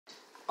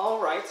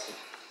Alright,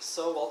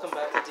 so welcome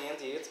back to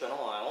D&D. It's been a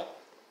while.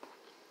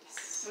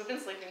 We've been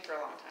sleeping for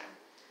a long time.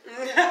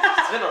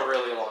 It's been a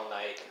really long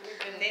night.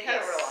 Nate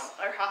had a real long,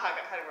 or Haha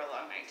had a real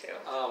long night too.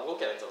 We'll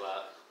get into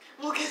that.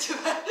 We'll get to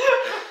that.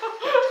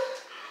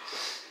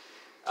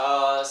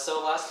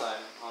 So last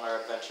time on our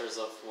adventures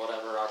of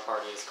whatever our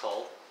party is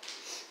called,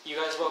 you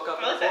guys woke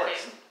up in the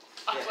forest.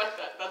 I like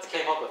that. That's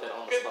Came up with it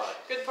on the spot.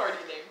 Good party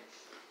name.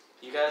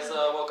 You guys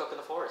woke up in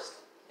the forest,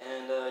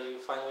 and you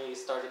finally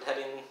started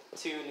heading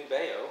to New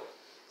Bayo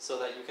so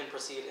that you can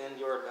proceed in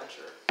your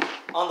adventure.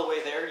 On the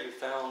way there, you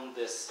found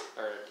this,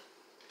 oh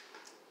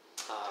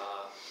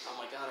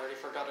my god, I already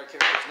forgot our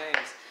characters'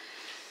 names.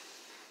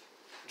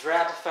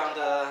 DRAB found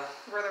a...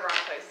 We're in the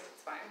wrong places,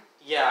 it's fine.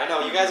 Yeah, I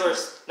know, you guys are...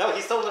 No,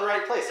 he's still in the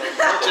right place.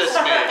 Just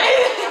me.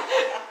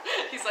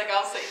 He's like,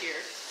 I'll sit here.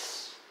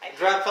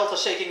 DRAB felt a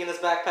shaking in his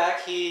backpack.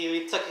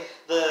 He took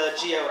the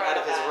geode out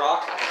of his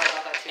rock, I forgot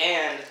about that too.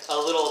 and a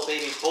little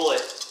baby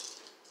bullet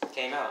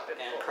came out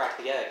and cracked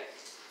the egg.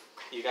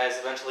 You guys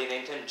eventually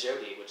named him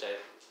Jody, which I...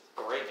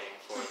 Great name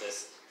for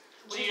this.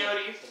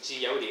 Geody.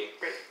 Geody.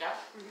 Great, yeah.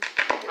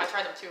 I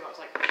tried them too. I was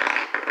like,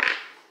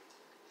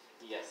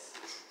 Yes.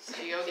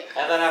 Geody.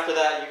 And then after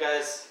that, you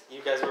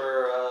guys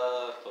were,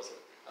 what was it?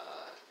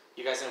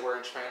 You guys were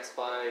entranced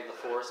by the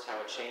forest, how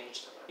it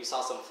changed. You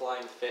saw some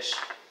flying fish.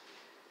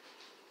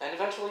 And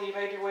eventually you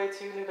made your way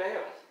to New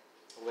Bayo,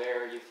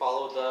 where you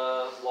followed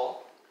the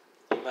wall.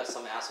 You met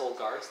some asshole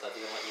guards that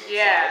didn't let you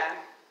inside.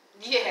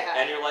 Yeah.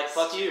 And you're like,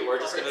 fuck you, we're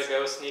just gonna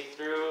go sneak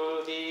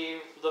through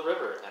the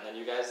river. And then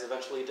you guys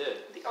eventually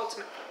did. The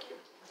ultimate fuck you.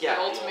 Yeah,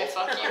 The ultimate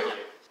fuck you.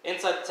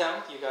 Inside the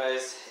town, you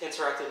guys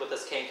interacted with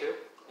this Kenku,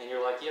 and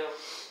you're like, yo,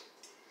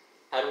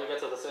 how do we get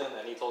to this inn?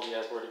 And he told you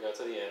guys where to go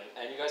to the inn.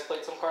 And you guys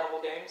played some carnival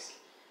games.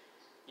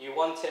 You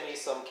won Timmy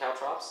some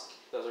caltrops.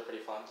 Those are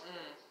pretty fun.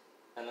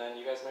 And then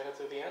you guys made it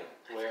to the inn,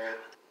 where,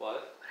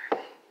 what?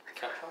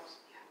 Caltrops?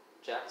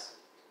 Jacks?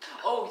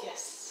 Oh,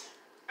 yes.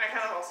 I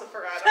kind of also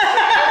forgot.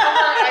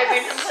 I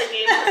made him play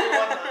games and we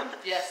won them.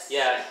 Yes.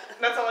 Yeah.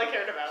 That's all I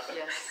cared about.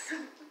 Yes.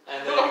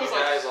 And then you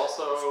guys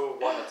also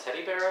won a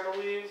teddy bear, I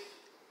believe.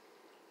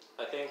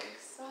 I think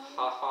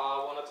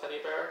Haha won a teddy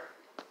bear.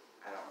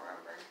 I don't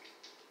remember.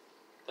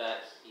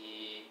 That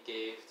he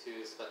gave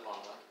to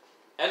Svetlana.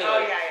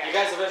 Anyway, you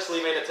guys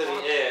eventually made it to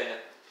the inn,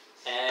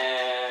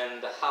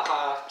 and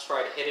Haha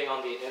tried hitting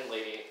on the inn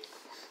lady.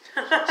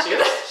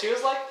 She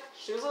was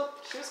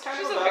kind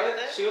of about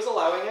it. She was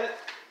allowing it.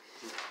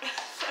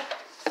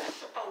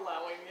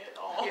 Allowing it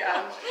all.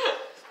 Yeah.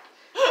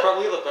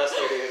 Probably the best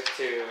way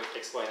to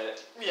explain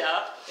it.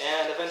 Yeah.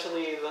 And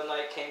eventually the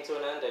night came to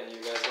an end, and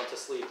you guys went to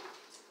sleep.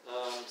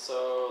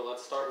 So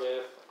let's start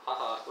with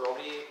Haha. Roll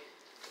me.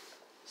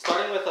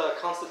 Starting with a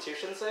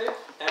Constitution save,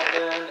 and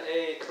then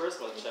a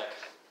Charisma check.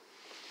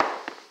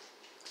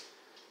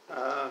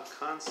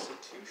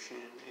 Constitution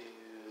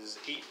is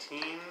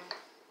 18. And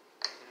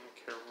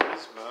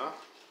charisma.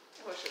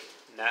 Oh shit.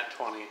 Nat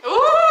 20. Ooh!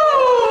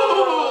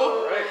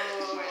 Right.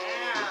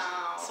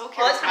 Wow. So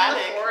Well, it's in the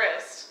charismatic.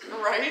 forest.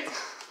 Right?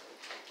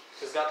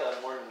 She's got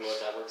that morning wood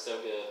that works so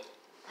good.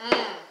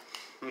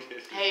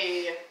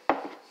 Hey.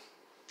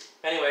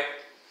 Anyway,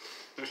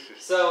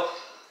 so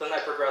the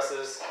night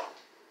progresses.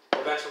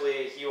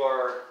 Eventually, you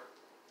are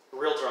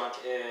real drunk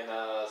in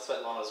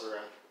Svetlana's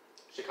room.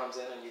 She comes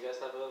in, and you guys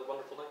have a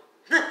wonderful night.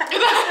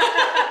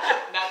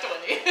 Not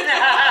 20.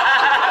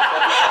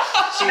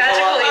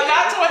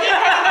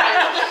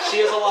 She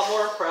is a lot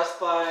more impressed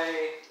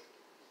by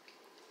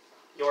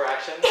your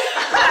actions.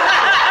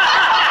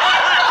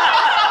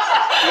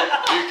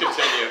 You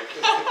continue.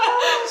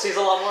 She's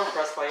a lot more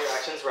impressed by your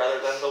actions rather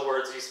than the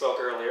words you spoke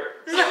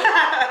earlier. So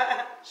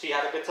she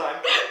had a good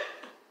time.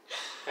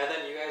 And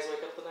then you guys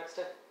wake up the next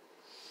day.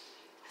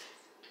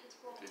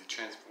 Did you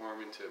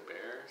transform into a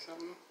bear or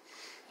something?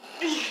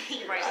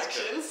 Your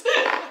actions.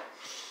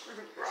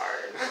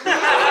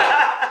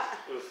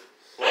 Oof.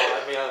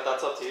 Well, I mean,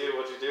 that's up to you.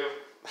 What'd you do?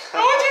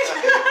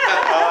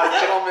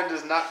 Gentleman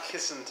does not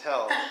kiss and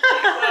tell.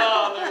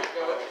 Oh, there you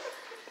go.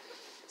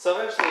 So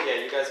eventually,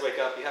 yeah, you guys wake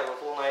up. You have a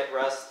full night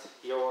rest.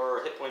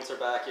 Your hit points are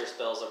back. Your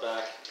spells are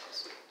back.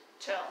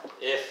 Chill.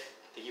 If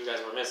you guys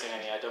were missing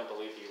any, I don't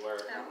believe you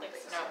were. I don't think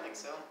so. I don't think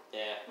so.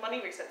 Yeah.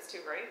 Money resets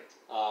too, right?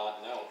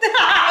 No.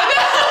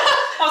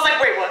 I was like,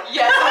 wait, what?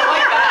 Yes, I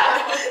like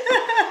that.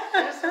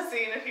 I just was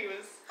seeing if he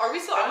was... Are we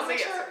still... I want to make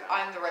Yes sure or no?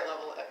 I'm the right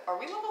level. Are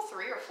we level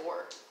 3 or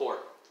 4? 4.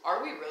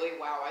 Are we really?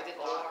 Wow, I did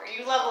not.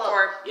 You level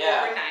up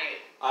Yeah.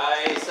 overnight.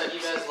 I said you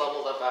guys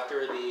leveled up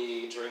after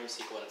the dream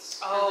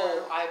sequence.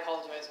 Oh, I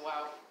apologize.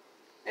 Wow.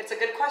 It's a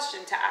good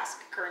question to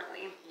ask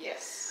currently.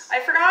 Yes. I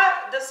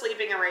forgot the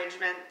sleeping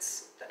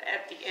arrangements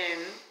at the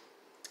inn.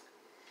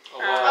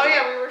 Oh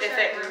yeah, we were If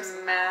sharing it rooms.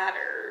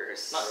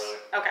 matters. Not really.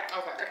 Okay.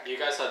 Okay. You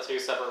guys had 2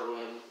 separate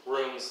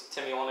rooms.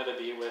 Timmy wanted to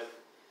be with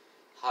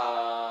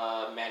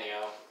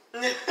Maneo.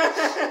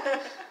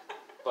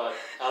 But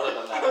other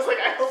than that, I was like,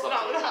 I hope it's up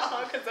not to with you.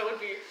 Haha, because that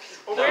would be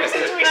a No, weird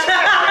it's- situation.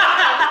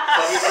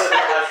 Somebody said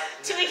that has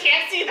Timmy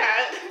can't see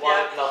that.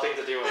 nothing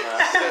to do with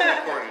that. Sit in the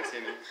corner,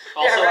 Tina.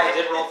 Also, Yeah, right. I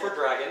did roll for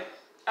dragon.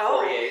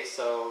 Oh. 48,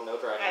 so no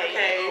dragon. I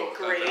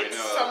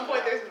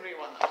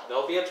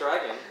be a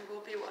dragon. There will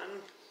be one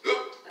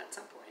at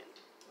some point.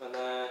 And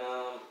then,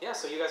 yeah,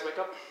 so you guys wake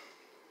up.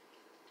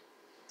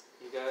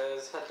 You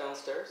guys head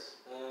downstairs,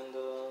 and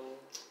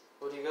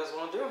what do you guys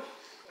want to do?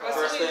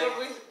 First thing,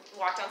 When we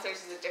walk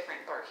downstairs is a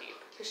different barkeep,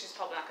 because she's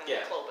probably not going to Yeah.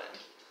 be Cloven.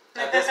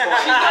 at this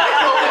point,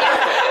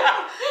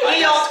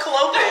 He yells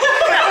Cloven.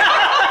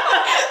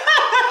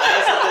 I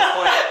guess at this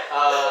point,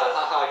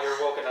 haha, you're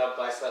woken up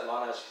by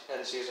Svetlana,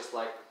 and she's just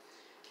like,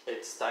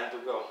 it's time to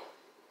go.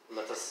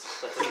 Let us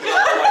be on the way.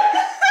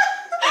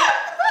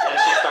 And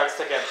she starts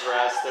to get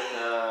dressed,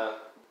 and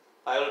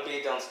I'll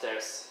be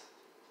downstairs.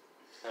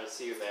 I'll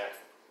see you there.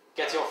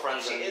 Get your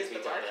friends She and is meet me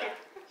the down there.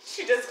 barkeep.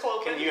 She does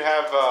Cloven. Can you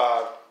have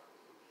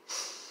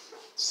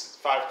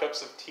 5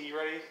 cups of tea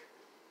ready,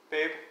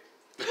 babe?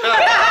 Roll a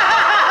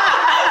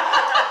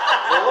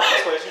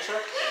persuasion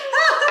check.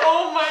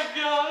 Oh my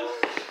god.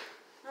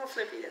 Oh,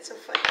 Flippy, that's so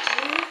funny.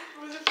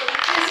 Was it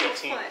funny?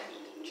 18. Funny.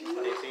 18.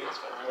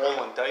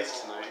 Rolling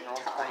dice tonight.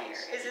 Tired.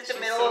 Is it the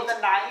She's middle so of the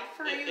night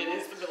for you? It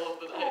is the middle of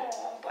the night.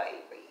 Oh,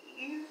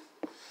 baby.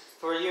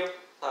 For you,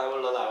 I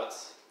will allow it.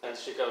 And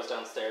she goes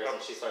downstairs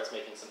and she starts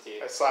making some tea.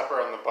 I slap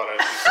her on the butt.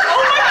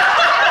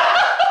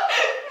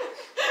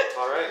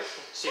 Alright.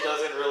 She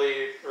doesn't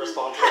really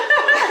respond to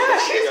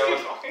it. She goes.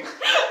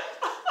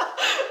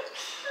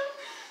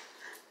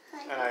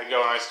 And I go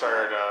and I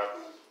start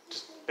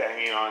just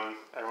banging on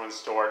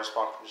everyone's door. Just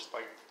walking, just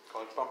like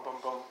going bum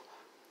bum bum,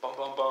 bum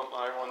bum bum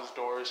on everyone's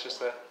doors just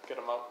to get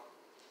them up.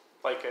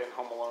 Like in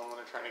Home Alone when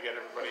they're trying to get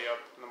everybody up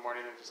in the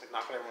morning, they're just like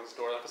knocking everyone's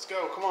door. Like, let's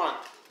go, come on.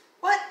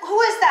 What? Who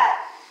is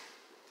that?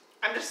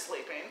 I'm just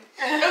sleeping.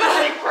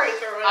 Like right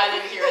through it. I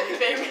didn't hear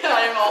anything.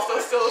 I am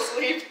also still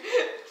asleep.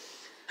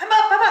 I'm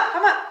up.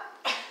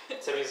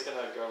 Timmy's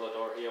gonna go to the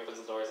door. He opens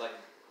the door. He's like,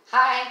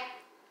 hi.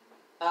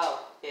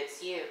 Oh,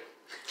 it's you.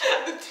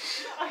 I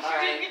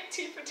Alright. didn't get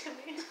tea for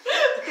Timmy.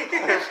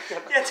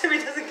 Yeah, Timmy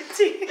doesn't get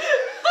tea.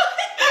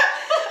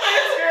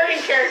 It's very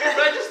in character,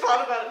 but I just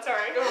thought about it.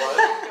 Sorry.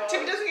 What?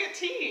 Timmy doesn't get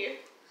tea.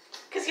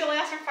 Because he only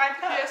asked for 5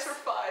 cups. He asked for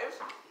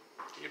 5.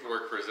 He'd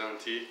work for his own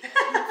tea.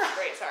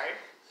 Great, sorry.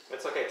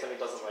 It's okay, Timmy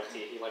doesn't like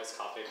tea. He likes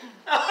coffee.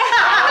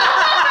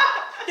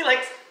 He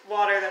likes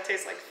water that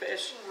tastes like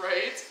fish.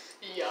 Right?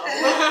 Yum.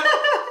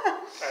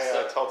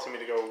 I tell Timmy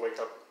to go wake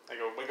up. I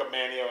go, wake up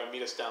Maneo and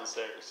meet us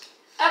downstairs.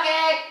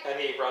 Okay. And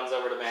he runs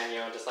over to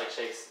Maneo and just like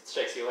shakes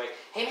you like,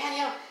 hey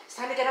Maneo, it's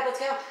time to get up. Let's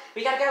go.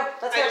 We gotta go.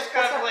 Let's go. I just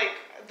kind Let's of go. like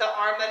the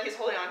arm that he's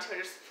holding onto, I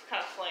just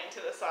kind of fling to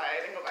the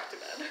side and go back to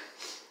bed.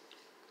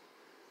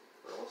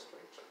 Roll a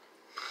strength check.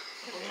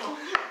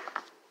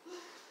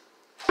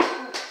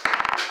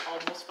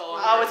 Almost fell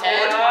on Oh, her it's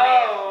head. over 20.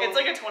 Oh. It's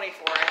like a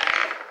 24, I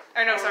think.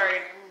 Or no, sorry,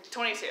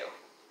 22.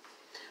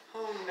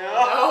 Oh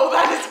Oh,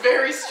 that is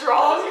very That's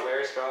strong.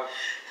 very strong.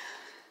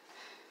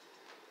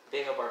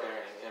 Being a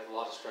barbarian, you have a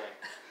lot of strength.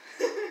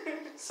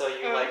 So you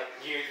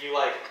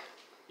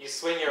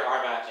swing your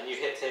arm out and you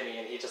hit Timmy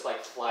and he just like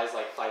flies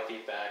like 5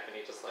 feet back and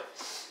he just like,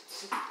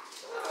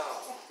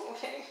 oh,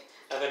 okay.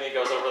 And then he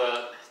goes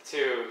over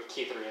to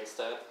KITHRI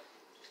instead.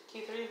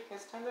 KITHRI,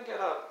 it's time to get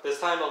up. This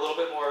time a little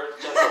bit more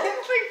gentle.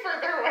 It's like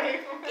further away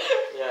from it.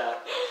 Yeah.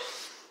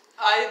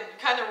 I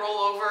kind of roll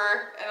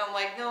over and I'm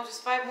like, no,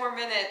 just 5 more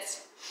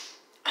minutes.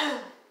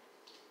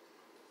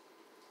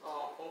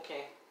 Oh,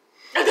 okay.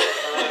 He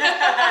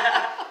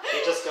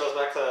just goes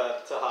back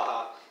to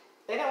haha.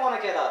 They didn't want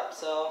to get up,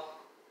 so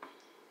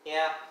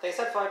yeah, they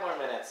said 5 more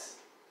minutes.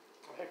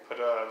 I put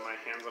my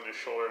hands on his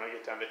shoulder and I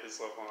get down to his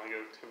level and I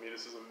go, Timmy,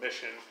 this is a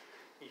mission.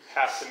 You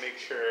have to make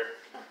sure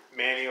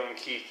Maneo and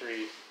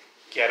KITHRI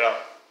get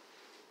up.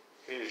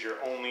 It is your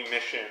only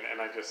mission.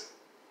 And I just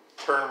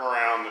turn him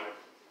around and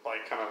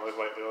like kind of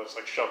like just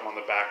like shove him on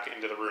the back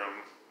into the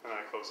room and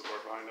I close the door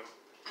behind him.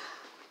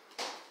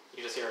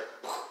 You just hear it.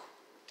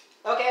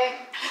 Okay.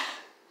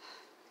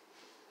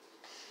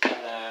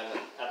 And then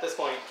at this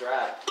point,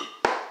 DRAB,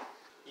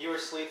 you were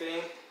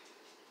sleeping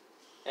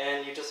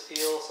and you just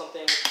feel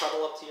something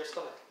cuddle up to your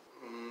stomach.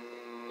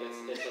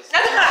 It just. I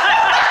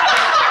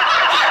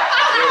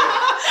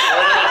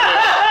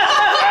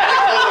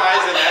close my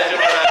eyes and imagine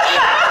what that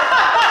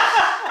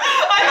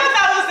I thought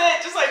that was it.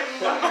 Just like.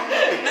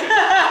 is.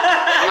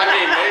 I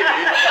mean, maybe.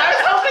 I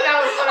was hoping that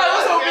was what I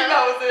was hoping yeah.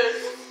 that was it.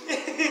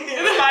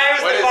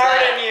 Inspires What the is bard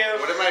that? in you.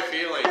 What am I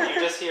feeling? You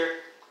just hear.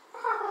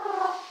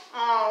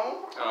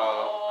 Oh.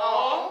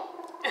 Oh.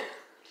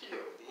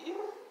 Cutie.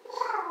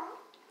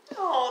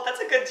 Oh, that's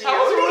a good That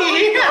was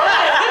really Geody. good.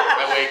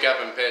 I wake up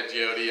and pet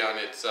Geody on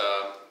its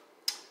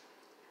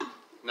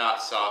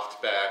not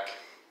soft back.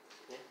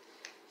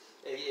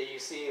 You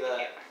see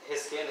that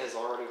his skin has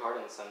already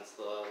hardened since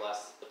the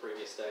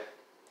previous day.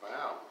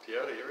 Wow,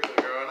 Geody, you're really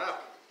growing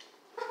up.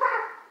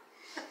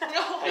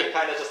 And he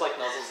kind of just like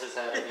nuzzles his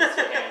head against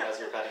your hand as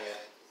you're petting it.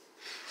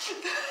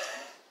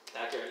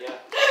 Accurate, yeah.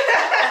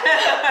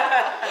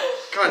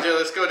 Come on, Joe,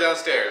 let's go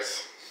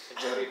downstairs. And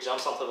Jody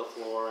jumps onto the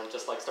floor and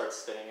just like starts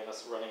spinning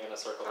running in a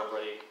circle,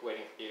 already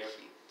waiting for you.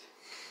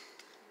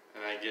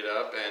 And I get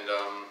up and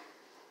I'm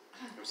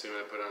assuming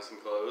I put on some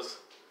clothes.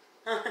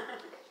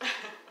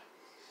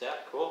 Yeah,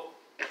 cool.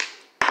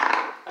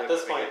 At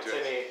this point, Dress.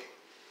 Timmy,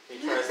 He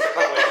tries to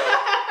come wake up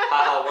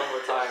Haha one more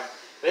time.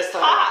 This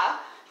time,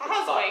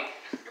 Haha's awake.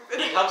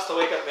 he comes to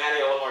wake up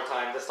Manio one more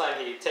time. This time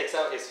he takes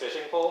out his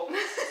fishing pole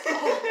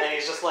and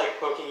he's just like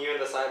poking you in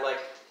the side like,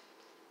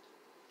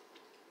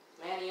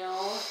 Manio,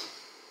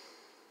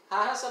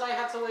 Haha said I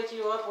have to wake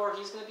you up or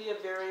he's going to be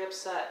very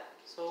upset.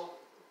 So,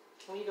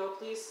 can we go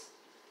please?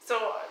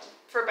 So,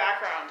 for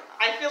background,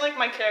 I feel like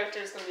my character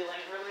is going to be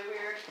laying really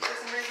weird for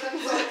some reason.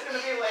 So it's going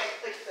to be like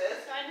this,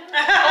 kind of. Oh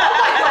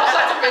my gosh,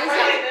 that's Or amazing.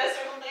 like this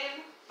or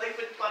something. Like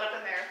with butt up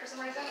in there for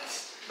some reason.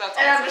 That's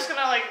And I'm awesome. just going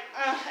to like,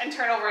 and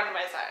turn over onto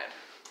my side.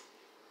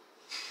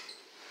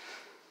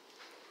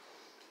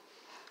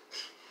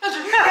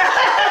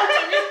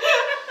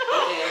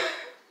 Okay.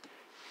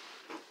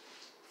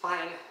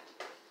 Fine.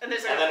 And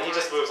there's And then he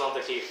just moves on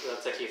to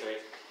KITHRI.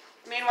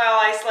 Meanwhile,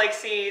 I like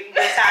see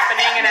this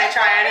happening and I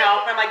try and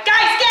help. And I'm like,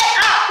 guys, get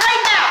up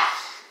right now!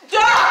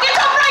 Get up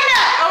right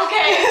now!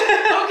 Okay.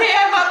 Okay,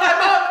 I'm up.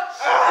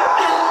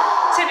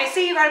 Timmy,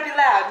 see, you gotta be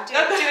loud. Do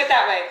it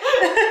that way.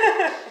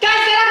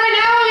 Guys, get up right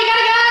now! We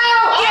gotta go!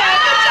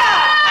 Yeah, good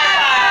job!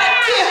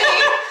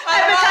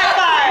 High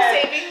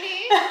five! saving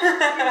me.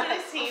 You're gonna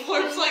save me.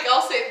 Florp's like,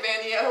 I'll save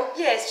Manio.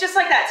 Yes, just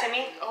like that,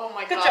 Timmy. Oh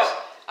my Good gosh. job.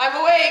 I'm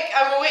awake.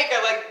 I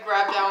like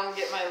grab down and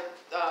get my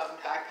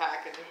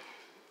backpack and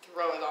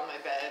throw it on my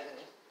bed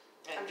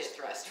and I'm get just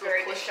dressed.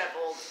 very real quick.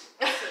 disheveled,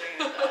 sitting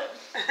in bed.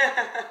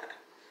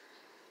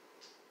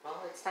 Well,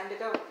 it's time to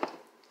go. No.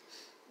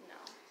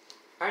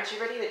 Aren't you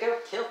ready to go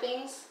kill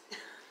things?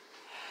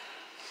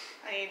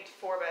 I need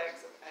 4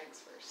 bags of eggs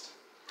first.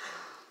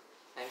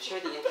 I'm sure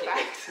the infant.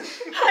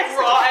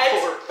 Raw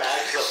eggs 4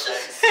 bags of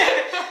eggs.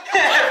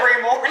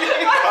 every morning.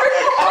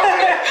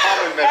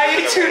 I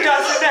eat 2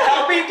 dozen to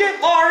help me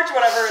get large,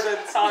 whatever the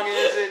song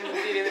is in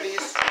Beauty and the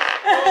Beast.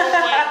 Oh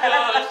my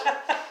gosh.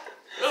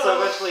 So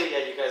eventually, yeah,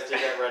 you guys do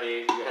get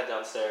ready. You head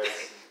downstairs.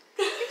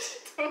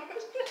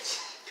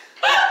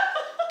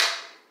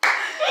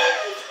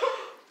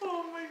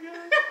 Oh my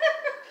god.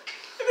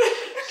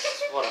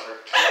 Whatever.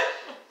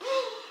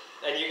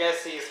 And you guys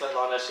see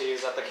Svetlana.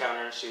 She's at the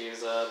counter and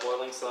she's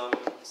boiling some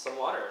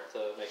water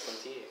to make some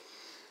tea.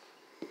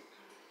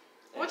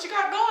 What you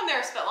got going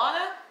there,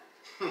 Svetlana?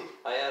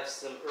 I have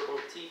some herbal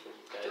tea for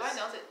you guys. Do I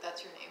know that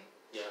that's your name?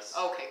 Yes.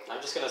 Okay, cool.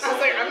 I'm just gonna I assume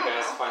was like, that I you don't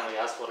guys know. finally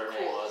asked what her name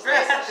Cool. was.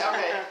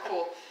 Okay,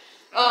 cool.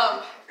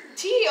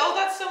 Tea, oh,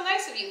 that's so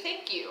nice of you.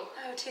 Thank you.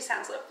 Oh, tea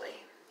sounds lovely.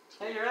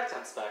 Hey, your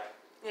accent's back.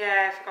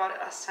 Yeah, I forgot it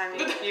last time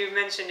you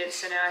mentioned it,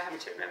 so now I have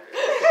to remember. I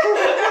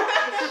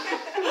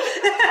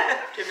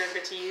have to remember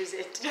to use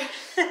it.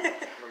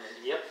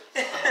 Yep. I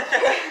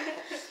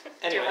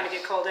don't Anyway, want to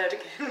get called out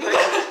again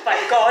by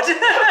the god.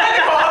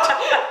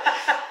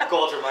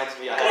 gold reminds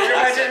me I have Gold an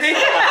reminded accent, me.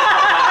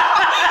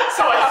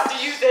 So I have to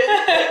use it.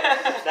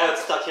 so now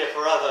it's stuck here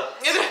forever.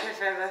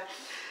 Forever.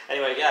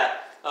 Anyway, yeah.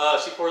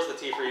 She pours the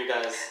tea for you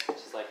guys.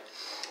 She's like,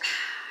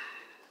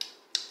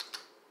 as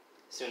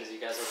soon as you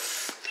guys are.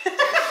 Just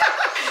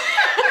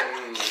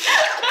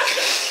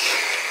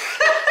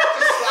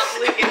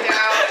sloppily get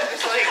down and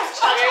just like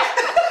chug it.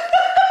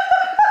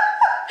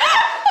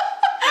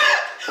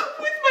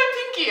 With my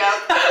pinky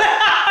up.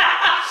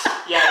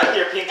 Yeah, with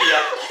your pinky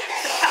up.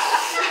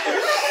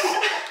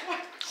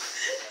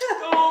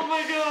 Oh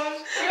my gosh.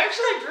 You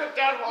actually drip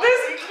down water. This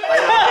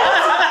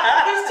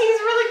tea's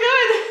really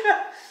good.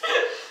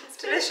 It's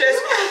delicious.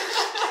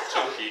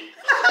 Chunky.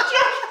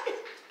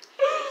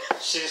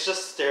 She's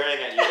just staring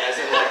at you guys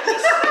in like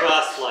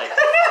disgust, like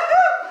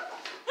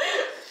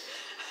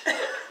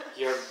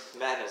your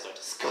manners are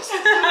disgusting.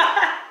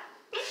 Oh,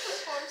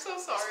 I'm so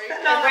sorry.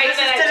 No, Right this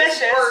then is I just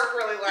delicious. burp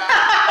really loud.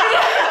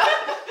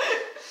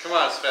 Come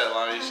on,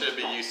 Svetlana, you should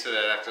be used to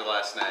that after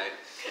last night.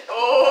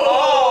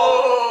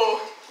 Oh.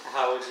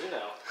 How would you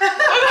know?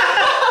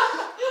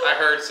 I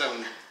heard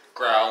some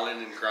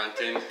growling and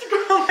grunting.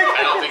 I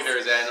don't think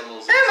there's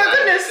animals inside. Oh my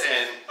goodness.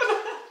 And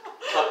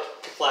Cut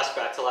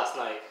flashback to last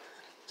night.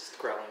 Just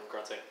growling,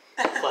 grunting.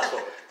 Flash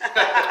forward.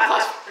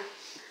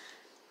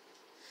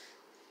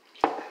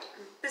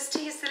 This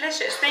tea is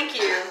delicious. Thank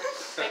you.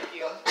 Thank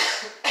you.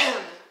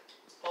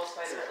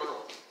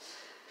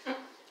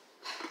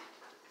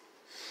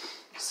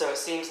 So it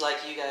seems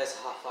like you guys.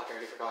 Oh fuck! I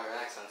already forgot your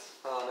accents.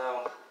 Oh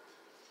no.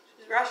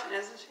 She's Russian,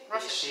 isn't she?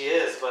 Russian. She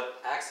is,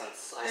 but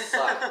accents. I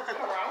suck.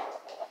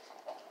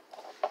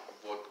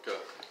 vodka.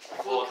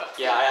 Well,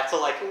 yeah, I have to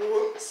like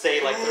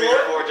say like 3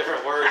 or 4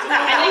 different words.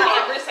 I think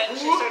every sentence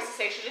she starts to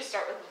say should just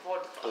start with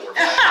vodka.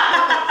 Vodka.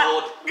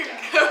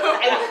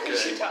 And then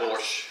she Good. talks.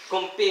 Borscht.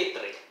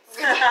 Competri.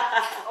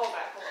 Oh,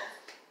 that cool.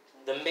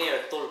 The mayor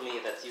told me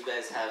that you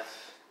guys have.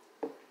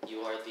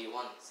 You are the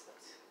ones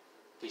that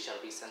we shall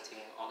be sending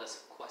on this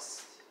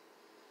quest.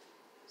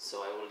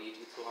 So I will lead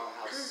you to our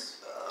house.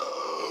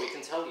 We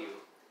can tell you.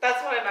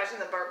 That's what I imagine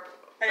the burp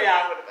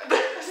Yeah. would have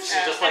been.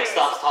 She just like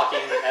stops talking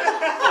and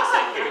looks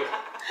at you.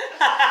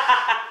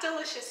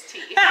 Delicious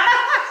tea.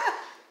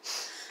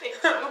 Thank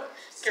you.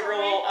 Give her a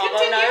little elbow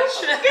Continue. nudge.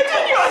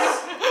 Continue.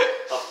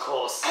 Of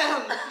course.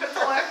 That's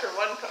all after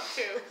 1 cup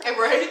too.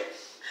 Right?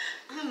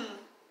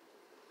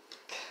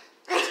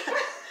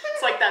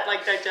 It's like that that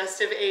like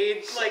digestive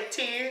aid like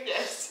tea.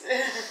 Yes.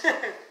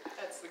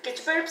 That's the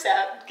Get your burps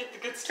out. Get the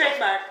good stuff.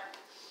 Trademark.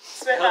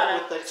 Svetlana.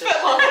 Help with digestion.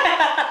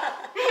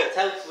 It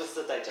helps with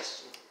the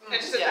digestion. And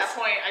just at that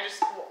point, I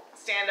just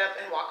stand up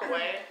and walk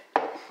away.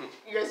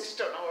 You guys just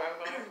don't know where I'm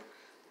going.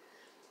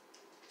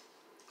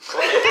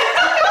 Okay.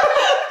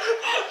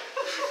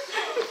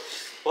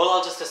 Well,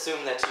 I'll just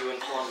assume that you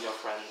inform your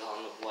friend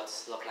on what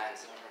the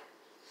plans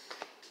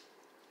are.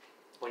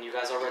 When you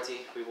guys are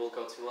ready, we will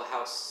go to a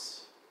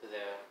house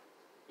there.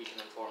 We can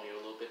inform you a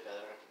little bit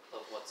better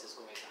of what is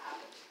going to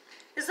happen.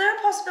 Is there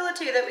a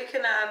possibility that we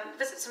can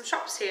visit some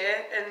shops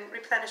here and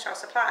replenish our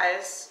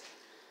supplies?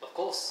 Of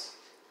course.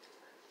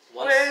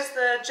 Where is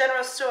the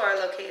general store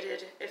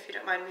located, if you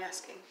don't mind me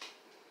asking?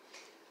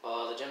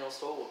 The general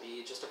store will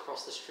be just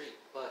across the street,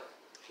 but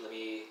let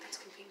me... That's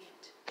convenient.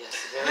 Yes,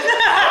 very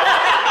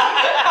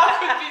How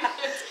convenient.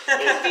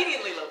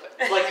 Conveniently low.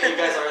 It's like you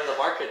guys are in the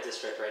market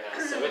district right now,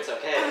 so it's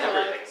okay.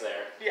 Everything's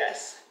there.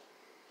 Yes.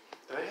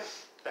 Do they have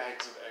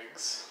bags of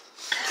eggs?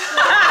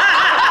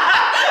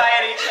 By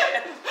any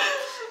chance.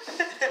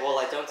 Well,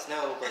 I don't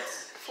know, but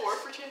 4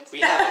 for chance. we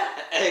have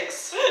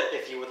eggs,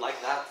 if you would like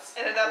that.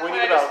 And at that We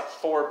point, need about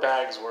 4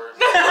 bags worth.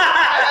 at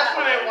that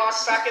point, I walk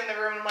back in the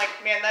room and I'm like,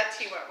 man, that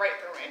tea went right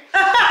through me.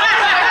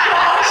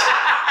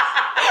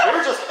 We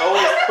were just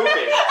always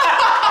pooping.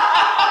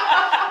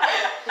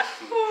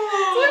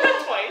 It's only been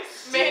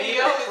twice.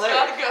 Maneo has cleric?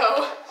 gotta go.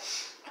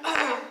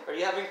 Are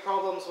you having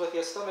problems with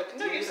your stomach?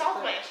 No, Do you need a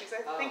solved my cleric? issues.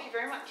 Thank you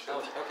very much. Oh,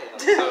 okay then.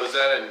 So is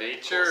that a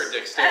nature or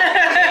dexterity? Oh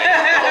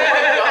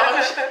my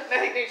gosh. I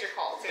think nature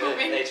calls too.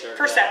 Nature.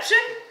 Perception?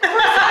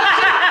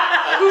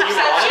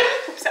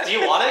 Do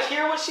you want to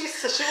hear what she was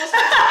saying?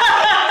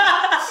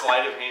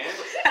 Sleight of hand?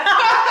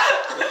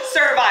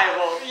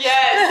 Survival.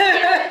 Yes,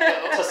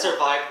 there we go. To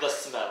survive the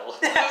smell.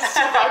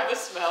 Survive the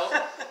smell.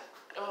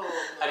 Oh.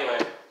 No. Anyway,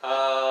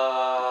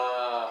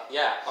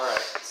 yeah, alright.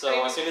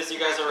 So as soon as you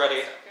guys are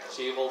ready,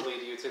 she will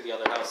lead you to the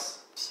other house.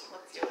 Let's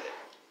do it.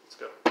 Let's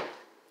go.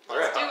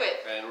 Alright. Let's do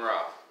it. And we're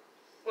off.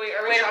 Wait,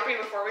 are we shopping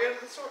before we go to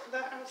the store? The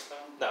house though?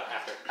 No,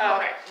 after. Oh,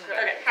 Okay. Good.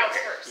 Okay. House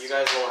first. You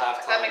guys will have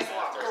time That makes a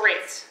lot after. more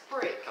Great.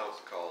 Break. House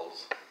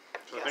calls.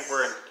 So I think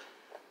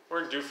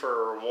we're due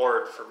for a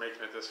reward for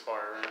making it this far,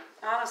 right?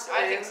 Honestly.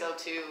 I think so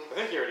too. I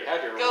think you already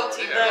had your Go reward.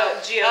 team. Yeah.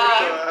 The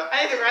GOD. I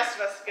think the rest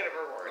of us get a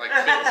reward. Like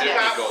 50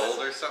 Yeah. gold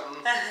or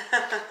something?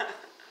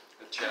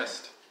 A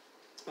chest.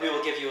 We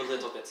will give you a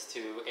little bit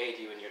to aid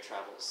you in your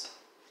travels,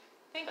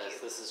 Thank as you.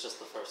 this is just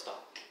the first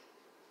stop.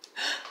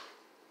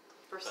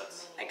 First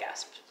That's- I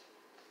gasped.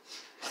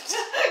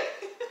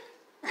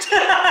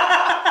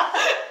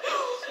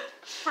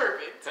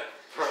 Perfect.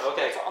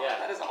 Okay, That's all. yeah.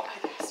 That is all.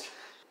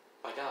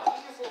 My God.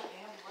 Beautiful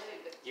hand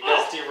leg. You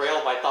guys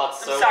derailed my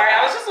thoughts so I'm sorry,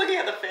 I was fast. just looking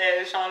at the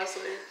fish,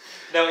 honestly.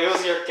 No, it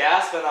was your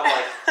gasp, and I'm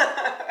like,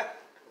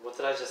 what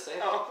did I just say?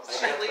 Oh, I She's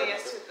can't leading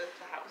us remember. to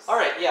the house.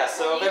 Alright, yeah,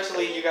 so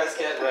eventually you guys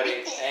get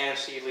ready, and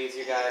she leads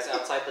you guys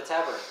outside the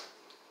tavern.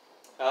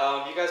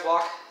 You guys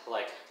walk,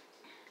 like,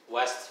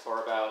 west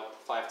for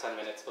about 5-10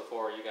 minutes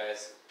before you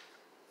guys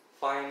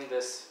find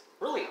this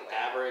really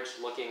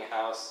average-looking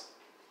house.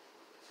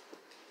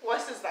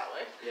 West is that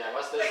way. Yeah,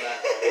 west is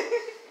that way.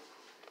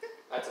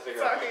 I had to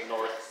figure out Sorry.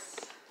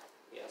 north.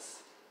 Yes.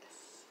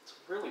 It's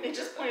really He weird.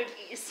 just pointed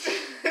east.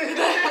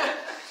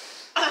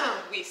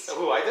 Weast.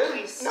 Who, I did?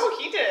 No,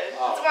 he did.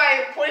 Oh. That's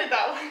why I pointed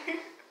that way.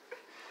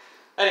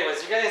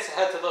 Anyways, you guys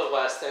head to the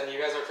west, and you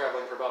guys are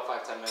traveling for about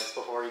 5-10 minutes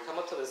before you come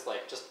up to this,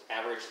 like, just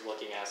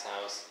average-looking ass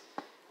house.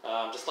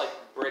 Just like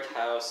brick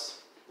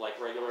house, like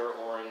regular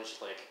orange,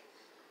 like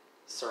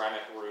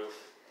ceramic roof,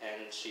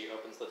 and she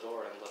opens the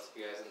door and lets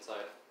you guys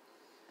inside.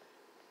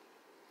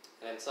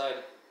 And inside,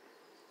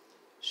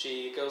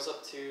 she goes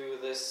up to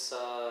this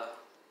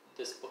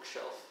this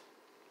bookshelf.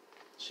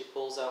 She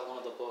pulls out one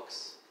of the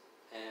books,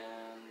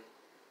 and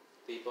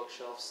the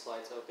bookshelf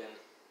slides open,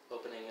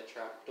 opening a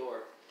trap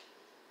door.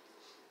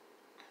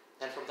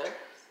 And from there,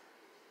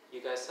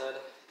 you guys head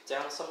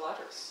down some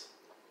ladders.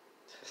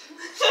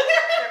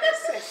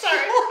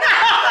 Sorry.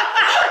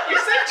 You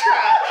said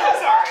trap. I'm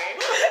sorry.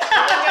 I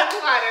went down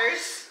the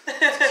ladders.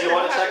 Do you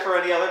want to check for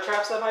any other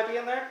traps that might be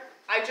in there?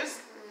 I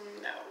just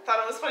No. thought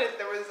it was funny that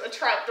there was a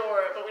trap door,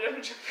 but we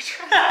didn't check for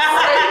traps.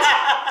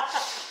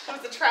 It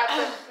was a trap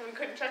that we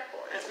couldn't check for.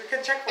 Yes, we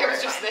couldn't check for It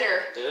was just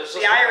there. It is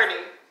The just-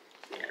 irony.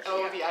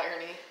 Oh, the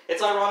irony.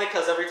 It's ironic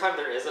because every time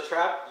there is a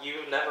trap,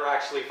 you never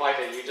actually find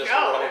it. You just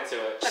No. run into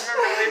it. I'm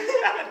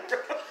really bad,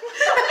 bro.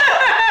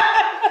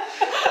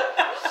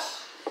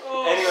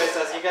 Anyways,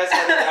 as you guys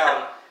head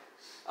down,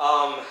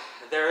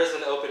 there is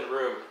an open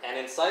room, and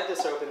inside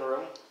this open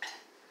room,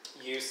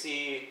 you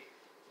see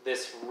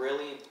this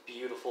really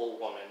beautiful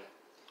woman.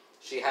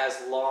 She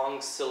has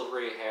long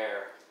silvery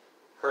hair.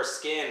 Her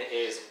skin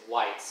is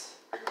white,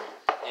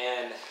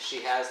 and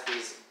she has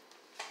these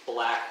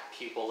black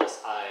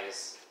pupilless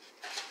eyes.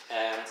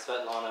 And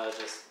Svetlana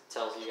just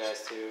tells you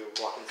guys to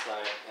walk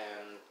inside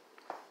and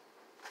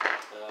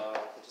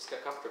just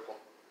get comfortable.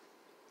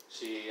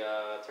 She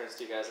turns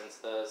to you guys and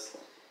says,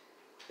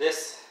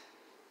 This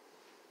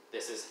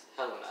is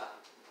Helena.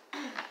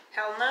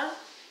 Hell no.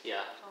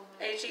 Yeah.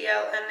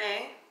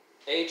 Helena.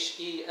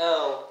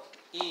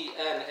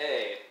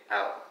 Helena.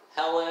 Oh,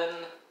 Helen.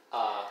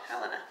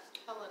 Helena.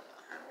 Helena.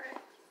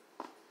 Alright.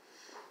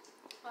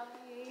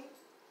 Hi.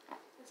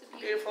 It's a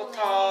Beautiful, name.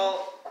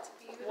 tall, It's a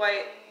beautiful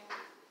white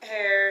name.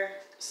 hair.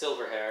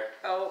 Silver hair.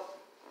 Oh,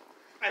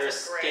 I Her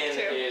said gray,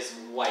 skin too. is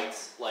white,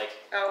 like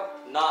oh.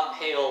 not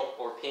pale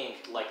or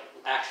pink, like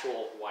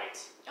actual white.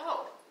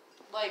 Oh,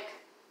 like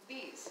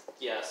these.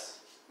 Yes.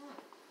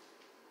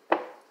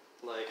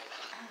 Like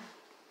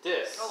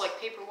this. Oh, like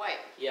paper white.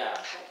 Yeah.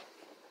 Okay.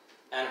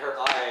 And her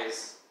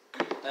eyes.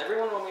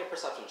 Everyone roll me a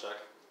perception check.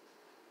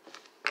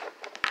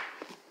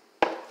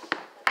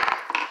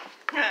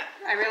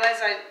 I realize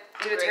I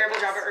do a Great. terrible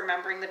job at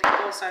remembering the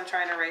people, so I'm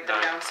trying to write them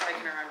Nine. down so I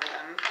can remember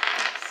them.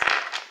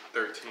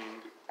 13.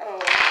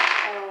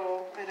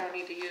 Oh, I don't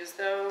need to use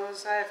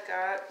those. I've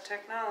got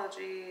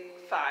technology.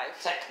 5.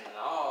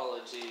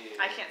 Technology.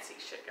 I can't see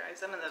shit,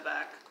 guys. I'm in the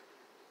back.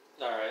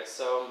 Alright,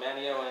 so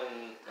Maneo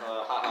and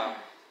Haha.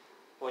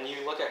 When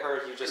you look at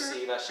her, you just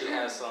see that she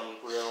has some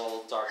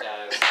real dark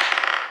eyes.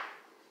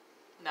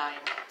 9.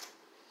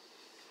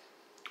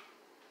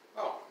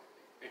 Oh,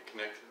 it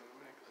connected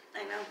automatically.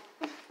 I know.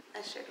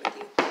 I shared with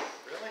you.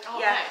 Really? Oh,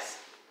 Yeah. nice.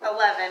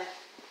 11.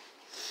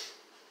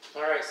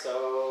 Alright,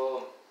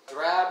 so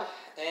DRAB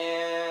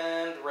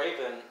and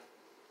RAVYNN,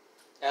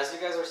 as you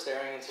guys are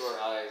staring into her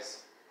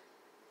eyes,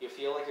 you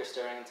feel like you're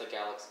staring into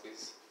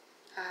galaxies.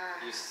 Ah.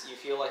 You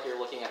feel like you're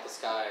looking at the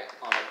sky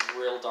on a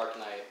real dark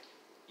night.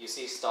 You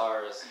see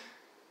stars,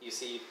 you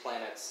see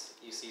planets,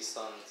 you see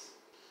suns,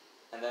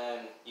 and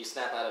then you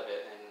snap out of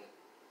it and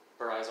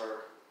her eyes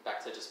are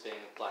back to just being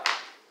black.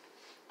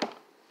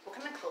 What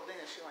kind of clothing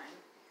is she wearing?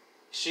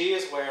 She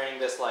is wearing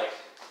this, like,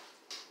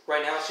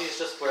 right now she's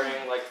just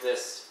wearing like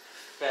this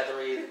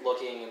feathery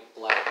looking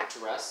black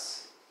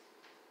dress.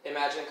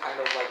 Imagine kind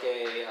of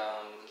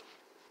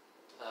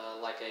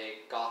like a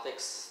gothic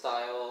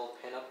style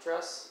pinup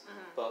dress,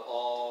 but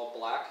all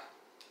black,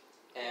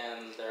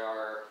 and there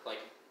are like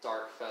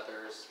dark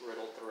feathers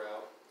riddled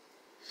throughout.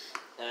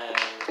 And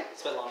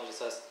Svetlana just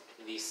says,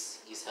 "This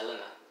is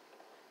Helena,"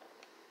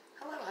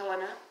 Hello,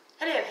 Helena.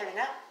 Hello,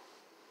 Helena.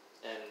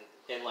 and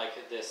in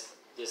like this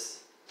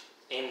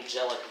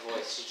angelic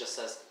voice, she just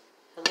says,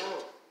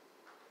 "Hello,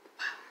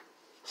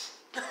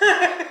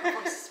 Her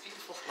voice is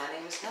beautiful. my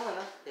name is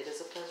Helena. It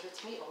is a pleasure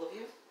to meet all of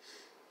you."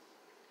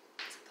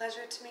 It's a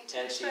pleasure to meet you.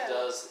 And as she well.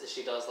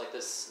 does like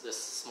this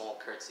small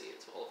curtsy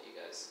to all of you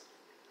guys.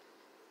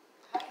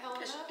 Hi,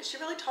 Helena. Is she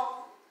really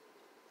tall?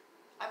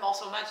 I'm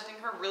also imagining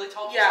her really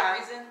tall for Yeah.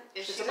 some reason.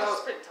 Is She's she about-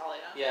 She's pretty tall,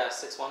 yeah. Yeah,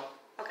 6'1".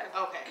 Okay.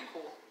 Okay,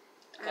 cool.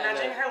 I'm And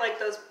imagining then- her like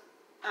those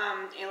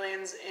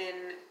aliens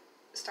in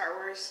Star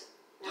Wars.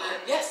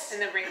 Yes. In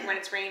the rain, when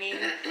it's raining,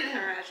 I'm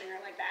imagining her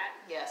like that.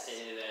 Yes.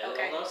 I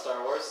Okay. don't know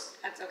Star Wars.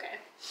 That's okay.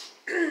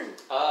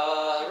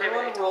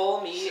 Everyone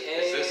roll me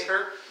a... Is this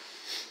her?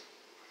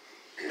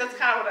 That's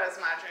kind of what I was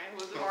imagining,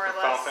 was more or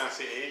Final less.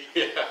 Fantasy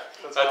VIII. Yeah.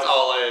 That's That's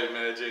all I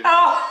imagined.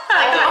 Oh,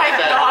 my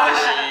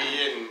gosh.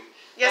 Feathery and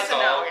Yes that's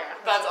and no, all. yeah.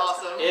 That's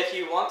awesome. If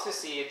you want to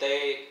see,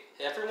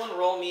 everyone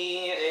roll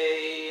me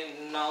a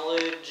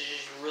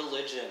knowledge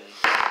religion.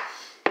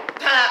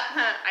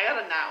 I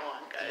got a nat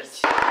 1,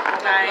 guys.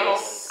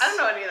 nice. I don't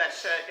know any of that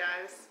shit,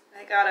 guys.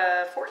 I got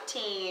a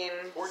 14.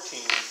 14.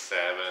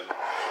 7.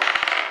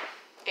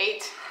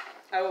 8.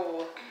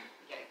 Oh.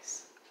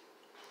 Yikes.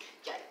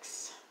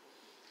 Yikes.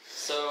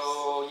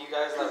 So you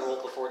guys that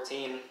rolled the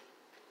 14,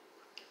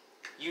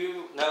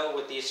 you know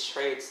with these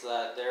traits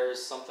that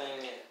there's something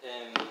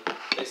in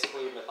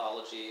basically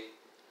mythology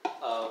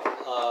of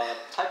a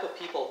type of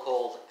people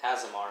called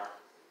Azamar.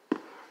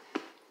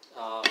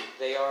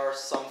 They are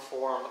some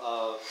form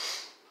of...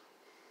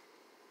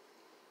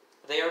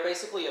 They are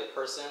basically a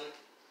person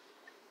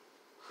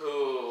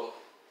who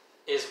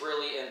is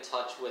really in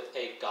touch with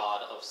a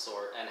god of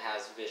sort and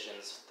has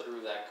visions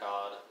through that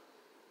god.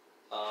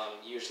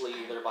 Usually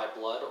either by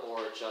blood or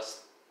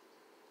just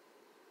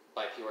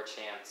by pure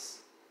chance.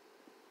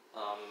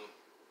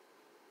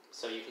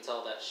 So you can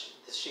tell that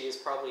she is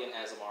probably an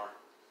Azamar.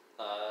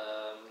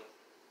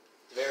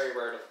 Very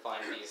rare to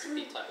find these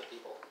type of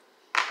people.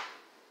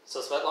 So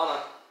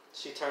Svetlana,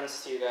 she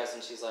turns to you guys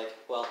and she's like,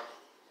 well,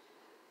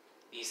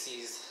 this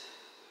is...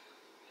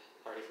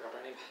 I already forgot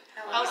her name.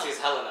 Helena. This is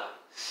Helena.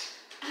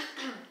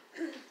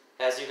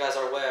 As you guys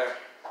are aware,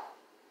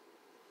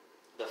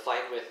 the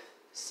fight with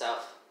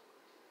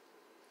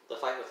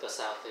the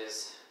South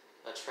is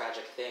a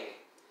tragic thing.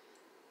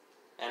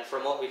 And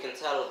from what we can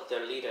tell,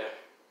 their leader,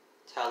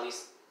 Tally...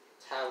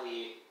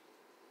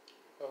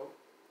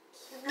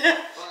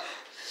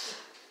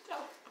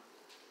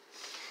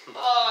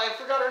 Oh, I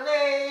forgot her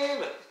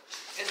name!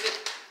 Is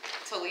it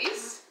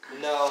Talise?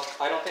 No,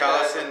 I don't think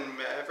I ever... Callison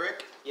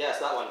Maverick? Yes,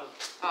 that one.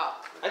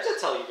 Ah. I did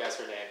tell you guys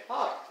her name.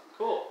 Oh,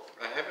 cool.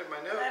 I have it in my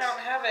notes. I don't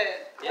have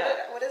it.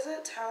 Yeah. What is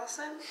it?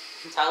 Taliesin?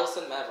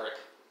 Taliesin Maverick,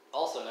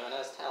 also known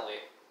as Tally.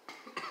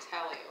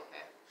 Tally,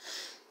 okay.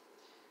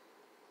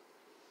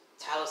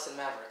 Taliesin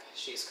Maverick.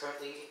 She is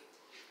currently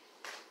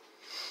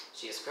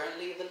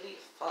the lead.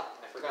 Fuck,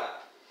 I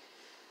forgot.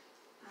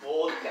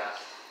 Volga.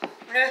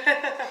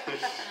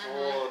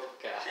 Oh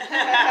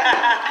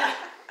god.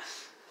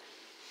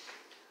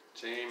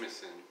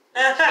 Jameson.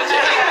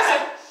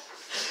 That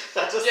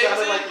just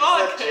sounded like you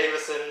vodka. said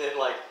Jameson in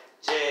like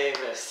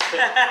Jameson.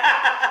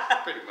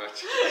 Pretty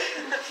much.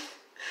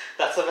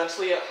 That's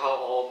eventually how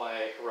all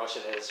my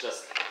Russian is,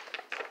 just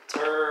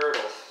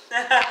turtle.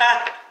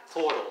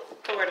 Turtle.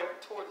 Turtle.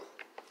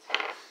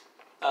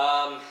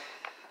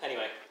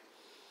 Anyway.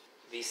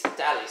 The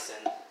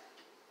Stalison.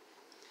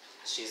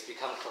 She's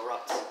become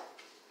corrupt.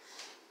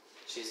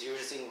 She's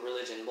using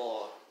religion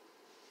more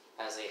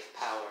as a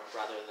power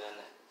rather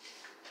than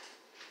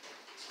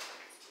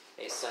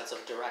a sense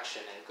of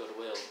direction and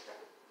goodwill.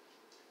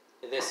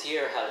 This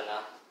year,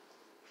 Helena,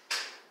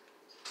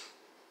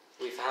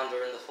 we found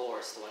her in the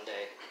forest one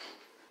day,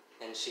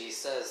 and she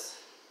says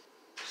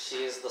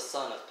she is the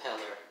son of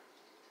Peller,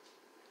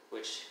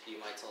 which you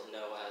might all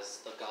know as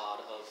the god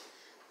of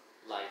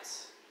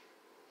light.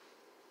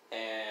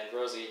 And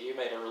Rosie, you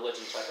made a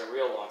religion check a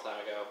real long time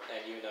ago,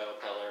 and you know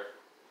Peller.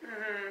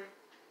 Mm-hmm.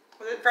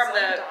 Was it From son or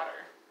the-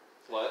 daughter?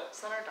 What?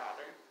 Son or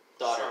daughter?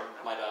 Daughter, Son.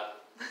 my bad.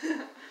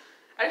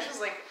 I was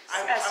just like, I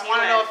S-U-N.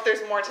 want to know if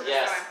there's more to this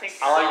Yes. than I'm thinking.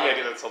 I like the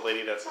idea that's a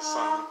lady that's a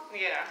son.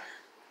 Yeah.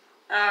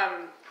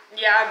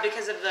 Yeah,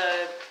 because of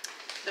the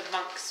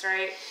monks,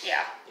 right?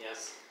 Yeah.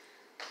 Yes.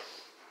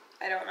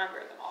 I don't remember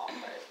them all,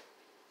 but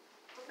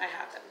I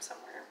have them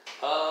somewhere.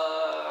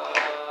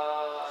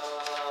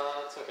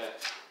 It's okay.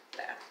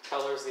 There.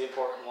 Peller's the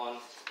important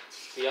one.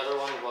 The other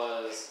one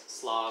was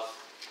Slav.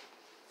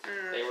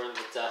 Mm. They were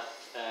the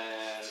death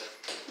and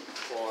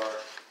war.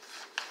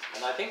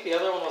 And I think the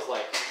other one was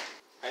like,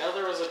 I know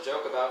there was a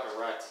joke about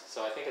erect,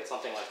 so I think it's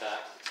something like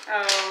that.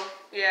 Oh,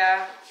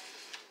 yeah.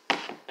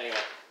 Anyway,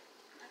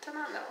 I do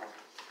not know.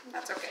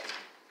 That's okay.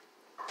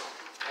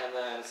 and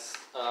then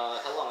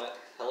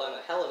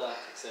Helena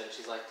kicks in.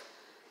 She's like,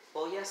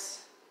 well,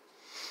 yes.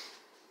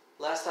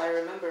 Last I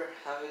remember,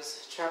 I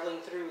was traveling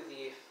through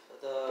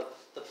the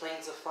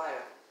plains of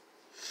fire,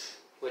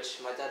 which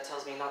my dad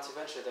tells me not to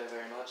venture there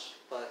very much,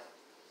 but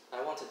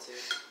I wanted to,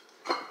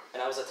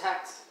 and I was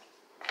attacked.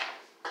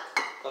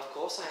 Of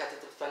course, I had to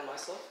defend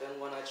myself, and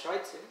when I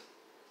tried to,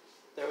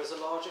 there was a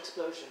large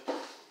explosion,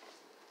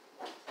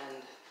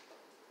 and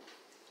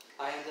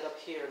I ended up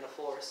here in the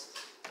forest.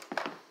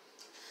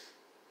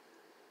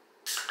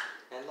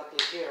 And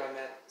luckily here I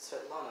met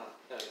Svetlana,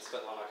 and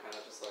Svetlana kind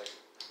of just like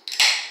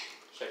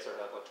shakes her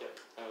head like, yep,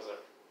 I was there.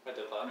 I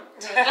did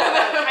that. I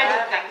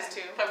did things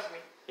too. That was me.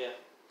 Yeah.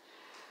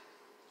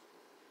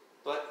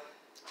 But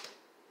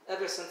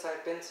ever since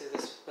I've been to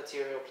this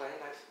material plane,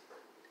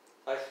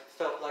 I've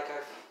felt like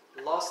I've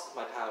lost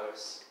my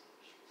powers.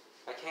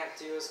 I can't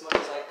do as much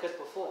as I could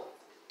before.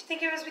 Do you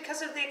think it was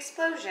because of the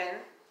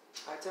explosion?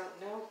 I don't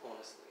know,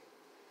 honestly.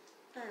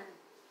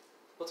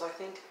 But I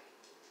think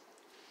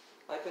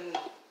I've been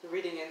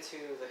reading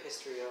into the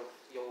history of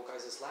your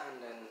guys'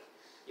 land and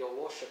your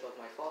worship of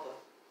my father.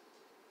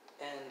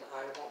 And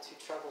I want to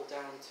travel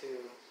down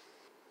to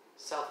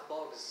South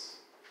Bogs,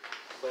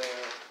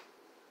 where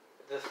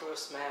the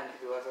first man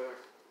who ever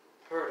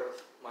heard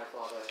of my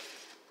father,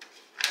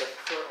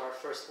 our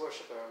first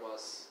worshipper,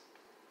 was.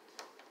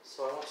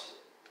 So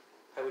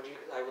I would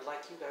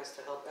like you guys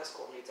to help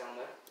escort me down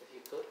there, if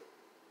you could.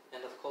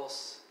 And of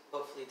course,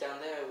 hopefully down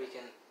there we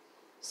can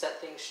set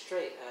things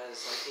straight,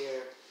 as I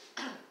hear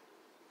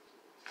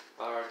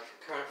our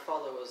current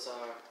followers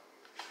are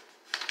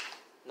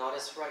not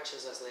as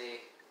righteous as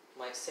they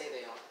might say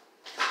they are.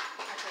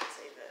 I tried to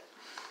save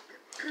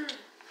it.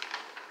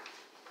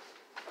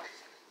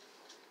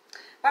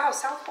 Wow,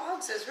 South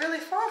Bogs is really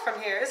far from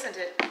here, isn't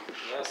it?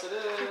 Yes, it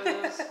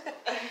is.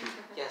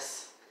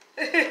 Yes.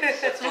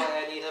 That's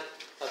why I need a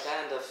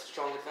band of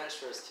strong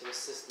adventurers to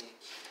assist me.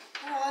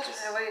 Oh, I don't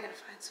know where you're going to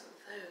find some of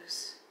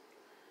those.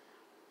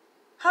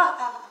 Ha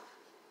ha!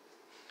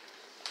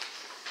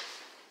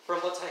 From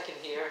what I can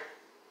hear,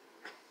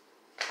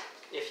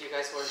 if you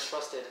guys were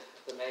entrusted,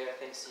 the mayor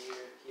thinks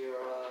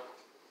you're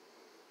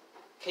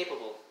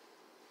capable.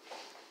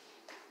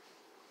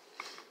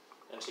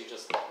 And she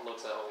just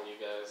looks at all you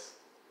guys.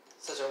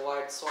 Such a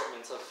wide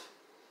assortment of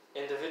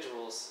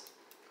individuals.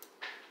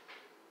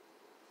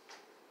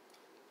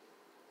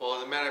 Well,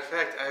 as a matter of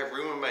fact, I have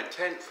room in my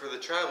tent for the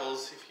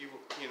travels if you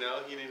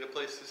need a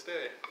place to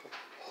stay.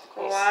 Of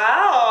course.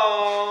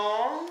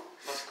 Wow!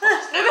 Of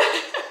course.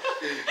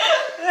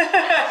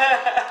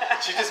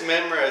 She just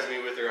memorized me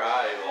with her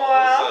eye.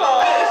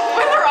 Wow.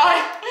 With her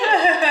eye.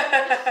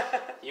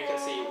 You can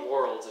see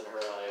worlds in her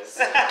eyes.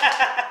 I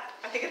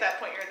think at that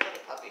point your little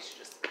puppy should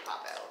just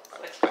pop out.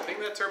 I think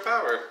that's her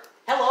power.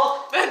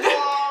 Hello!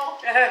 Hello.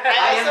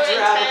 I am also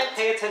DRAB. intent.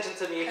 Pay attention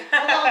to me.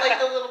 Hello, like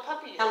the little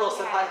puppy. Hello,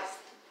 senpai.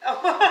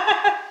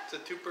 It's a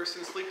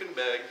 2-person sleeping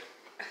bag.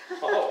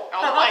 Oh.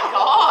 Oh my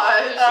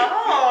gosh.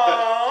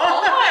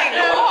 Oh! my It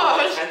went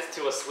from a gosh. tent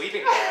to a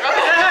sleeping bag.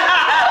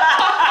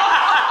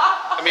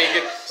 I mean,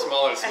 it gets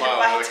smaller and smaller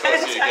My the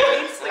closer you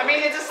get. I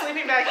mean, it's a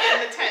sleeping bag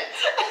in the tent.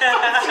 It's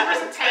a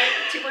 2-person tent,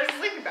 2-person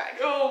sleeping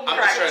bag. Oh I'm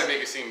just trying to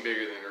make it seem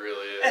bigger than it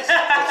really is.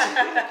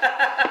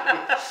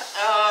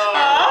 Oh.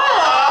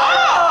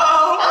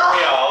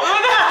 Yo.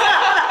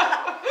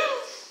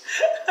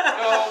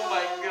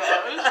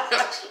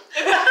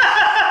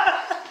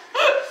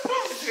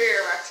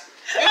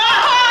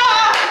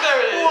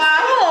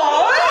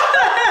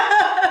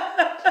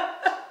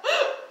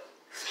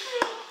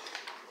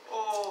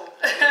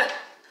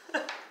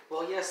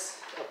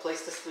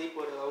 place to sleep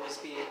would always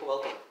be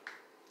welcome.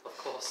 Of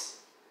course.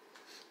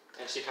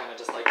 And she kind of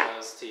just like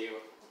goes to you.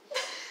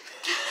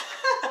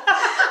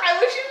 I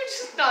wish you would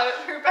just nod at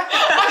her back.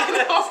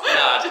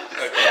 Nod.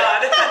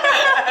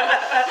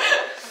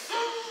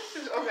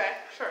 Okay. Okay,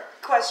 sure.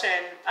 Question.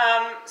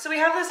 So we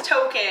have this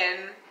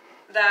token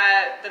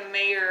that the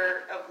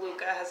mayor of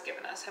Luca has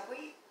given us. Have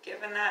we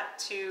given that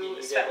to You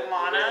gave it to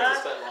Svetlana?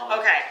 Svetlana.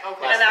 Okay.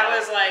 Okay. And that night.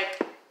 was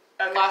like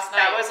Last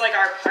that night. was like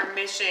our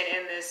mission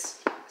in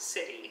this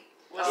city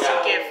was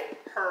Yeah. to give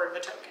her the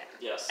token.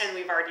 Yes. And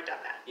we've already done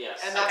that. Yes.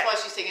 And that's Okay. why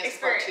she's taking it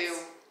for Experience.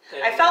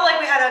 2. I felt like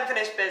we had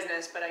unfinished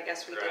business, but I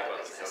guess we did Right.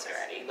 business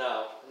already.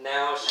 No.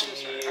 Now she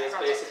is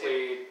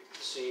basically,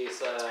 she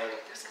said,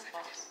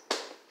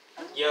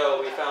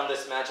 yo, we found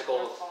this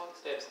magical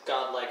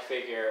godlike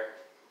figure.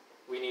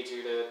 We need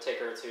you to take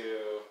her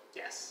to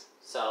Yes.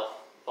 South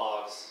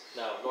Bogs.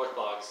 No, North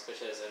Bogs,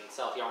 which is in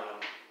South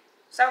Yarnum.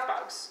 South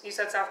Bogs. You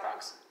said South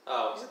Bogs.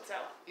 Oh,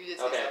 You did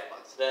say okay. South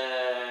Bogs.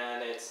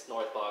 Then it's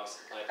North Bogs.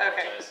 I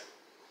apologize.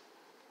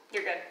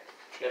 You're good.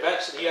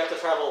 Eventually, you have to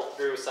travel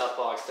through South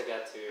Bogs to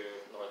get to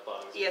North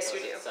Bogs. Yes,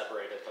 because you do. It's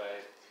separated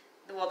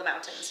by. Well, the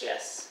mountains,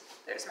 yes.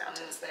 There's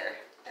mountains there,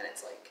 and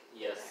it's like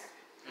Yes.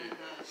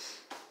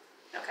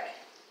 okay.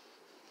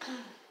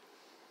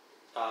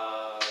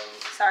 Um,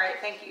 Sorry,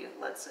 thank you.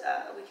 Let's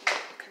we can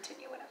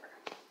continue whenever.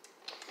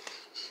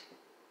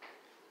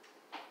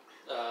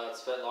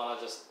 Svetlana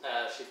just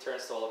she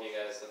turns to all of you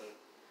guys and.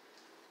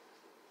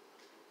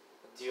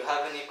 Do you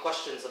have any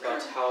questions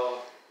about how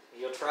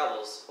your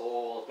travels,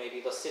 or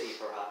maybe the city,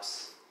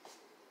 perhaps?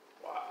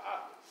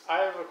 I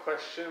have a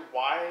question.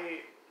 Why,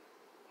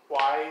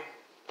 why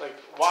do you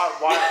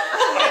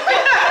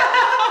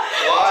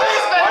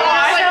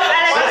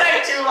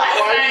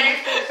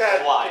think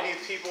that Why?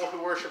 these people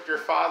who worshipped your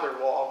father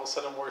will all of a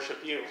sudden worship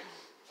you?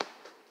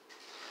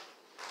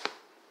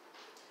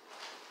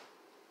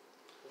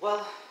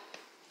 Well,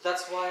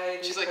 that's why I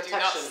need She's like, do you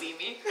protection. not see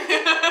me?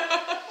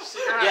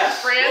 Yeah,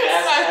 France?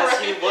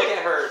 as you look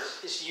at her,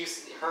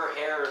 her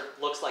hair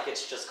looks like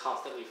it's just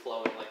constantly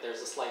flowing. Like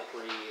there's a slight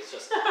breeze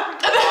just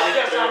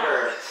running through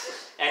her,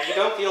 and you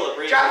don't feel a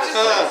breeze. Drab in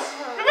just this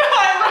place.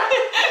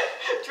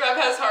 Drab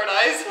has hard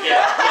eyes.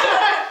 Yeah,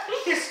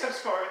 He's so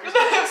smart.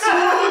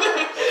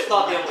 it's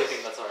not the only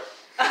thing that's hard.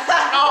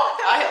 No,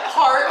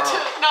 heart,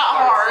 not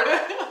hard.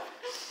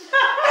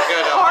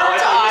 Got a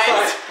Heart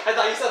eyes. I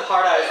thought you said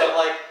hard eyes. I'm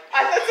like,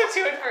 I thought so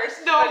too at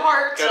first. No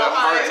heart. got a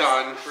heart eyes.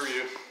 on for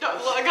you. No,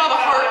 I got a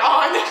heart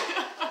on.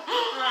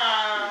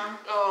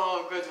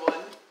 Oh, good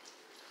one.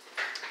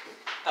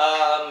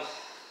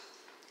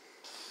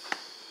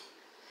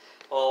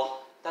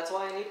 Well, that's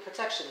why I need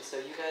protection, so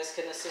you guys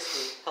can assist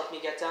me, help me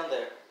get down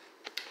there.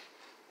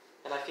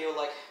 And I feel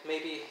like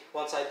maybe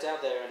once I'm down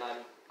there and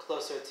I'm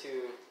closer to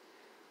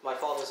my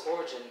father's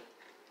origin,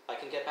 I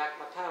can get back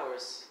my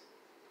powers,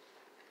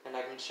 and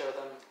I can show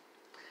them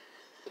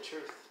the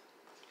truth.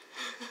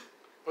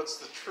 What's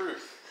the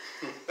truth?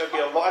 That'd be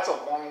that's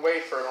a long way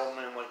for an old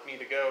man like me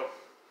to go.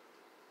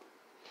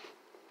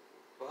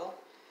 Well,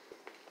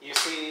 you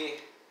see,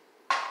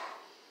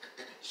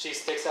 she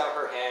sticks out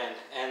her hand,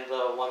 and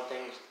the one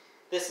thing,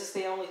 this is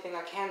the only thing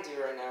I can do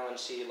right now, and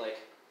she like,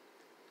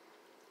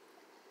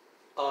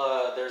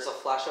 there's a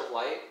flash of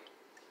light,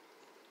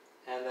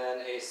 and then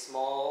a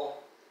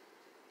small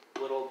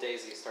little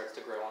daisy starts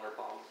to grow on her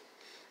palm.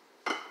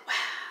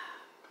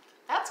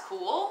 That's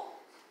cool.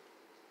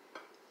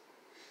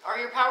 Are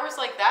your powers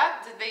like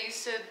that? Did they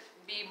used to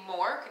be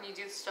more? Can you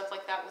do stuff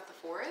like that with the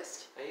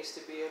forest? I used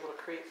to be able to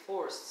create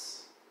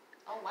forests.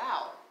 Oh,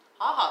 wow.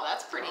 Haha,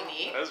 that's pretty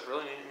neat. That was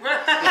really neat.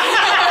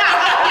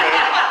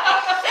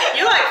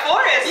 You like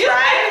forests,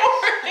 right?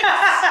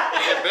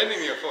 You're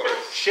bending your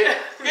forest. Shit.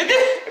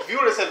 If you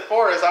would have said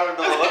forest, I would have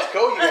been like, let's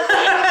go, you guys.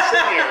 We're just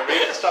sitting here. We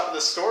have to stop at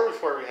the store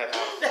before we head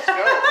out. Let's go.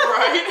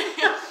 Right?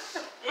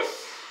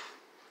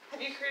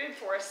 Have you created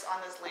forests on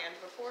this land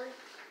before?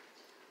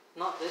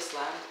 Not this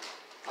land.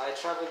 I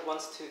traveled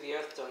once to the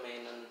Earth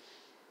Domain, and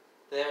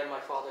there my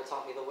father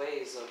taught me the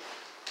ways of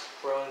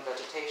growing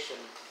vegetation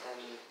and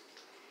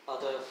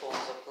other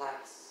forms of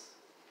plants.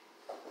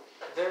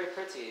 Very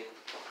pretty.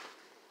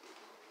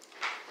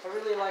 I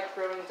really like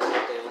growing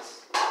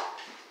daffodils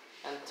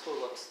and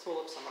tulips.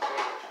 Tulips are my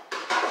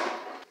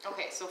favorite.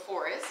 Okay, so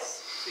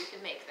forests, so you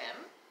can make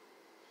them.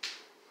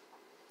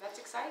 That's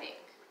exciting.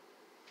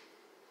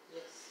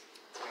 Yes.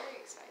 It's very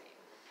exciting.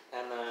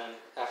 And then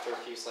after a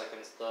few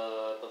seconds,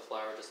 the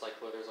flower just like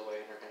withers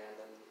away in her hand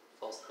and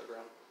falls to the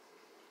ground.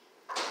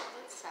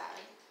 That's sad.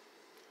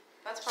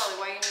 That's probably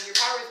why you need your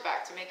powers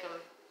back, to make them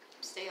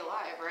stay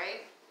alive,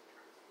 right?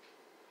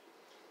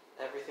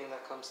 Everything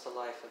that comes to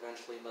life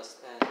eventually must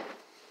end.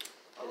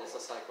 It is a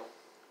cycle.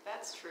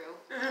 That's true.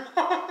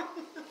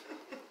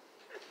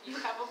 You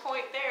have a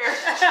point there.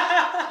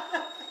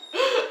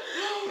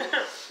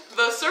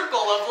 The circle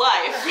of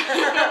life.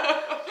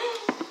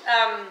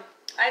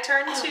 I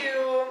turn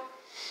to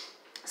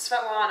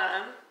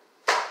Svetlana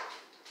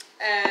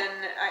and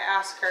I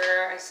ask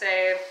her, I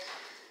say,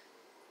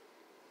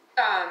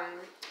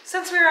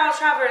 Since we're all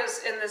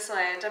travelers in this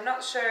land, I'm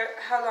not sure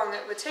how long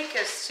it would take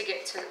us to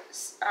get to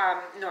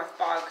North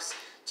Bogs.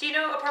 Do you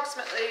know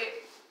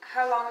approximately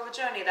how long of a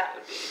journey that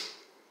would be?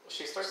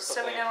 She starts to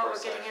So we think know for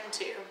what a we're getting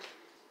sec. into.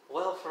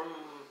 Well, from...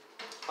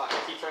 Fuck, I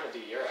keep trying to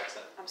do your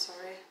accent. I'm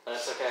sorry.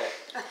 That's okay.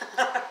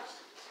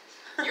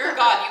 You're a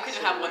god, you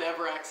can have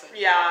whatever accent.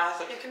 Yeah,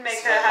 you can make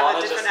her have a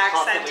Svetlana different just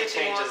accent constantly if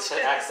you want. changes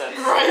her accent.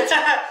 Right.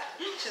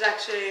 She's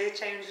actually a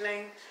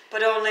changeling,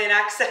 but only an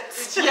accent.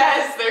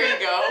 Yes, there you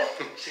go.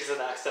 She's an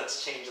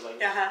accents changeling.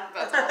 Yeah.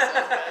 That's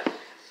awesome.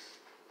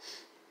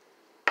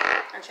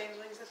 Are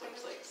changelings a thing?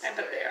 I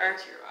bet they are.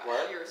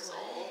 What? Your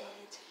soul.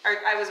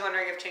 I was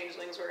wondering if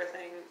changelings were a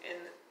thing in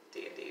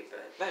D&D,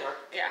 but They are.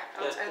 yeah.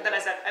 Yeah. Then I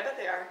said, I bet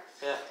they are.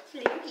 Yeah.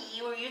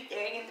 Floaty, were you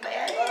staring in the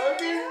bed?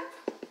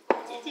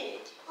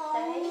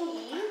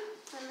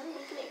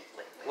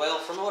 Well,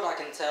 from what I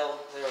can tell,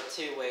 there are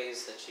two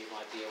ways that you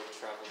might be able to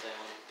travel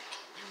down.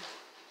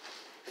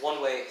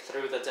 One way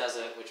through the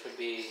desert, which would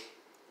be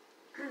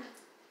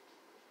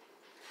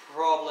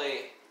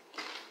probably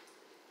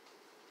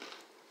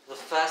the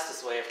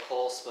fastest way, of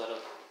course,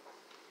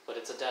 but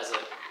it's a desert.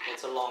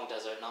 It's a long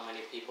desert. Not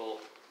many people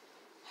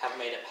have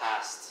made it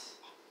past.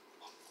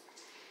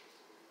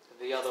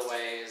 The other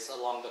way is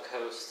along the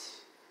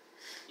coast.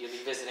 You'll be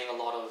visiting a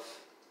lot of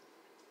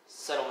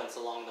settlements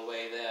along the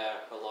way there,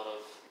 a lot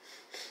of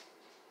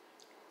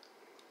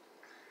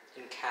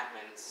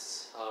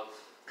encampments of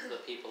the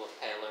people of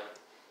Paler.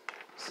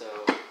 So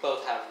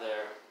both have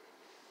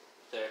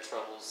their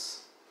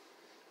troubles.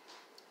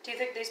 Do you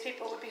think these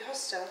people would be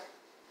hostile?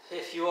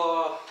 If you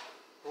are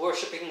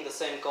worshipping the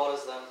same god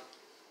as them,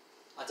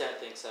 I don't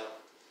think so.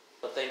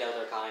 But they know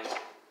their kind.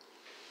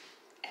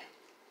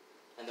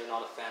 And they're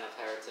not a fan of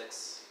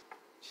heretics.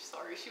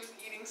 Sorry, she was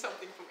eating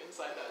something from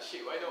inside that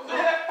shoe. I don't know.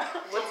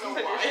 What's don't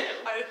in know your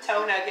why. shoe?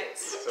 Toe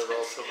nuggets. It's a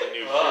relatively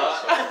new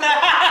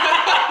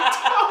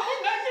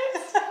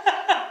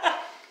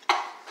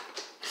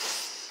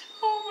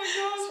Oh my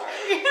god.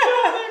 Sorry.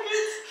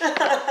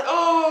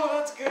 Oh,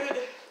 that's good.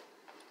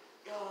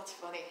 Oh, that's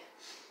funny.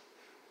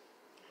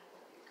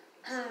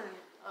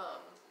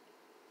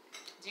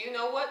 Do you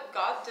know what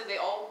god? Do they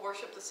all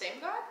worship the same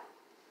god?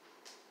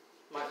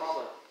 My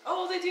father.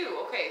 Oh, they do.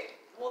 Okay.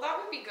 Well, that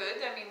would be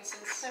good. I mean,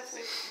 since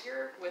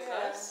you're with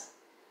us,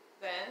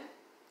 then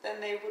Then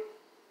they would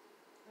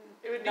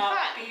It would be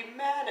not fun. be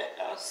mad at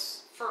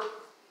us. for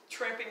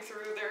tramping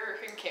through their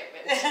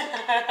encampment,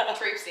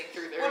 traipsing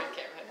through their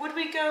encampment. Would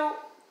we go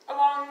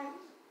along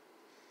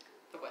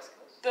The West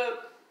Coast. the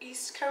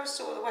east coast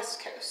or the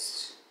west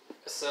coast?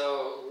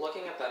 So,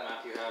 looking at that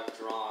map you have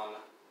drawn,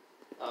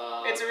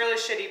 It's a really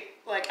shitty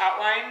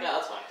outline, yeah,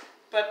 that's fine.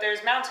 but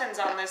there's mountains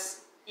on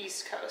this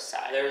east coast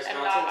side. There's and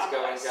not mountains on the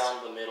going west.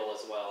 down the middle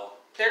as well.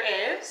 There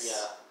is?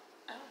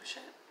 Yeah. Oh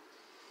shit.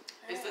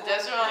 Is the Alright,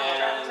 desert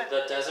well, on And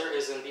the desert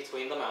is in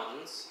between the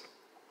mountains.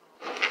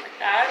 like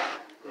that?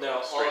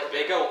 No, Straight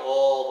they go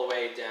all the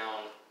way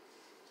down.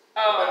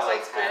 Oh, about, it's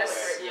like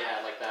this? halfway.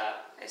 Yeah, like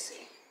that. I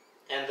see.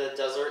 And the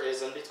desert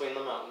is in between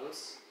the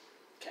mountains.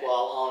 Okay.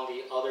 While on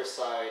the other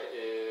side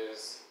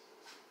is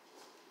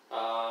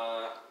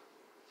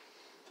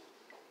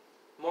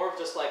more of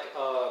just like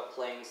a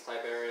plains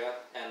type area,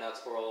 and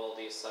that's where all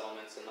these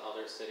settlements and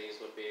other cities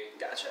would be.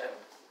 Gotcha.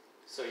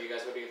 So you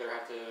guys would either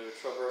have to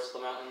traverse the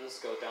mountains,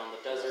 go down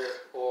the desert,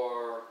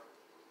 or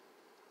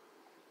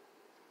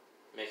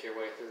make your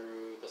way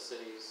through the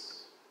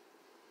cities.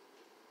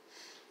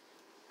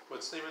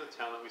 What's the name of the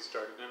town that we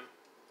started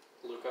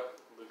in? Luca.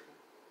 Luca?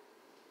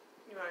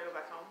 You want to go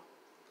back home?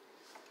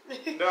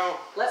 No.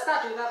 Let's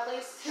not do that,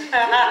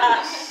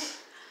 please.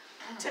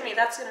 Timmy,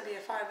 that's gonna be a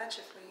far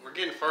adventure for you. We're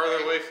getting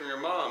farther away from your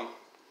mom.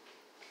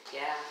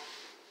 Yeah.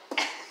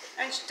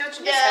 And don't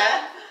you miss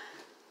her?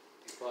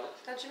 What?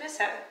 Don't you miss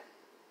her?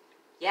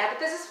 Yeah, but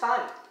this is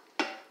fun.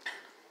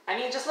 I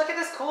mean, just look at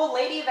this cool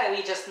lady that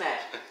we just met.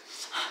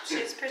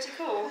 She's pretty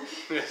cool.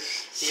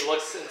 He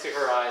looks into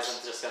her eyes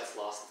and just gets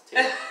lost too.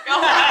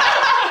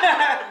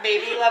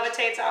 Maybe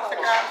levitates off the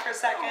ground for a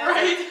second.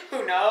 Right.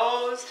 Who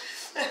knows?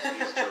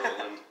 He's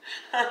drooling.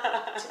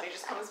 So he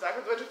just comes back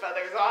with a bunch of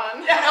feathers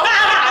on.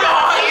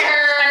 I'm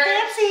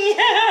fancy.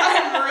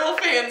 I'm real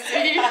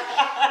fancy.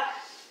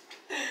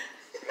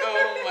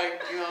 Oh my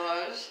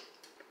gosh.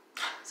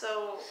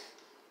 So,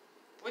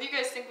 What do you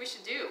guys think we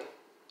should do?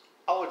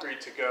 I'll agree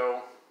to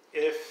go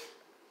if,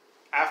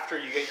 after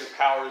you get your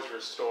powers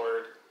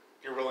restored,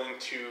 you're willing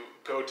to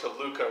go to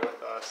Luca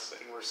with us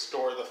and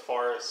restore the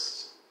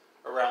forests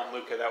around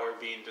Luca that were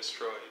being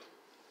destroyed.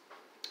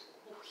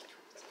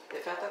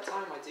 If at that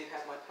time I do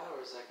have my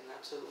powers, I can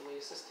absolutely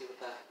assist you with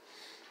that.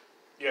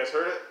 You guys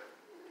heard it?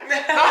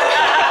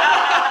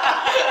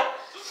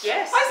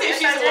 Yes. I say yes,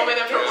 she's a did. woman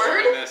of her Yes,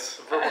 word. goodness.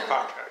 A verbal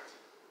contract.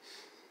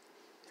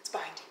 It's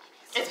binding.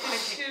 It's going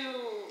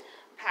two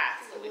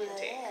paths that we can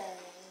take.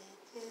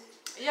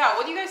 Yeah,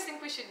 what do you guys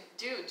think we should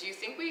do? Do you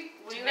think we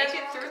Do you make guys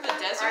it wanna through look the at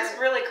that? desert? It's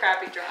really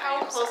crappy drawing.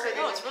 How I'm close sorry. are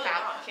No, these it's really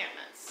not.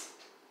 encampments?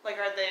 Like,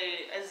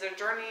 is there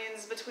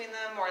journeys between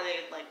them, or are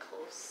they like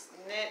close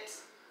knit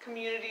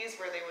communities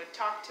where they would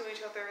talk to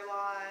each other a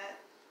lot?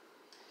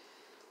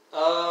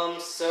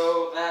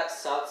 So that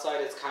south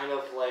side is kind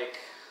of like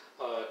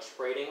a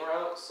trading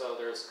route, so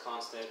there's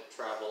constant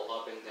travel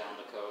up and down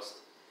the coast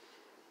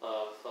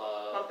of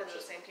Bump into the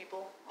just same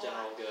people.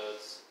 general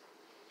goods.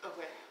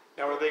 Okay.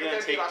 Now, are they going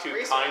to There'd be take lots too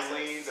of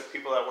kindly, resources. the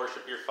people that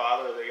worship your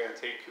father, are they going to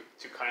take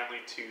too kindly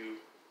to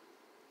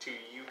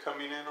you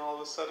coming in all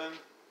of a sudden?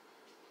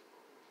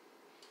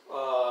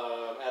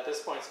 At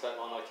this point,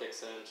 Svetlana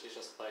kicks in. She's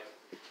just like,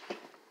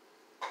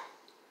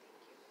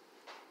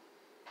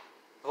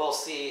 well,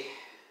 see,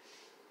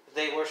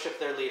 they worship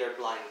their leader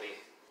blindly.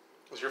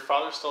 Was your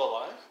father still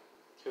alive?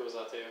 Who was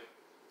that to?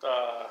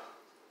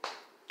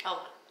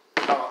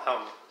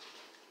 Helm.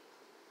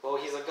 Well,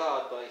 he's a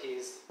god, but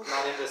he's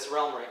not in this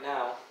realm right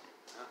now.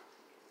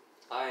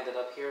 I ended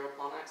up here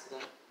on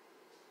accident.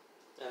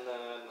 And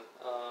then,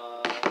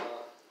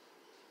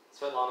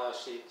 Svetlana,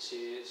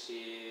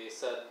 she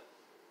said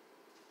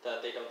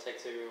that they don't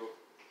take to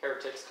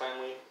heretics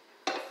kindly.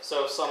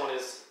 So if someone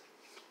is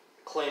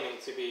claiming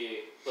to be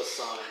the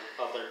son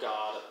of their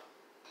god,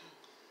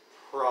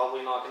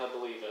 probably not going to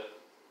believe it.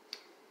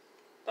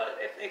 But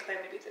if they claim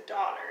to be the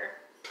daughter.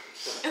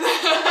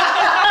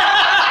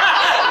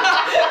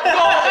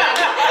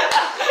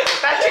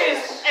 That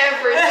changes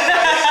everything.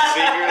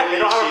 They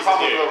don't have a she's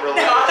problem new.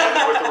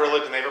 with the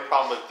religion. They have a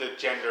problem with the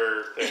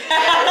gender thing.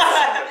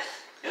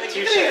 Like,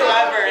 you can be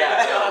whoever.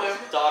 Yeah, got no, him.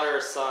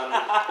 daughter, son.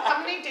 How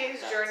many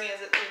days journey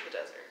is it through the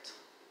desert?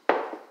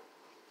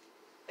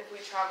 If we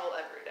travel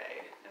every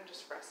day and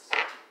just rest.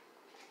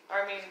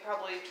 Or I mean,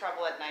 probably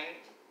travel at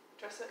night,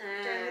 dress it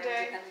during the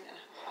day. Depending on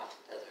how hot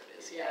the desert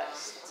is, Yeah.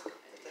 yes.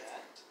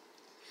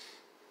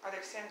 Are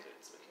there sand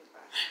boots we can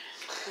buy?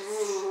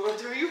 Ooh,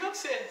 do you have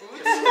sand boots?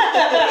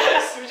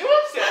 Yes. Do you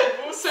have sand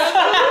boots?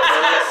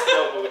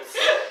 Snow boots.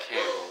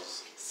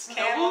 Camels.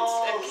 Snow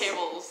boots and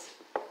camels.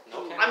 No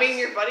I mean,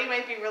 your buddy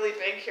might be really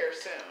big here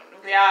soon.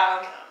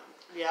 Yeah.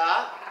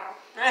 Yeah.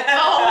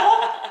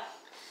 Wow.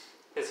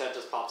 His head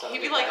just pops out. He'd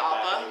of be the like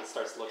backpack Appa. And he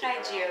starts looking Hi,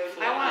 around.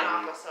 Geode. I want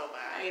an Appa so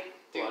bad. I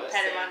What?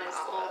 pet him on his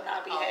Appa. little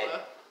knobby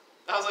head.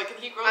 I was like, can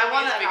he grow I to be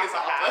want as an big as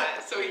Appa Appa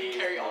hat. so he can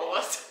carry all of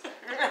us?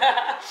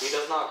 He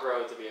does not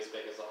grow to be as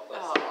big as Appa.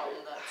 Oh, I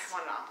nuts.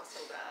 want an Appa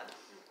so bad.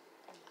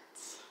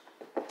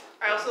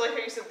 I also like how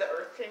you said the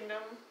Earth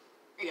Kingdom.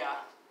 Yeah.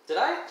 Did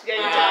I? Yeah,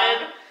 you Yeah.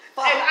 did.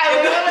 And I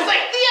literally was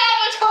like, the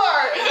Avatar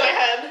in my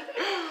head.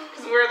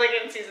 Because we're like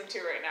in season 2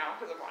 right now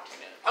because I'm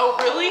watching it. Oh,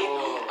 really?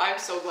 Oh. I'm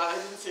so glad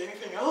I didn't say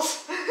anything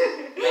else.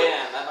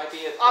 Man, that might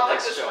be the I'll put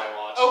next this show one. I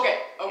watch. Okay,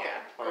 okay.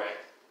 Yeah. Alright.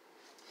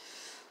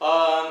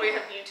 Wait,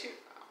 have you two?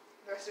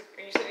 The rest of,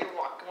 you said you were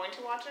going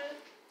to watch it?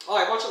 Oh,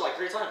 I watched it like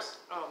 3 times.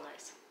 Oh,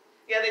 nice.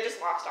 Yeah, they just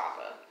lost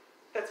Appa.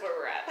 That's where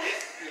we're at.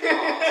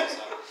 Oh, so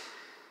sad.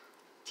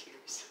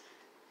 Tears.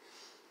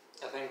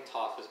 I think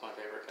Toph is my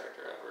favorite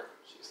character ever.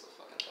 She's the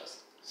fucking best.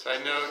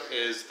 Side note,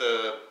 is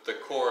the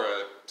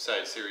Korra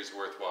side series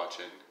worth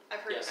watching? I've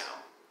heard Yes.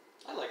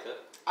 no. I liked it.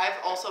 I've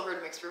also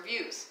heard mixed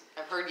reviews.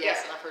 I've heard yes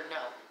Yeah. and I've heard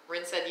no.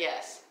 Rin said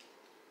yes.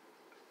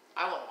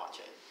 I want to watch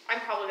it. I'm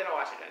probably gonna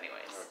watch it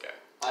anyways. Okay.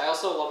 I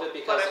also love it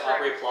because But I've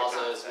heard Aubrey Plaza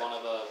good is things. one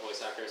of the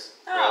voice actors.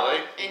 Really?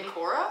 In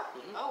Korra?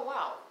 Mhm. Oh,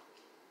 wow.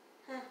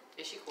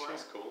 Is she Korra?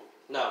 She's cool.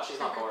 No, she's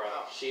not Korra.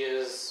 Oh. She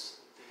is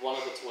one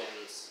of the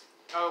twins,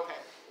 Oh, okay.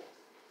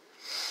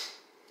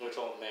 which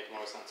will make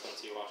more sense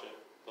once you watch it.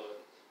 But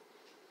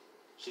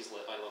she's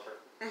lit. I love her.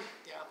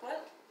 Yeah.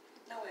 What?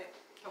 No way.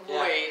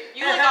 Yeah. Wait,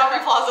 you like Aubrey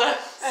Plaza?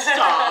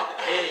 Stop.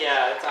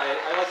 Yeah,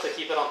 I like to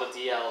keep it on the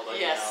DL, but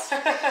Yes. you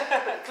know.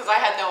 Because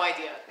I had no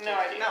idea. No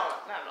idea. No,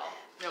 not at all.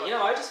 No You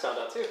know, I just found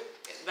out too.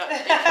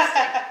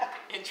 That,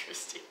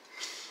 interesting.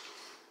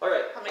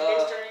 Alright. How many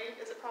days journey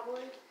is it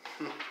probably?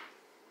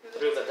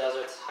 Through the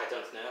desert, I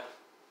don't know.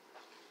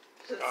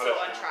 Because it's Got so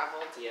it.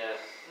 untraveled. Yeah.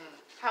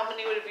 How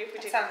many would it be if we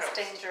It take the sounds coast?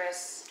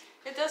 dangerous.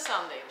 It does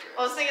sound dangerous.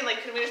 I was thinking,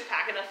 like, could we just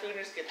pack enough food and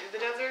just get through the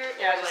desert?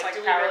 Yeah, Or, just, like,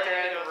 do we power really through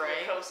need to it, go through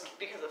right? the coast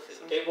because of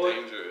food? It would.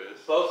 Dangerous.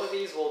 Both of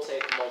these will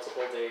take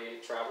multiple day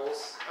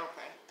travels.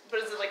 Okay. But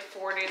is it like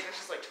 4 days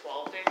versus like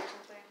 12 days or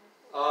something?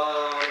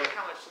 Um, Like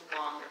how much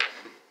longer?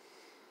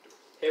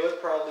 it would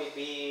probably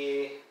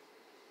be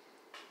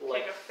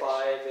like Take a fish.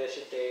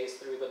 5-ish days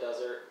through the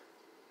desert.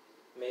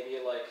 Maybe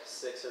like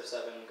 6 or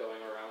 7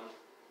 going around.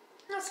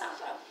 That's not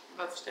that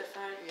That's much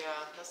different.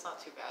 Yeah, that's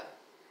not too bad.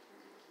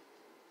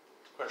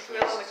 If Question we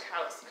live on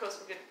is, the coast,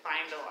 we could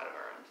find a lot of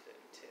our own food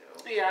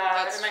too.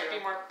 Yeah, That's it might true.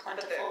 be more But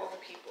plentiful. the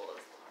people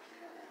is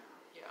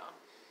Yeah.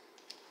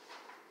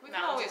 We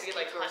can now always to be keep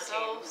like to hunting.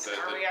 ourselves. The-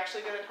 Are we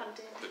actually good at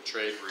hunting? The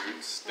trade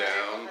routes Right,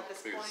 down at this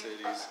through the point.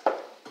 cities.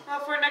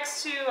 Well, if we're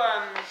next to We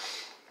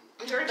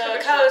already the took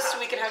a coast, shortcut,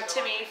 we could so have we should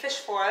go Timmy fish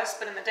for us,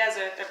 but in the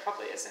desert, there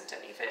probably isn't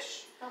any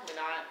fish on. Probably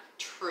not.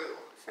 True.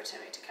 for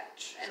Timmy to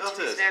catch. And Sounds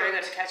Timmy's good. very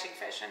good at catching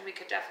fish, and we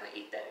could definitely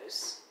eat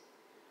those.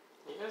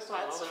 You guys don't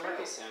know That's there might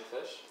be true.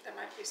 sandfish. There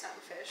might be some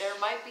fish. There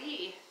might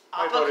be.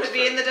 My Appa vote is could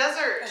be for- in the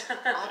desert.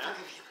 I'll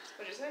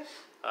What'd you say?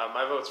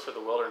 my vote's for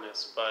the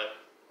wilderness, but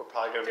we're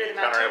probably going to Through be the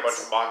encountering a bunch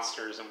mountains? of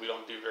monsters, and we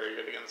don't do very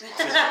good against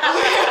monsters.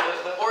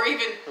 Or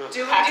even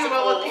Do we packs do of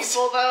well with wolves.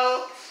 people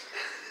though?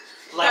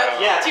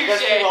 Like, yeah, do you guys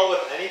do touche. well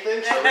with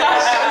anything?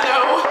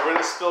 No. We're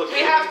gonna spill We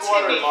human have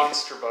blood or Timmy.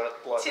 monster blood.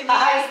 Timmy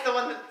is the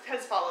one that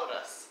has followed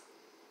us.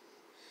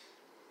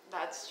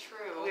 That's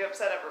true. We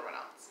upset everyone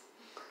else.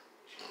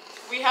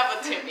 We have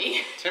a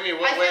Timmy. Timmy, I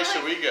what feel way like-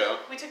 should we go?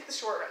 We took the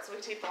short route, so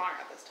we take the long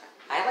route this time.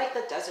 I like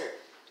the desert.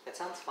 That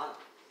sounds fun.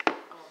 Oh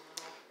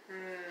no.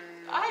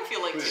 I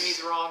feel like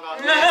Timmy's wrong on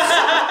this.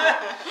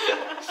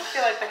 I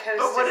feel like the coast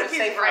But what is if a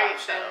he's safer right,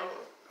 option.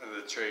 though?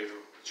 The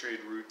trade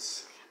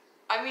routes.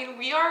 I mean,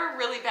 we are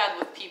really bad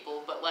with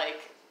people, but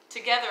like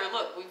together,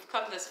 look, we've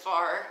come this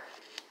far.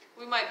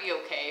 We might be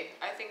okay.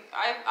 I think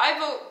I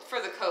vote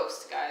for the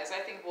coast, guys. I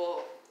think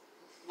we'll,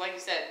 like you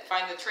said,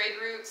 find the trade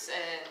routes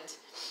and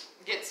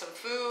get some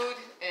food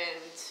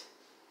and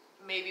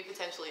maybe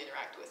potentially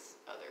interact with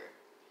other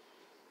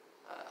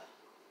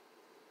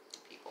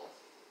people.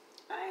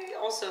 I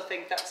also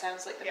think that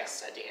sounds like the Yeah.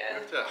 best idea. We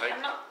have to hike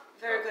I'm not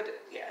very good at,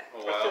 yeah. a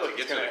I while feel to like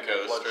get it's to gonna the end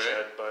in coast, bloodshed,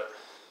 right? but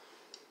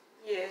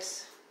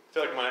Yes. I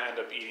feel like I'm gonna end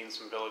up eating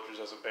some villagers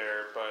as a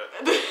bear, but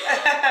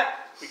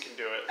we can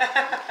do it.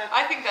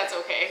 I think that's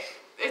okay.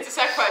 It's a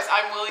sacrifice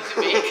I'm willing to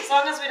make. As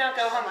long as we don't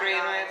go my hungry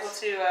and we're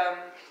gosh. able to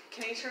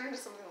Can he turn into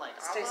something like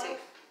stay Abba? safe.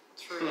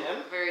 True.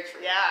 Him? Very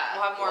true. Yeah.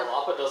 We'll have more.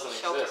 Well, Appa doesn't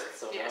shelter. exist,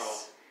 so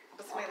Yes.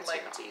 But something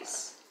like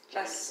Opportunities. Abba.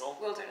 Less Eagle.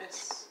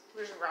 wilderness.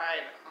 We should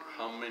ride on.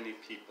 How many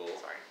people?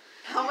 Sorry.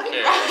 How many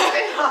Okay. rides are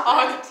they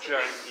on?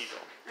 Giant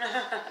eagle.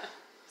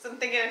 So I'm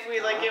thinking if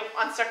we like get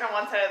unstuck on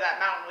one side of that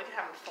mountain, we could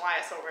have him fly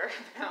us over.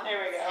 There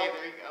we Hey, go.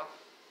 there you go.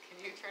 Can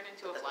you turn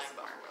into a That's flying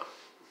smart. buffalo?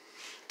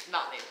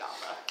 Not named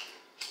Baba.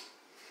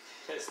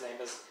 His name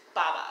is.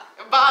 Baba.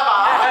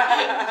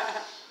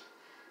 Baba!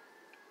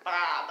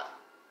 Baba.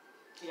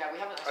 Yeah, we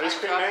have an Ice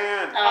cream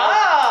man.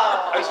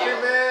 Oh. Ice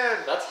cream man.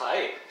 That's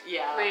hype.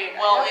 Yeah. Wait,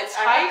 well, I have- it's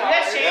I height. have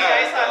That's shady Yeah,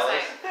 guys last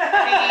dollars.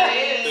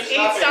 night. They're He's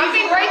stopping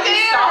stopping. right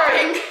there.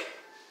 Stopping.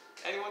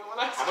 Anyone want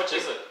ice How much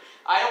is it?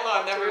 I don't know.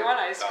 I've Do never. we want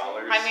ice cream?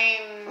 Dollars. I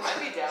mean, I'd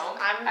be down.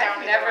 I'm down.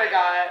 I've either never way.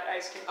 got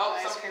ice cream. Oh,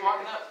 ice somebody's cream.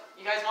 walking up.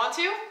 You guys want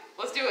to?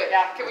 Let's do it.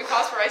 Yeah. Can we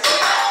pause for ice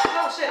cream?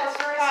 Oh shit.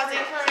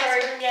 Pausing for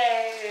ice cream.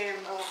 Yay.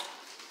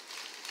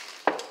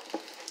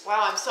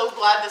 Wow, I'm so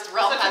glad this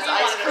realm That's has what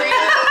we ice wanted. cream.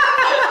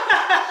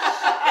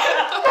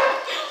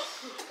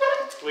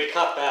 We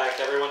cut back.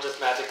 Everyone just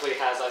magically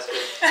has ice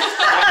cream.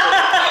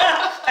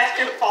 Ice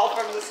cream fall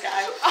from the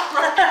sky.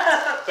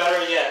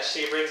 Better yet,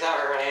 she brings out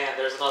her hand.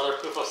 There's another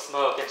poof of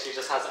smoke, and she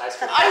just has ice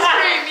cream. Ice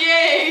cream,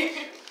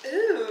 yay!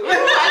 Ooh.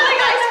 I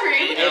like ice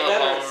cream. Eating out of the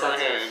better palm of her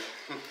incentive. hand.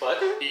 What?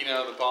 Eating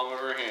out of the palm of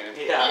her hand.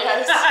 Yeah.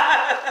 Yes.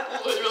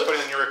 Put Literally.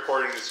 it in your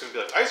recording. It's gonna be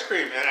like ice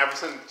cream, and all of a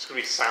sudden it's gonna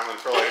be silent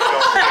for like.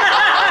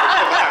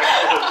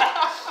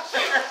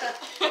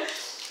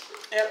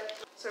 Yep.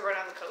 So we're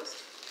down the coast.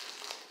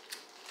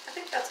 I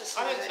think that's a I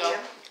smart think so. idea.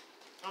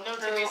 I know No,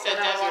 Timmy said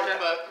no, desert, water.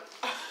 but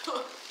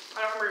I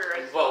don't remember your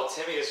right. Well,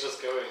 Timmy is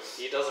just going.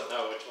 He doesn't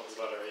know which one's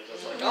better. He's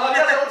just like, oh,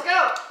 let's go.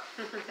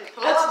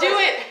 let's do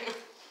it.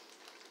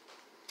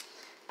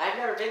 I've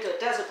never been to a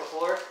desert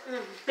before.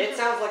 It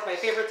sounds like my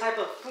favorite type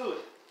of food.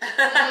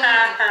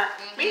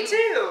 Me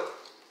too.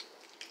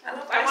 I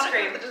love I ice want to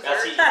cream. go to the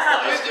As he dessert. eats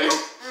the ice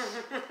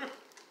cream.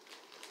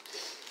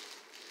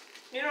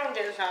 You don't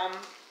get some.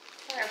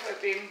 I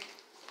would be.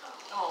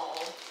 Oh,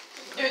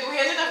 dude, we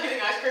ended up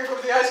getting ice cream from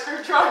the ice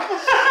cream truck.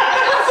 That's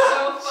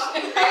so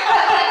funny.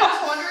 I was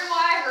wondering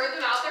why I heard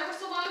them out there for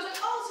so long. I was like,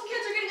 oh, some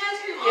kids are getting ice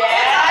cream.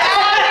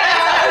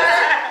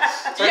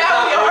 Turns Yeah,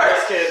 out we we're are.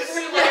 those kids.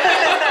 Freezer.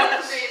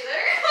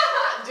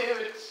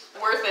 Dude,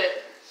 worth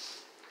it.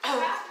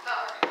 Alright.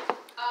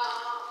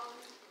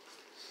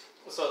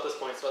 So at this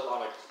point,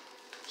 Svetlana,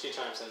 she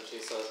chimes in. She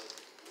says,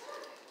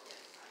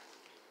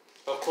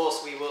 "Of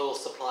course, we will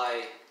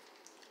supply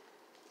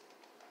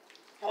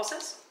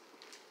Horses?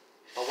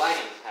 a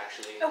wagon.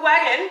 Actually, A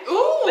wagon?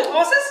 Ooh. With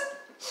horses?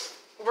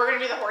 We're gonna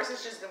be the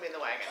horses. She's gonna be in the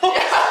wagon.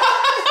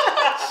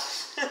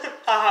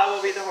 Haha,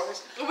 we'll be the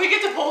horse. We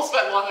get to pull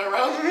Svetlana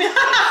around.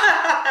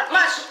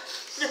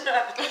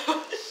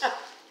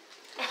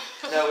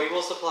 no, we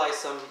will supply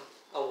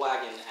a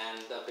wagon and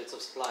bits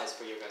of supplies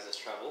for you guys'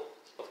 travel,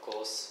 of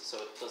course, so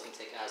it doesn't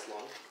take as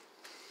long.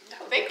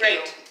 That would be Thank great.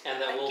 you.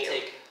 And then Thank we'll you.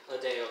 take a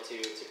day or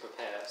two to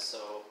prepare.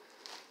 So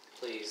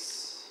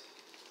please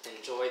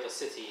enjoy the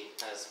city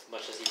as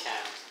much as you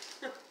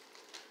can.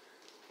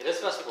 It is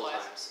festival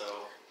time, so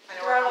I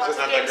know We're we're all Is it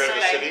not games that great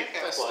of a today. city?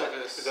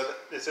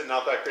 Festivus. Is it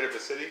not that great of a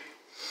city?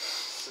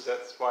 Is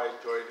that why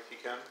enjoy it if you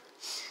can?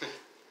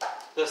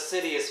 the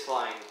city is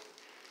fine.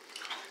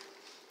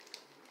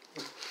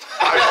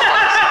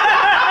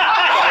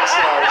 Five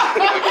stars.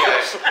 Okay.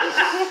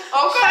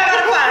 Okay. 5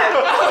 out of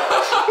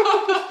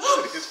 5.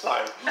 City is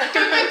fine.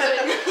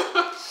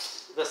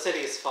 The city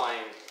is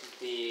fine.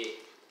 The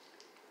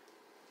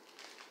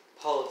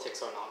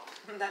politics are not.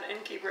 That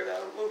innkeeper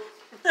though. Oof.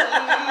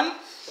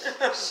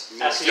 As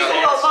she So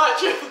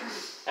much.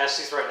 as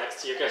she's right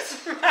next to you guys.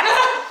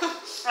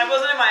 That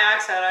wasn't in my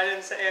accent. I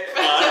didn't say it. It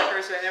was my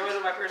person. It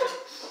wasn't my person.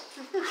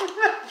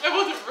 It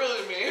wasn't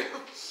really me.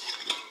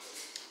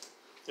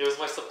 It was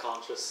my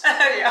subconscious.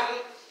 Yeah.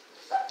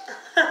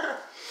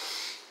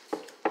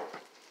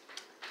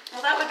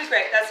 Well, that would be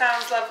great. That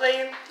sounds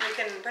lovely. We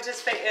can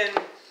participate in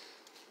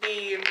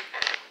the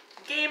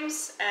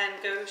games and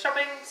go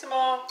shopping some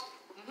more.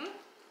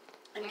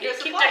 And get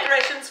keep supplies.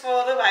 decorations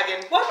for the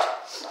wagon. What?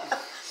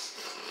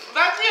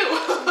 That's you.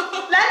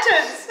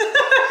 Lanterns!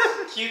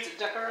 Cute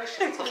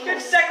decorations. of Good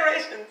course.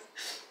 decorations.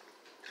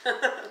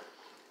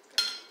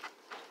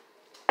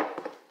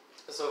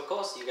 So of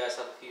course you guys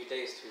have a few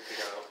days to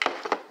figure out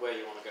where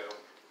you want to go.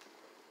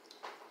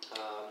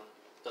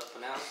 But for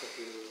now, if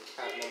you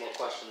have no more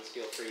questions,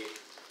 feel free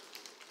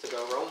to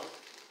go roam.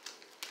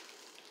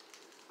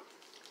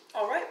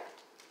 Alright.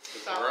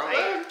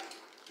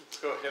 Let's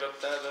go hit up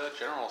that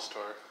general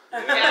store. Yeah.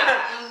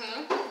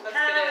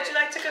 Hannah, would you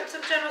like to go to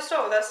the general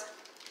store with us?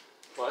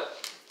 What?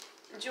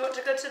 Do you want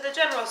to go to the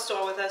general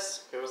store with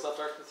us? Who was that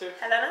directed to?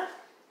 Helena?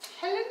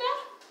 Helena?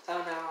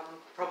 Oh no, I'm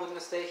probably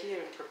gonna stay here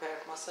and prepare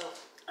for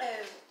myself. Oh,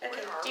 okay.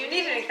 Where are Do you we?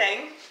 need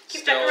anything?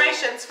 Keep Still-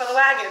 decorations for the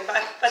wagon by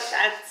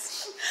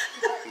chance.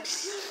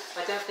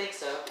 I don't think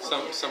so.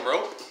 Some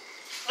rope?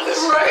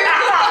 Right?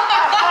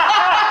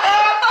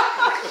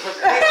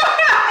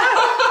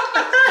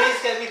 Please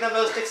get me the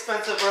most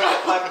expensive rope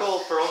at 5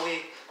 gold for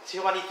only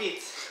 20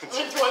 feet.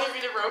 20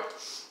 feet of rope.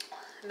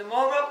 The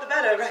more rope, the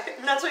better, right?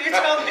 And that's what you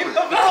told me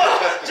before,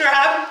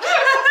 Drab.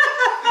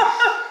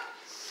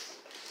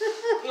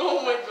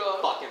 Oh my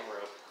god. Fucking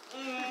rope.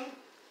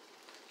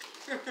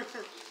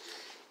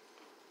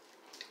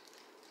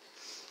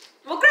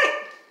 Well, great.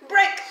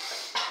 Break.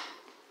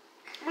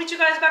 Meet you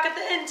guys back at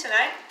the inn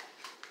tonight.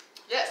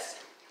 Yes.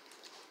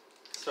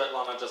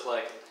 Svetlana just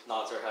like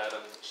nods her head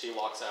and she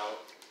walks out.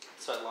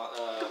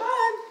 Svetlana,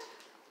 Goodbye.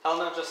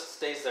 Helena just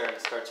stays there and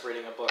starts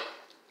reading a book.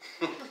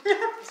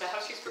 Is that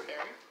how she's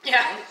preparing?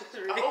 Yeah.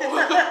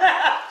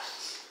 Oh.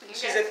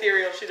 She's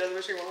ethereal. She does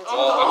what she wants.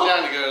 I'm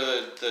down to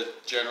go to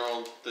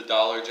the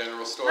Dollar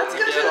General store. Let's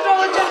go to Yeah. the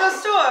Dollar General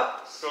store.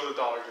 Let's go to the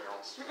Dollar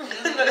General store.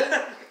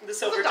 The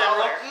Silver $1.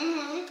 General.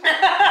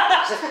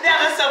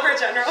 Yeah, the Silver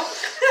General.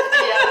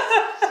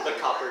 Yes. The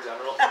Copper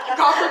General.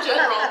 Copper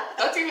General.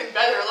 That's even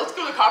better. Let's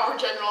go to Copper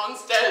General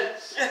instead.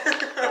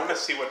 I want to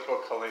see what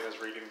book Helena's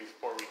reading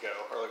before we go,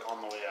 or like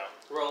on the way out.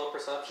 Roll a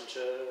perception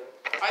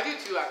check. I do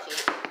too, actually.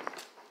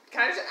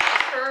 Can I just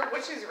ask her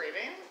what she's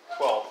reading?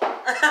 12.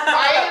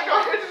 I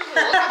don't just look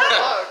at the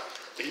book.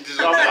 He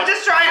just I'm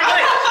just trying to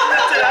like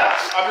lift it up.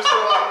 I'm just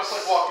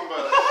like walking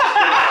by like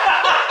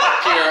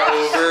peer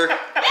over.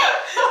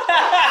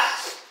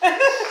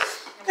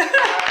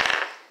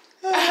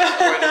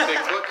 Quite a big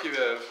book you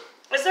have.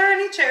 Is there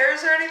any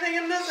chairs or anything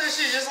in this, or is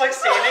she just like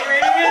standing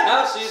reading it?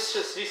 No, she's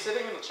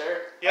sitting in a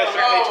chair. Yeah, Oh,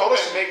 they told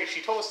us okay.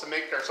 she told us to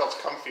make ourselves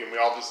comfy, and we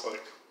all just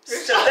like.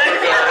 Stood there.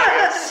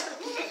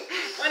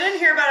 I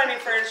didn't hear about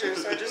any furniture,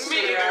 so I just Me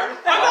stood either. around.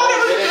 I thought it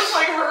was didn't. just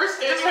like her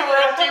standing in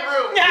an empty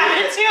room. Yeah,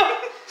 me too.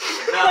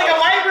 No, Like a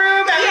white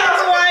room,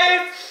 everyone's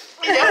white.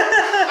 Yep.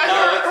 I no,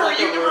 heard it's her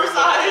like a room with a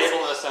universalized.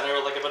 table in the center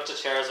with like a bunch of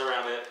chairs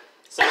around it.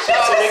 So she's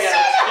sitting at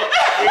a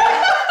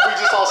We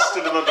just all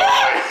stood in the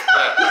doorway.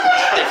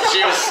 If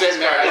she was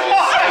sitting there, I just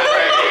sat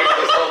right here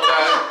this whole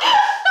time.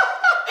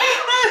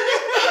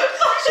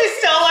 She's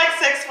still like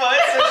 6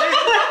 foot, so she's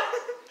like,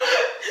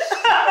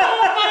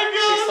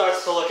 She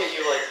starts to look at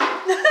you like,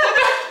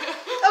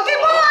 okay,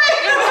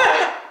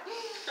 bye.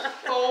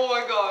 Oh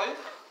my god.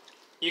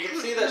 you can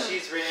see that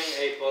she's reading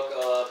a book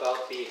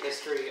about the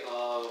history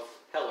of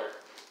Heller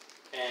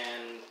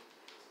and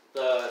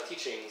the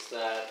teachings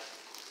that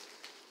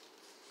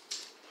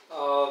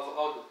of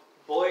a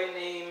boy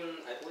named,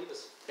 I believe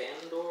is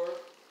Fandor.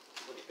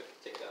 Let me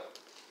take it out.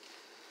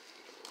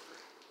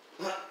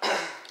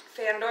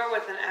 Fandor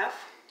with an F.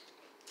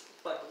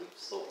 I believe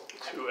so.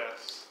 2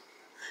 F's.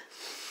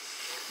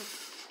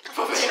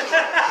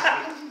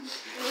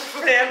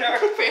 Fandor.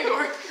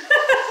 Fandor.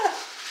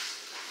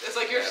 It's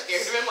like you're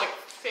scared of him, like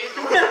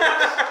Fandor.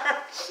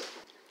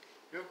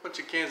 You have a bunch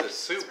of cans of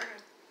soup.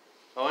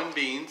 Oh, and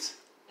beans.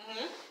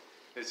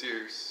 Mm-hmm. Is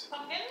your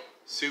Pumpkin?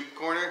 soup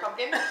corner?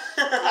 Pumpkin?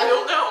 I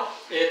don't know.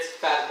 It's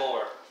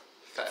Fatmore.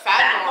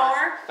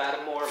 Fatmore.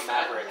 Fatmore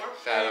Maverick.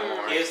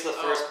 Fatamore. He is the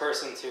first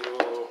person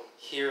to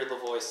hear the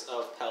voice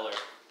of Peller.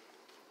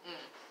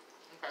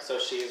 Okay. So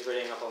she is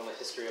reading up on the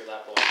history of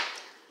that boy.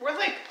 We're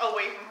like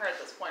away from her at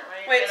this point,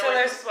 right? Wait, And so away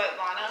there's- from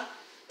Svetlana,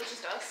 which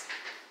is us.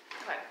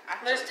 Okay,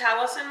 actually. There's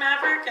Talos and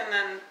Maverick, and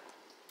then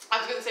I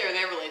was gonna say, are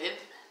they related?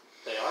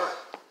 They are.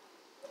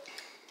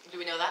 Do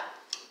we know that?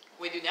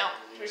 We do now.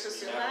 We should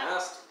assume You haven't that.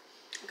 asked.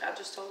 God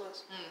just told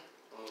us.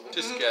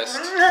 Just guessed.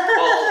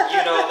 Well, you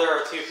know there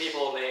are 2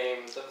 people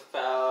named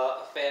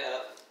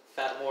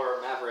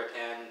Fatmore Maverick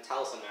and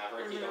Taliesin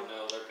Maverick. You don't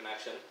know their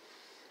connection.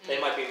 They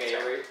might be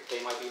married.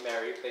 They might be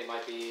married. They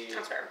might be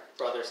That's fair.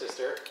 brother,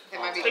 sister, They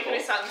might be They could be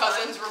sons.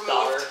 cousins removed.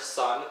 daughter,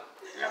 son.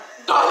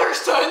 Daughter,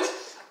 son.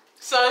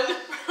 Son.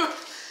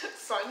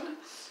 Son.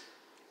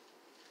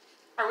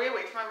 Are we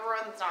away from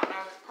everyone that's not in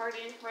our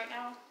party right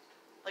now?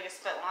 Like a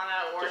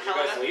Svetlana or Did you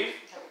Helena? guys leave?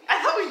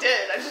 I thought we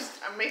did.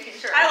 I'm making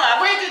sure. I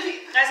left. Wait, did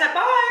he? I said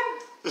bye.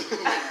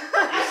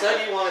 You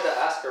said you wanted to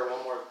ask her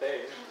one more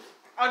thing.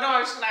 Oh no, I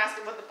was just gonna ask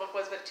him what the book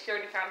was, but he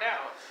already found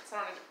out, so I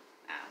don't need to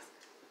ask.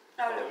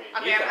 Oh, Well, no.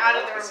 I mean, I'm out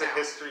of the room It's a now.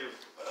 history of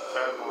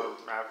Fenimore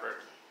Maverick.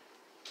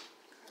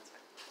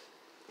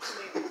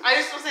 I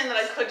just was saying that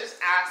I could just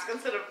ask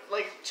instead of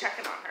like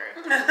checking on her.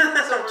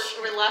 So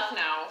we're left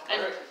now,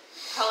 and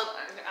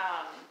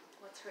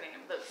what's her name?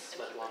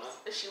 Svetlana.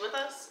 Is she with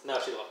us? No,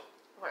 she left.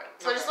 Right.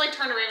 So I just like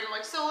turned to Raven,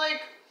 like, so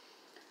like,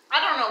 I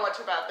don't know much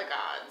about the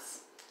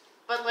gods,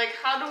 but like,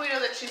 how do we know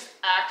that she's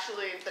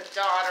actually the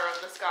daughter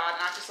of this god,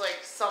 not just like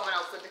someone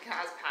else that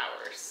has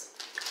powers?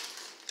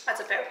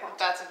 That's a fair point.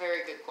 That's a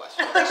very good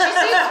question. Like, she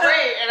seems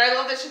great, and I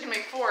love that she can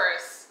make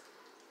forests.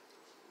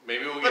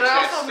 Maybe we'll But get a I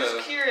chance also am to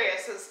just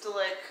curious as to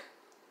like.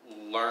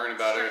 learn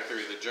about her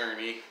through the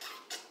journey,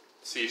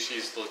 see if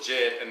she's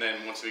legit, and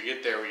then once we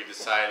get there, we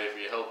decide if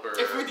we help her.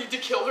 If we need to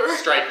kill her.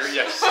 Strike her,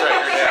 yes, strike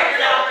her down.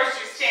 Now where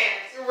she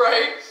stands.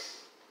 Right.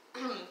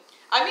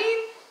 I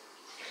mean,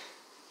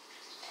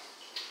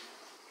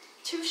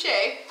 touche.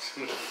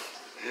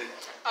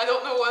 I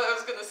don't know what I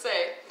was gonna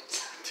say.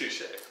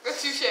 Touche.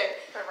 Touche.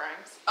 That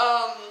rhymes.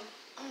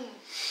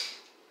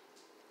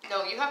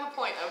 No, you have a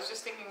point. I was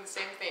just thinking the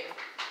same thing.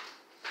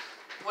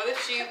 What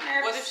if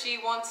she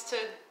wants to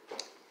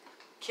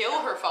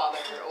kill her father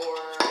or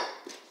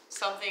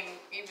something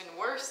even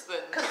worse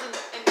than? Because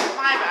in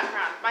my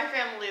background, my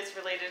family is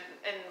related,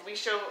 and we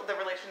show the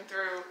relation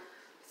through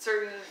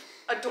certain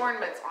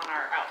adornments on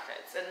our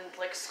outfits and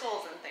like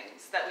skulls and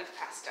things that we've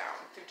passed down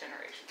through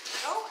generations.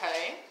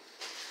 Okay.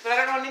 But I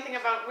don't know anything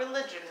about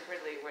religion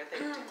really, where they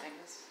do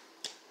things.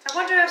 I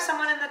wonder if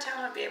someone in the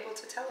town would be able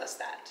to tell us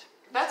that.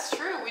 That's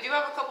true. We do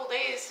have a couple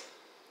days.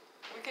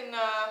 We can.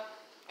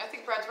 I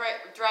think Brad's right.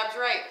 Drab's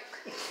right.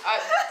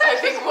 I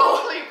think we'll.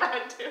 Hopefully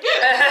Brad too.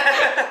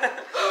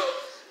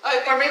 Or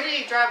Or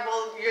maybe Drab,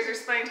 well, you guys are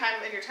spending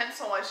time in your tent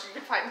so much, you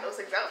can find those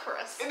things out for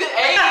us. Hey,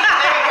 there you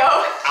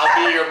go.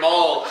 I'll be your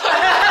mole.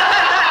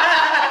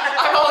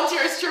 I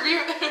volunteer as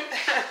tribute.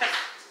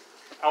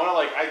 I want to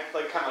I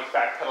kind of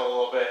backpedal a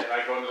little bit, and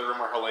I go into the room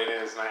where Helena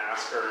is, and I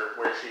ask her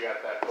where she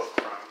got that book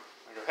from.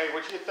 I go, hey,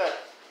 where'd you get that?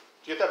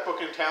 Did you get that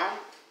book in town?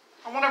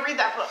 I want to read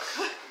that book.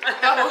 Can I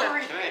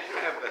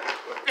have that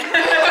book?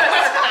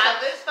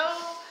 Have it though?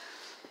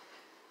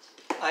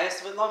 I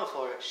asked Svetlana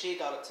for it. She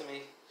got it to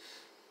me.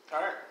 All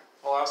right,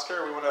 I'll ask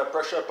her. We want to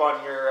brush up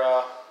on your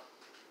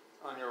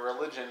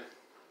religion.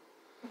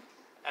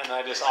 And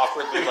I just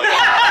awkwardly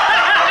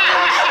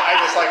I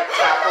just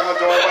tap on the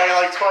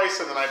doorway twice,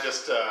 and then I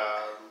just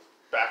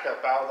back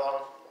up out of the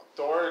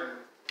door and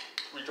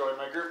rejoin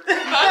my group.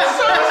 That's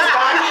so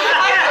fun.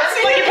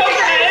 Like you poke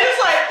your head in,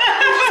 it's like,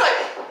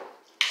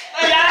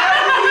 yeah.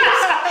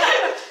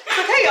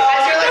 Hey y'all.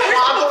 As you're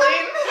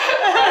wobbling.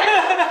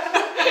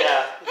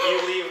 Yeah, you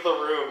leave the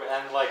room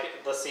and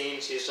the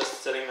scene, she's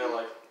just sitting there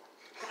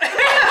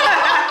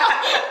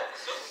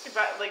You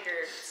brought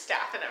your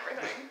staff and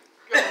everything.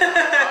 Oh my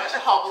gosh,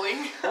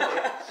 hobbling.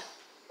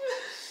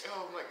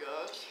 Oh my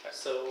gosh.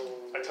 So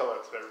I tell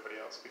that to everybody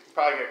else. We can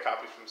probably get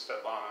copies from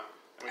Svetlana,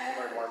 and we can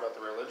learn more about the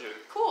religion.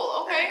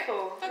 Cool, okay. Very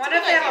cool. That's What a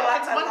if good they have a idea.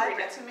 lot Someone of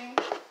read it to me.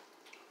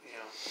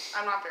 Yeah.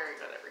 I'm not very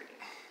good at reading.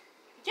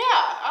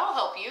 Yeah, I'll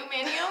help you,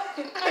 Maneo.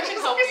 I can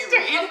help you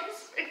read.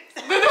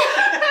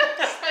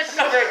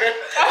 Not very good.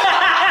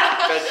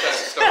 Bedtime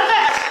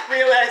stories.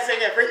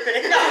 Realizing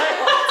everything.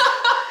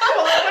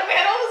 Well, when we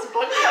had all this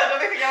books and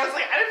everything, I was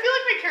I didn't feel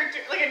like my character,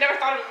 I never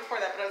thought of it before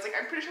that, but I was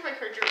I'm pretty sure my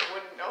character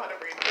wouldn't know how to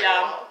read very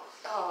Yeah. well.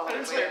 Oh, But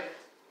it's weird.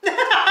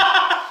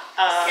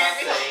 Can't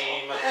be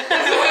same.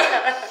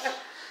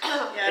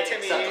 Yeah,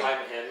 Except Timmy.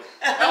 I'm him.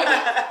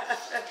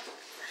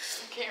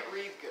 You can't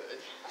read good.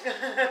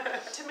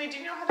 Timmy, do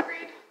you know how to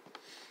read?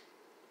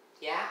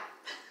 Yeah?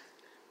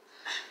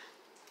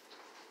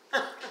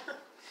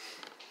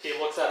 He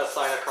looks at a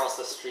sign across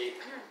the street.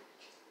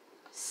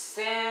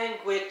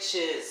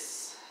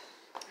 Sandwiches.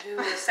 Ooh,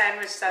 the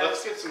sandwich sounds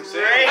Let's get some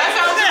great. That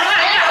sounds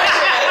great.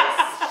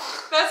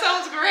 That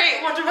sounds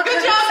great. Wonder what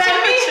Good kind of job,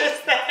 Timmy.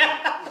 sandwiches they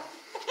have.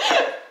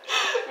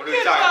 What are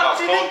we talking about?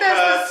 Do you think Cold there's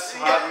cuts,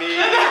 this- hot meat,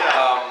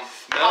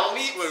 melts?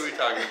 meats? What are we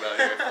talking about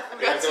here?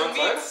 We got some Go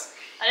inside? meats.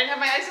 I didn't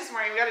have my ice this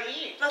morning. We gotta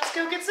eat. Let's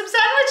go get some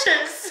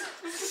sandwiches.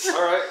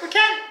 Alright. We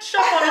can't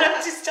shop on an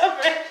empty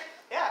stomach.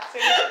 Yeah,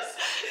 sandwiches.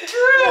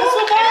 Drew,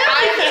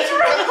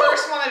 I'm the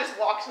first one that just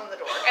walks in the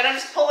door, and I'm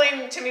just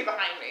pulling Timmy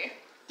behind me.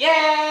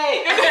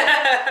 Yay!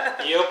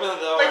 You open the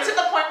door. To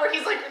the point where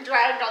he's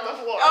dragged on the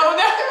floor. Oh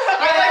no.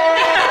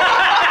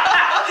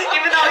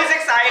 even though he's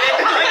excited,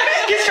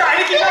 he's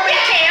trying to keep up. He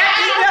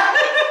can't.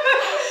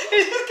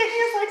 He's just kicking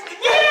his legs.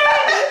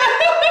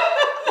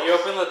 Yeah. You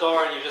open the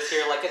door and you just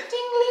hear a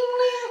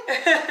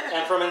ding-ling-ling.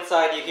 And from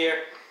inside you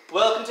hear,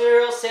 "Welcome to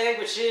Earl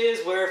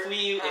Sandwiches, where if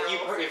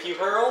you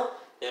hurl,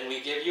 then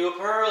we give you a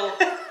pearl."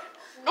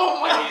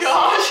 Oh my And you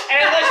gosh.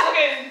 And I look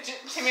at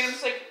Timmy and I'm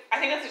just I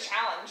think that's a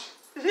challenge.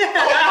 Oh my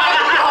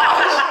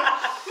gosh.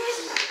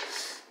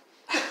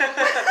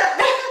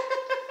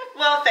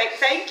 Well,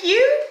 thank you.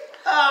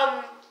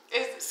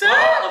 Sir.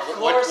 Well, of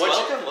course,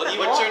 welcome. What do you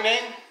What's want? your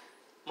name?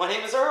 My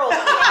name is Earl. Oh,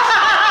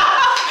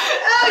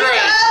 you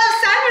Great. love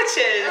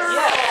sandwiches.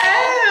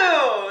 Yes.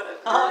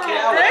 Oh. Okay,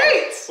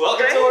 Great.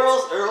 Welcome Great. to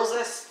Earl's.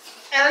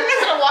 And I'm just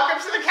gonna walk up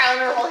to the counter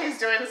remember while he's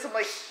doing this, I'm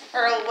like,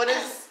 Earl, what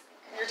is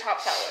your top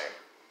seller?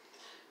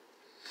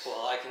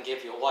 Well, I can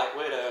give you a white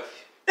widow.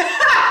 A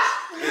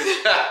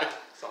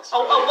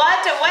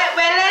what? A white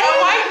willow? A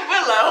white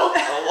willow.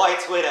 A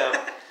white widow.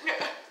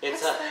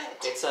 It's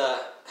What's a.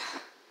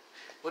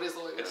 What is the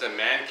word? It's a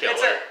man killer.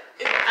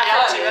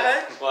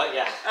 What?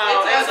 Yeah.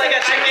 Oh, it's like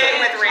a chicken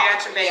with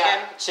ranch and bacon.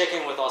 Yeah.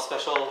 Chicken with our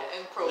special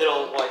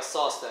little white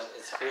sauce that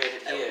is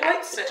created here. White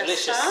It's sauce,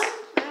 delicious. huh?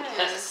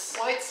 Yes.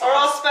 White Or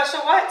all sauce. special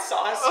white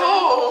sauce.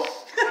 Oh,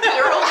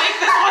 Earl make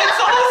this white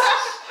sauce.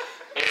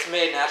 It's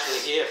made naturally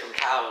here from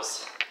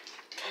cows.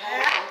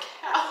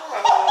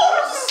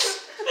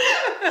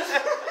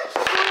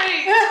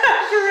 Great.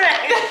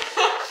 Great.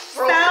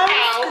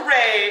 Sounds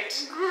great.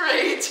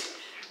 Great.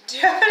 Do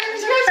you have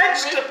any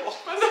vegetables?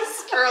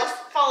 Earl,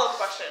 follow-up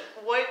question.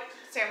 What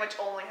sandwich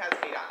only has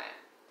meat on it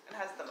and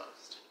has the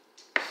most?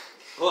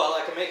 Well,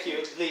 I can make you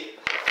leap.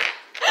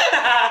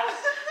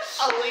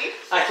 A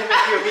leaf? I can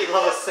make you a meat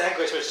lover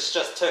sandwich, which is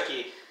just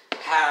turkey,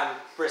 ham,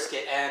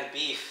 brisket, and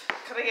beef.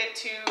 Could I get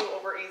 2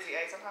 over easy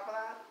eggs on top of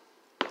that?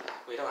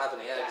 We don't have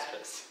any eggs,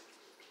 but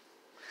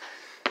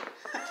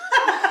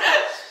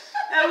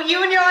Oh,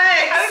 you and your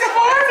eggs. I think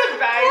Ford and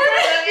bags.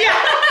 Yeah.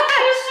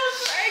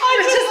 I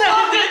just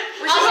loved it.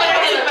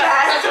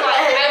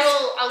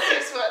 I'll see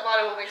what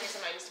Lottie will make me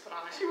some eggs to put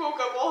on it. She woke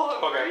up all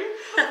hungry.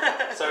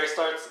 okay. So he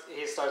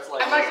starts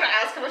like. I'm not gonna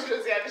ask how much it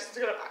is yet, I'm just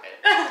gonna buy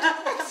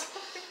it.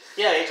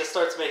 Yeah, he just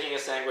starts making a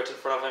sandwich in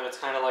front of him. It's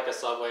kind of like a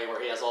Subway where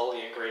he has all the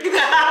ingredients.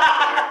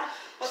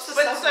 What's the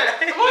But sir,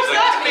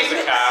 There's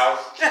a cow.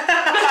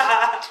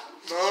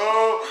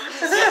 No.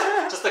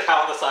 Just the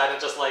cow on the side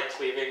and just like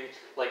cleaving,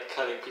 like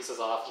cutting pieces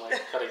off and like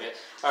cutting it.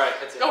 All right,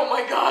 continue. Oh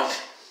my god.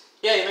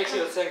 Yeah, he makes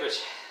you the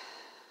sandwich.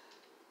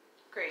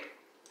 Great.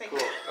 Thank Cool.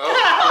 you. Oh,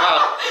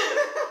 wow.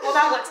 Well,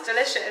 that looks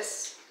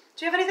delicious.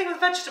 Do you have anything with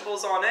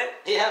vegetables on it?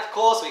 Yeah, of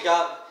course. We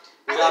got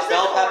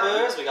bell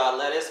peppers. We got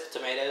lettuce,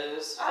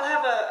 tomatoes. I'll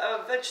have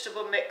a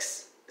vegetable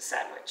mix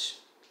sandwich,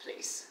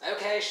 please.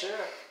 Okay, sure.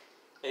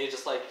 And he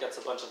just like gets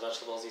a bunch of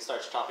vegetables. He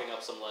starts chopping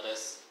up some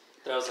lettuce,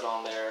 throws it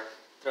on there.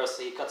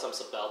 He cuts on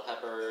some bell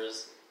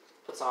peppers,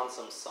 puts on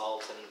some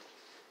salt, and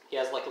he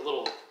has like a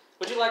little.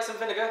 Would you like some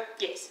vinegar?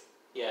 Yes.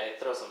 Yeah, he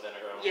throws some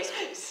vinegar on Yes,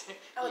 there. please.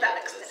 Oh, Yeah, that it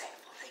looks does.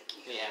 delightful. Thank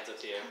you. He hands it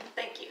to you.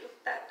 Thank you.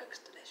 That looks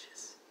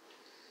delicious.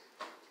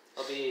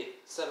 It'll be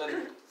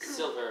 7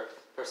 silver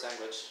per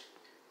sandwich.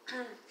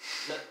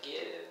 Thank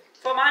you.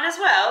 For mine as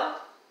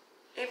well,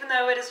 even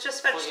though it is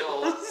just For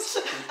vegetables.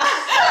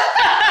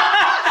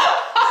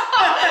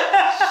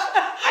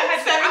 I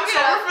had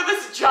 $7 for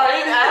this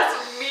giant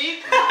ass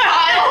meat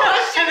pile of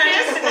chicken.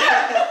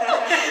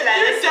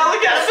 Your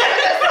delicacy.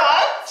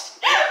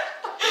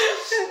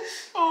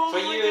 Oh For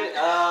my you,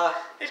 God.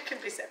 It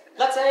could be 7.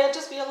 let's say it'd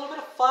just be a little bit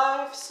of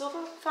 5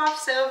 silver. 5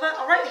 silver.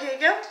 All right, here you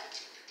go.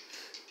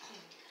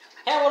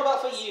 Hey, what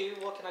about for you?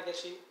 What can I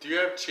get you? Do you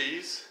have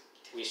cheese?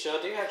 We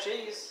sure do have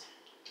cheese.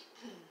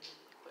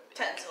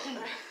 10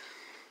 silver.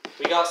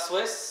 We got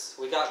Swiss.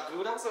 We got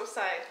Gouda. That's so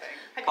side thing.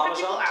 Have you had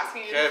Parmesan? people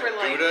asking you Yeah, for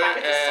like Gouda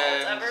packets of salt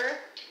and- ever?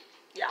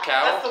 Yeah.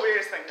 Cow? That's the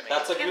weirdest thing to me.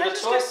 That's a Can Gouda I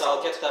just choice. get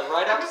I'll salt? get that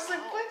right I'm up. just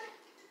like, what?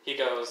 He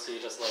goes. He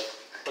just like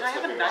Can puts I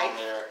have the a Gouda on knife?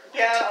 there.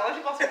 Yeah, I'll let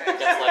you both say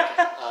Gets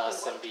like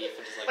some beef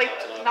and just like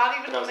chops it up. not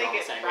even throws when it they on the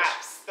get sandwich.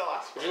 wraps, they'll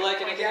ask for Would you like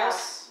anything Yeah.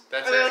 else?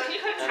 That's Or they're it. like, can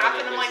you cut And in half?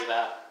 then And he I'm gives like, you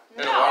that.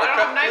 And no, a water I don't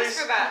have cup, knives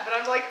please? for that. But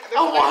I'm like, there's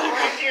A a water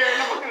right here, and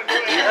I'm not gonna do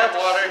it. Do you have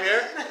water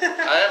here?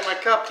 I have my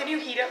cup. Can you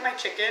heat up my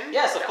chicken?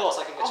 Yes, of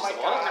course. I can get Oh you my some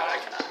god. water. No, I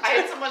cannot. I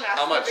had someone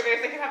ask How me much? if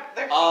they can have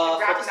their For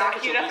wrap the not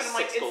sandwich, heated it'll up, be and I'm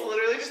like, 6 it's gold.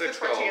 literally just the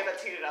 6 tortilla gold.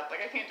 that's heated up. Like,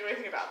 I can't do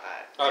anything about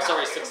that. Oh, Yeah.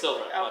 sorry, 6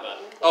 silver. My bad.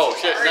 Oh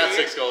shit, Sorry. not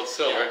 6 gold,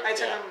 silver. I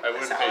took Yeah. him I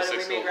wouldn't a pay salad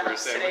and 6 we made gold for a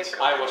wraps today sandwich.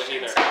 for I lunch, wouldn't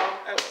and either.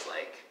 So I was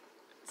like,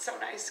 so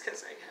nice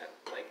because I had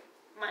like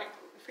my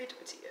free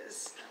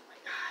tortillas. I'm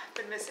like, I've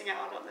been missing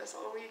out on this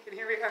all week, and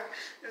here we are.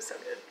 It was so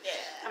good. Yeah.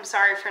 I'm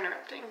sorry for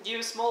interrupting.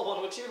 You small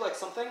one, would you like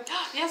something?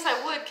 Yes, I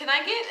would. Can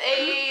I get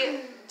a...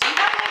 Do you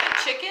have like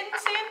a chicken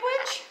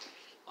sandwich?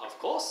 Of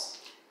course.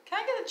 Can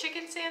I get a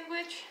chicken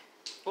sandwich?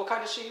 What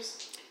kind of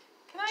cheese?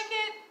 Can I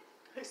get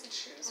Who's the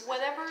shoes?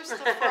 whatever's the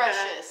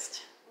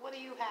freshest? What do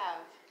you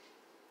have?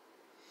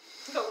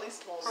 The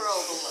least mold. For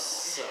all the little.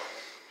 So,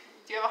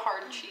 Do you have a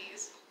hard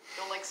cheese?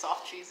 Don't like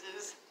soft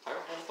cheeses? I don't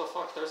know what the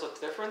fuck. There's a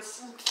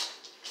difference.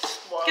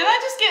 Whoa. Can I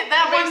just get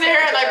that Makes one there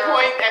and I sense.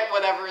 point at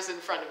whatever's in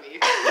front of me?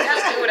 He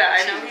has Gouda.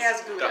 I know he has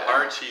Gouda. The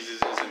hard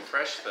cheeses isn't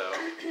fresh though.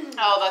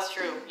 Oh, that's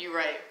true. You're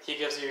right. He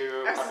gives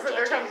you That's- pepper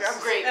there jack comes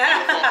cheese. Great.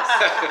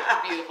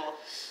 Beautiful. Beautiful.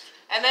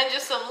 And then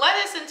just some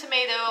lettuce and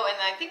tomato, and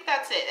I think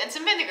that's it. And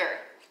some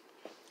vinegar.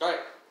 Alright.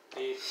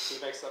 He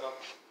makes that up.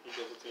 He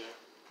gives it to you.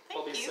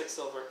 It'll be Thank you. 6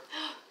 silver.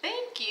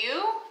 Thank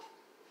you.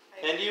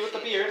 I And you with the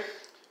appreciate beard.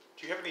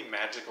 Do you have any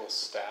magical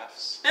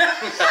staffs?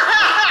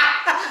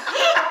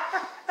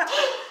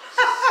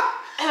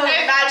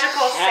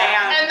 Magical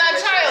sand. And that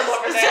child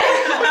over there.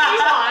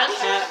 He's on.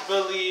 Can't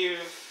believe.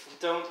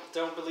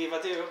 Don't believe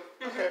I do.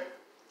 Okay.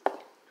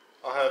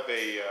 I'll have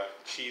a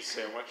cheese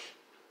sandwich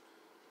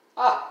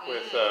Ah.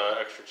 with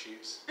extra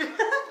cheese.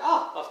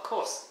 Ah, of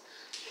course.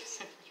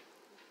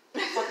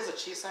 What the fuck is a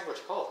cheese sandwich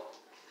called?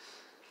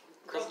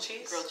 Grilled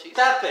cheese? Grilled cheese.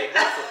 That thing,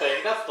 that's the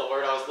thing. That's the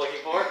word I was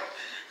looking for.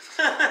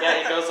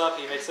 Yeah, he goes up,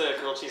 he makes a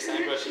grilled cheese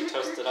sandwich, he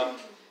toasts it up,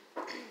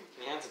 and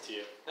he hands it to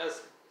you. That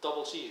is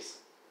double cheese.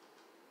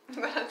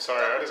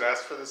 Sorry, I just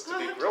asked for this to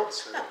be grilled,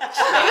 sir.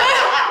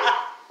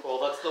 Well,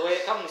 that's the way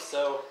it comes,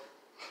 so...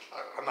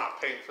 I'm not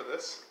paying for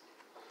this.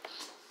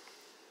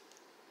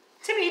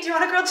 Timmy, do you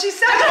want a grilled cheese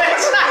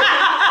sandwich?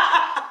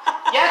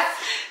 Yes!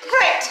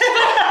 Great!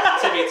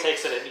 Timmy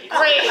takes it and eats it.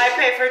 Great! I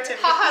pay for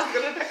Timmy. Haha's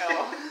gonna pay.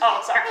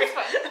 Oh, sorry.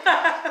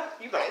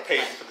 You're not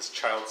paying for this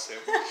child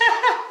sandwich.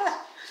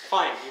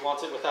 Fine, you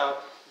want it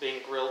without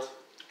being grilled?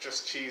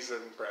 Just cheese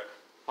and bread.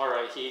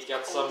 Alright, he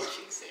gets some...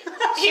 cheese sandwich.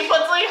 He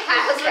puts like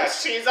half as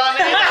much cheese on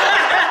it.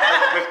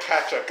 With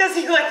ketchup. Because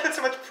he like put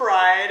so much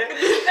pride.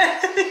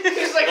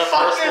 He's like, The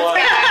fuck first this one.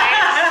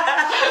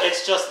 guy.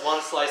 It's just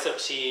one slice of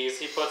cheese.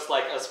 He puts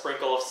like a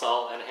sprinkle of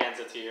salt and hands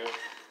it to you.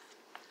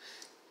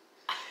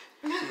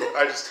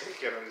 I just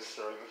take it and just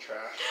throw it in the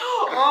trash.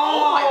 Oh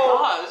my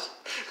gosh.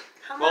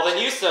 How Well, much?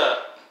 then you, sir,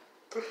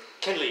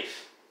 can leave.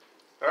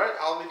 Alright,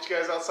 I'll meet you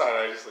guys outside.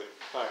 I just leave.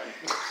 Alright.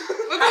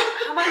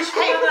 How much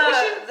for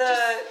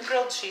the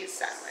grilled cheese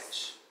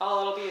sandwich?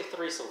 Oh, it'll be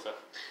 3 silver.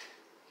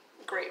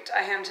 Great.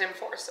 I hand him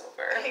 4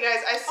 silver. Hey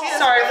guys, I see Oh, a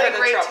sorry really for the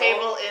great trouble.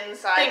 table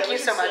inside. Thank that we you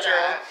can so much, sit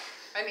Earl. at.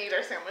 I need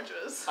our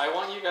sandwiches. I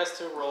want you guys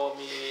to roll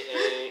me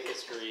a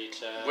history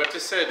check. We have to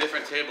sit at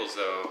different tables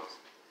though.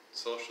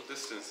 Social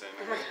distancing.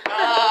 I'm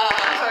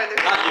sorry,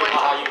 there's Not you, one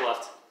haha, table. you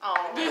left. Oh.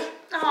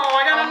 Oh,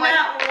 I got Oh a my-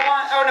 nat 1.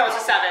 Oh no, it's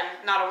a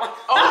 7, not a 1.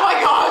 Oh my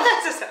god.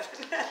 It's a 7.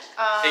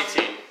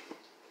 18.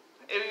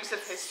 It was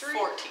of history?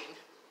 14.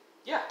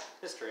 Yeah,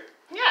 history.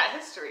 Yeah,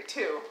 history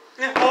too.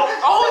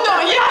 Oh no,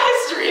 yeah,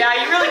 history. Yeah,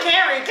 you really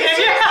can't read, can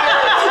you?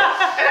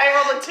 And I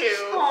rolled a 2.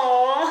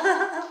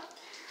 Aww.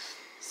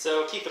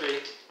 So,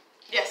 KITHRI,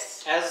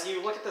 Yes. as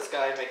you look at this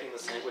guy making the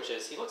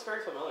sandwiches, he looks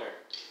very familiar.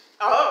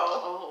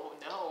 Oh. Oh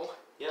no.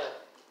 Yeah.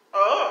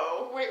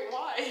 Oh. Wait,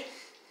 why?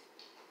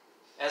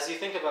 As you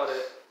think about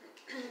it,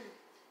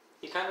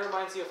 he kind of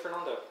reminds you of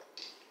Fernando.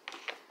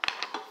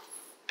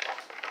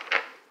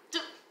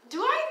 Do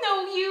I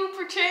know you,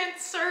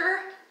 perchance, sir?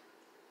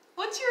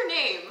 What's your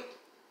name?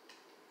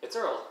 It's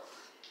Earl.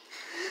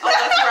 Oh,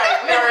 that's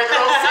right. We are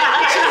girl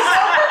sandwiches.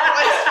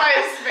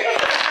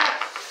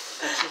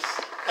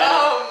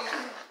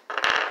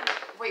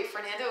 Wait,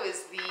 Fernando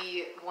is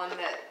the one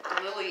that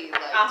Lily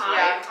liked,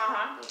 right?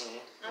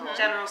 Mm-hmm.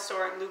 General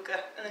store in Luca.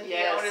 And then Yes.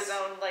 he owned his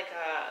own like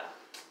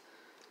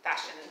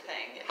fashion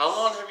thing. How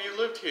long have you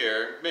lived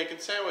here making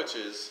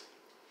sandwiches?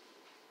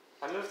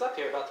 I moved up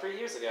here about 3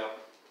 years ago.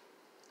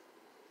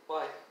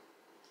 Why?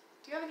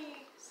 Do you have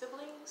any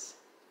siblings?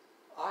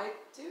 I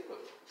do.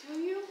 Do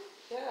you?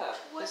 Yeah.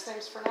 What? His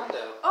name's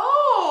Fernando.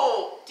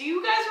 Oh! Do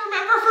you guys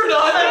remember Fernando?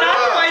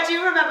 Fernando, I do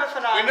remember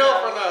Fernando. We know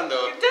Fernando.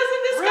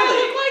 Doesn't this guy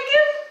Really? look like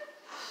him?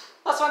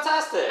 That's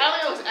fantastic. I don't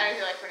think it looks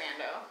anything like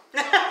Fernando.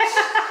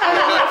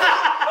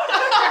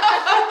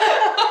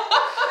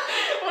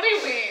 What do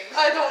you mean?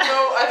 I don't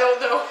know.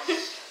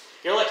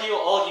 You're like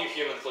all you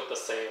humans look the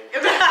same.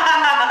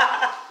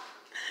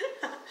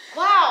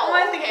 Wow. Oh,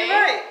 I think okay.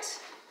 you're right.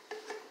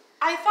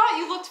 I thought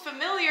you looked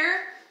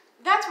familiar.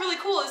 That's really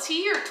cool. Is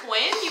he your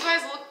twin? You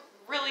guys look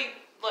really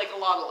like a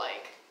lot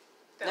alike.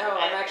 No,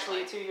 I'm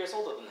actually 2 years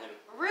older than him.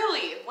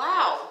 Really?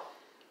 Wow.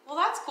 Well,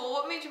 that's cool.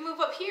 What made you move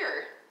up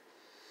here?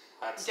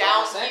 I had to start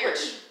Down my here.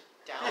 sandwich.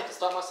 I Down. had to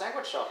start my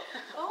sandwich shop.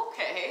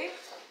 Okay.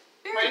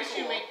 Very Why didn't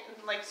cool.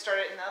 you start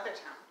it in the other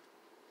town?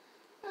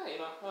 Yeah, you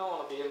know, I don't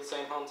want to be in the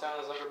same hometown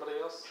as everybody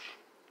else.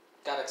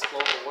 Gotta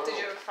explore the world. Did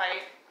you ever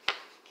fight?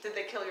 Did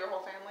they kill your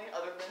whole family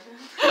other than him?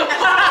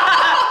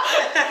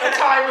 That's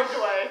how I moved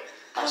away.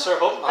 I sure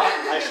hope not.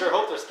 I sure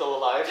hope they're still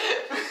alive.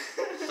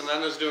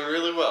 Fernando's doing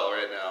really well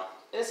right now.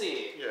 Is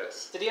he?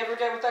 Yes. Did he ever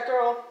get with that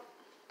girl?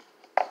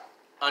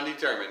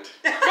 Undetermined.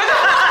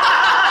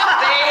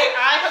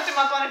 I hooked him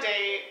up on a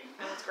date.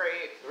 It was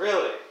great.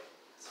 Really?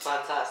 It's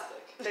fantastic.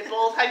 They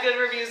both had good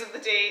reviews of the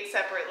date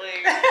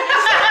separately.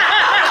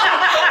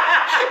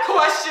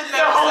 Question So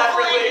them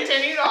hopefully separately.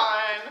 continued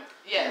on.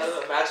 Yes.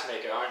 You're a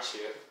matchmaker, aren't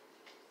you?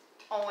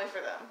 Only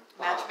for them.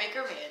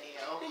 Matchmaker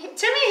Maneo.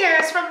 Timmy here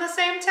is from the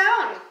same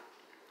town.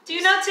 Do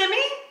you know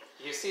Timmy?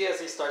 You see as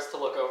he starts to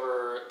look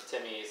over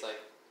Timmy, he's like,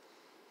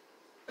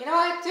 you know,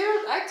 I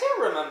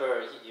do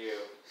remember you.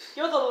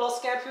 You're the little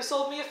scamp who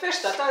sold me a fish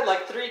that died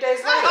like 3 days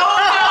later.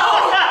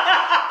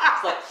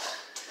 It's like,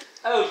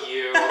 oh,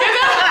 you.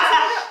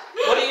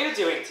 What are you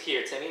doing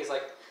here, Timmy? He's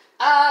like,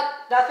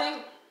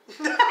 nothing.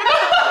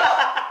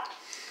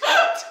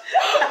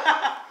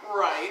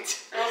 Right.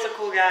 Earl's a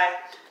cool guy.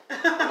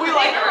 We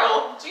like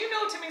Earl. Do you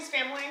know Timmy's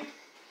family?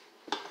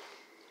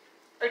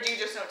 Or do you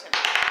just know Timmy?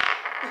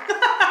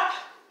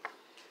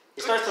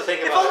 He starts to think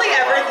If about only it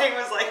for a while. everything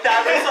was like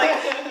that. It's like,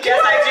 yes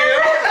I do.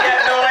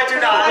 Yeah, no I do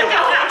not.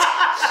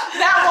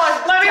 That one.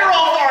 Let me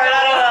roll for it.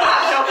 I don't know.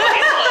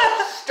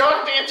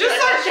 Don't answer Just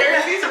that start question.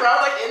 carrying these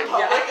around like in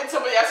public, and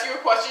somebody asks you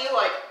a question, you're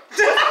like,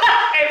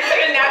 And it's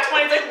like a nat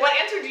 20, it's like, what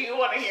answer do you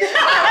want to hear?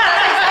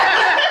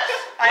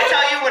 I I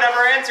tell you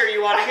whatever answer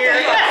you want to hear.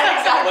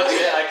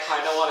 Legit, I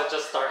kind of want to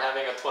just start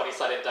having a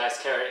 20-sided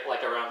dice carry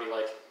like around me,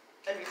 like.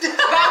 That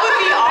would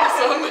be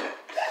awesome.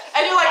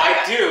 And you're like,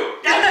 I do.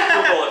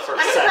 Google it for a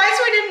I'm sec. surprised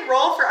we didn't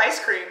roll for ice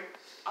cream.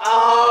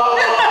 Oh.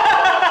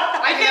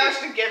 I think I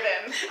should have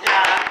given.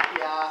 Yeah.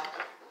 yeah.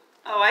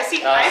 Oh, I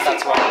see.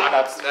 That's wrong.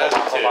 That's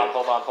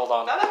Hold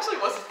on. That actually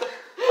wasn't the.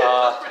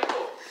 That's pretty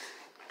cool.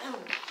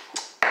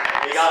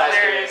 We got ice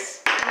cream.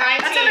 There's-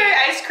 19. That's a very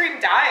ice cream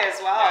die as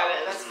well. Yeah, it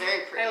is. That's very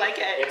pretty. I like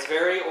it. It's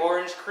very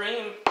orange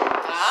cream.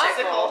 Ah,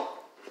 Sickle.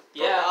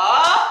 Yeah.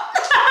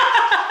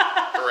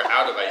 We're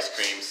out of ice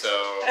cream, so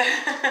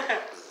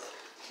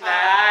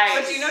Nice.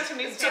 But do you know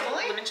Timmy's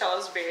family?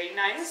 Limoncello's very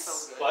nice.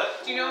 So good. What?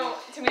 Do you know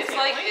Timmy's It's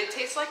family? like it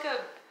tastes like a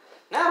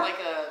No.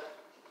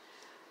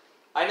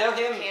 I know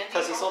him Candy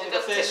because he sold me it the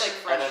does taste fish,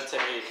 like and then fresh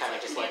Timmy kind of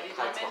just like candy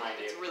hides ramen. behind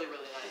It's you. really,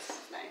 really nice.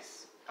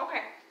 Nice.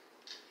 Okay.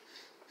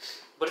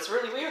 But it's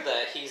really weird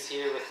that he's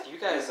here with you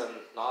guys and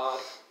not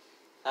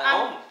at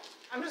I'm- home.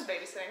 I'm just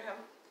babysitting him,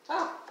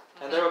 Oh,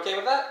 and they're okay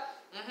with that?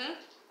 Mm-hmm.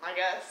 I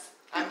guess.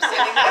 I'm sitting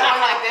there going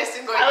like this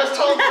and going. I was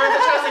told we're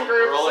the chosen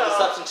group, Roll a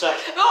so. deception check.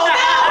 Oh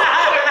no!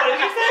 What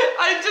did you say?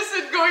 I just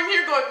said going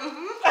here, going.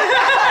 Mm-hmm.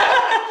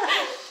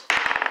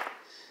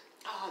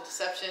 Oh,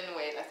 deception.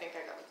 Wait, I think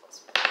I got a plus.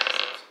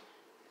 Deception.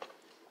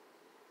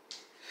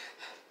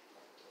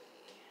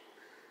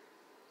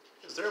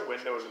 Is there a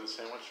window into the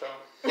sandwich shop?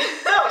 Stormed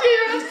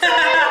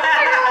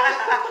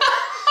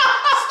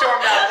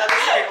out of the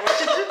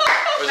sandwich.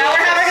 Was Now it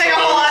we're having like a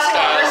whole lot of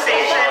style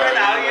conversation bar,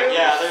 without and, you. like,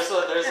 Yeah,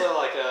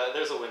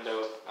 there's a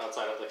window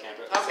outside of the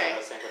campus. Okay,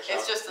 Sandwich shop.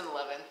 it's just an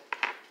 11.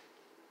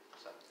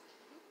 So.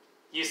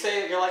 You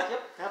say you're like,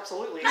 yep,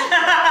 absolutely,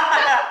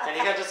 and he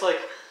kind of just like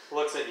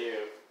looks at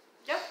you,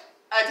 Yep.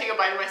 I take a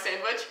bite of my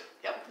sandwich.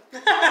 Yep.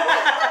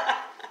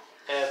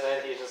 and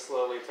then he just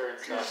slowly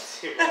turns back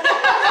to you.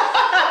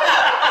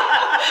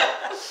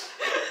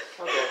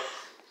 Okay.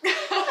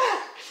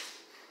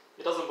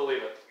 He doesn't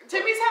believe it.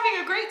 Timmy's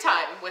having a great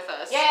time with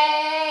us.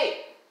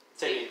 Yay!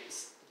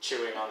 Timmy's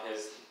chewing on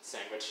his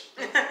sandwich.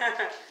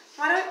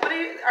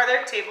 Are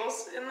there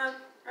tables in the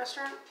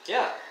restaurant?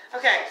 Yeah.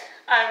 Okay.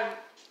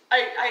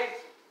 I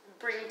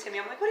bring Timmy.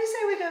 I'm like, what do you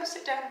say we go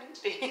sit down and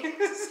eat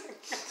these?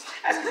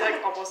 As he's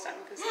like almost done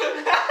with his.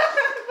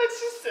 Let's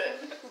just sit.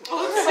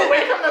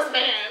 Away from this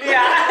man.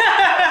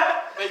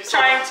 Yeah.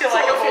 Trying to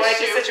like Soul avoid fish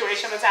the shoe.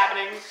 situation that's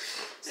happening.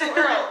 So,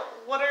 Earl,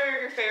 what are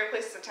your favorite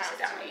places in town? Sit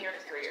down Since you've been and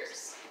here for 3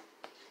 years.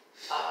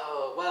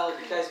 Oh, well,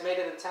 you guys made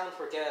it in town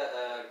for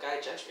Guy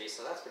Gentry,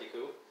 so that's pretty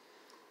cool.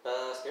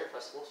 Spirit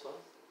Festival's fun.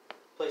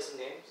 Play some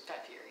games. Guy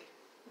Fury.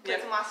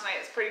 Played some last night.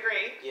 It's pretty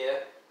great.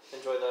 Yeah,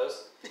 enjoy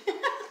those.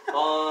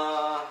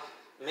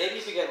 Maybe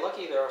if you get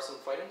lucky, there are some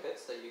fighting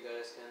pits that you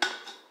guys can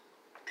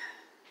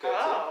go to.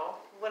 Oh,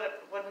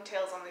 what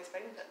entails on these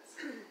fighting pits?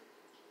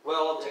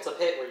 Well, it's a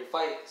pit where you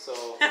fight, so...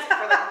 For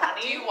the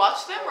money? Do you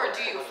watch them or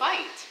do you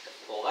fight?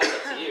 Well, that's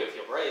up to you if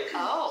you're brave.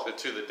 Oh. So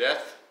to the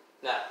death.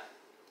 Nah,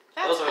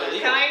 That's those are good.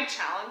 illegal. Can I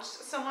challenge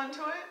someone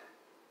to it?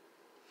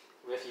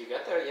 If you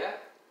get there, yeah.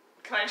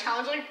 Can I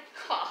challenge like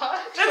God?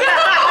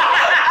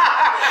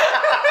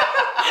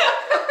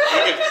 You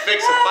can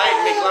fix a fight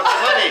and make lots of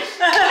money.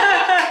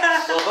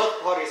 Well,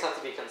 both parties have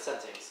to be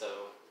consenting, so...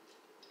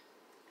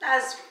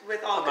 As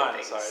with all I'm good not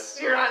things. inside.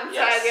 You're on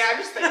Yes. side. Yeah, I'm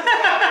just thinking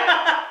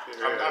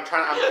about it.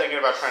 I'm thinking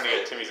about trying to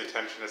get Timmy's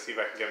attention to see if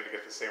I can get him to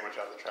get the sandwich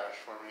out of the trash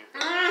for me.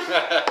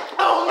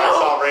 Oh I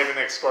saw Raven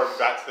escort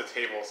back to the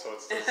table, so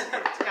it's still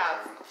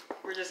Yeah.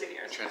 We're just eating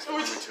ours.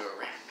 Transform him into a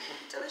rat.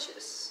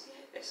 Delicious.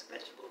 Yes,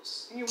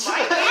 vegetables. You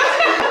might.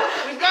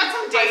 We've got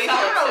some days. I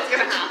don't know what's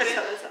gonna happen.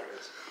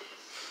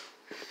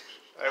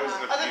 I was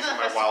Other than using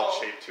the my wild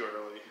festival. shape too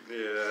early.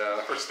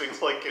 Yeah. First thing's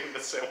like getting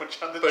the sandwich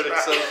on the But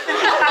trash. it's so fun.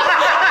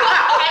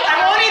 I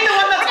won't eat the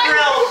one that's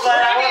grilled, but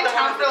I We're want in the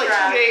town one for with the like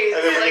 2 trash. days.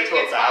 And then we like, get to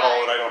a it's battle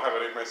fine. and I don't have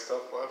any of my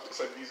stuff left because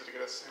I'd use it to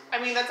get a sandwich. I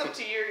mean, that's up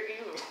to you.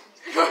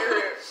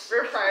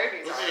 Your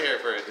priorities. We'll are. be here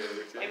for a day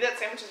or two. Maybe that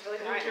sandwich is really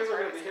You high. guys are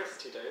going to be here for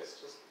 2 days.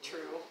 Just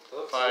True.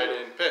 Fight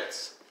in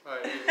pits.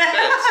 Fight in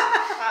pits.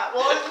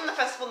 Well, other than the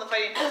festival and the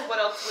fighting pits, what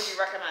else would you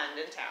recommend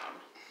in town?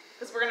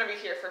 Because we're gonna be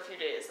here for a few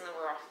days and then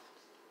we're off.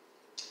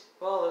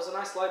 Well, there's a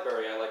nice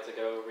library I like to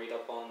go read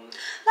up on.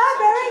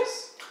 Library?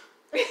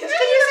 sandwiches. Did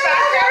you say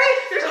library?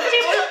 There's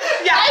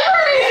a Yeah.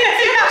 library.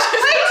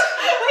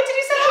 Wait, did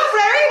you say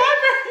library?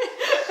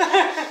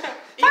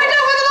 Find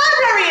out where the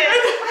library is!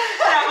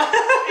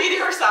 Eating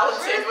our salad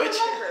sandwich.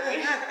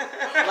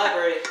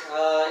 Library.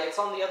 It's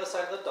on the other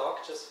side of the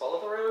dock. Just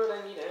follow the road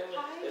and, you know, it'll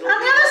On be the other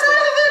lovely.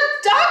 side of the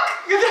duck?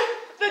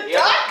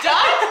 Yeah.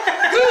 Duck?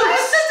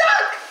 Where's the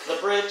duck? The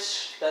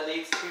bridge that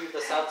leads to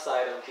the south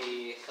side of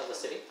the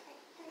city.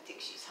 I think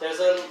she's There's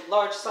a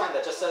large sign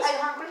that just says Are you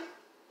hungry?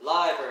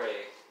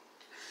 library.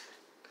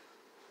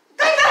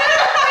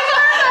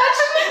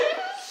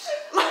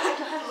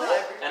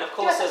 And of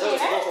course, there's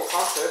always local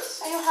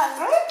concerts Are you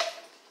hungry?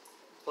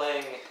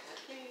 playing.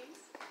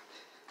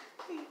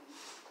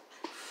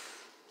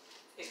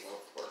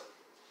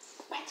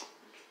 What?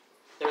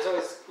 There's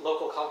always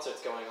local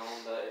concerts going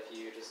on that if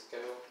you just go.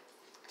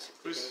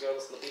 You can go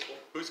listen to people.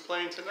 Who's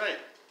playing tonight?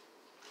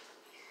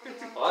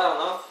 Well, I don't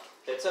know.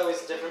 It's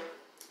always different.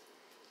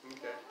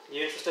 Okay.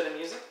 You interested in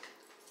music?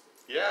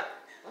 Yeah.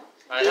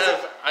 I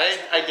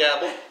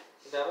dabble.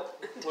 You dabble?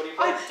 What do you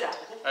play?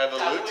 I have a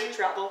lute.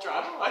 Trouble.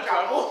 I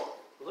travel.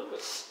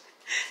 Lewis.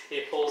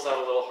 He pulls out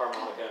a little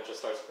harmonica and just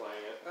starts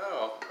playing it.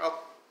 Oh,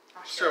 I'll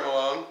strum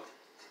along.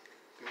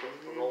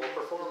 Roll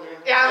performing.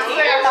 Yeah, I was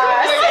like,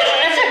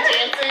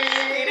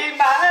 dancing. Eating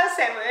my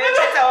sandwich,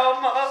 it's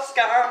almost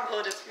gone,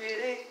 but it's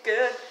really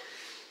good.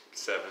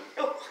 7.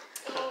 Oh.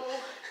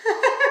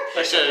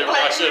 I should have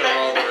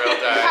rolled the real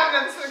We die. have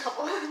done this in a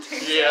couple of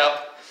things.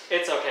 Yep.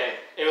 It's okay.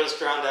 It was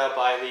drowned out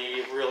by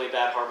the really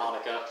bad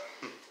harmonica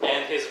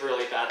and his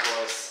really bad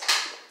voice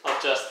of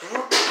just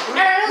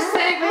Earl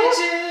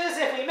sandwiches.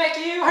 If we make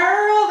you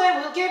hurl, then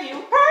we'll give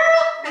you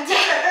pearl.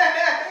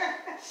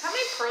 How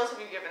many pearls have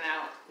you given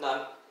out?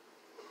 None.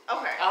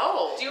 Okay.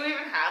 Oh. Do you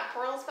even have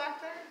pearls back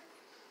there?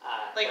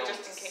 Like, Don't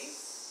just in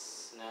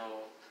case?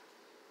 No.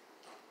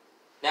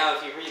 Now,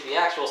 if you read the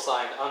actual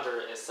sign under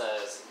it, it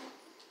says,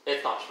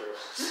 it's not true.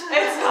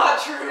 It's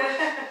not true.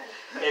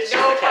 It's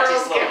No just a catchy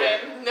pearls slogan.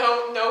 given.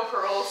 No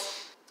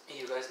pearls.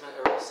 You guys met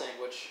Earl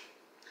Sandwich.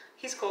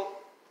 He's cool.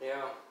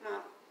 Yeah.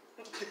 Well,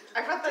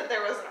 I thought that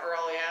there was an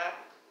Earl, yeah.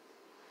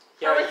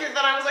 Yeah, Partway you, through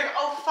that, I was like,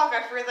 oh fuck,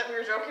 I forgot that we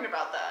were joking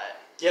about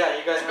that. yeah,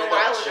 you guys Like a made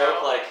while that joke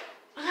ago. like,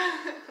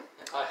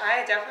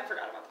 I definitely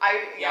forgot about that.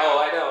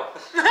 oh, I know.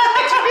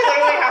 It took me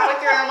literally halfway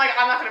through, and I'm like,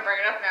 I'm not gonna bring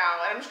it up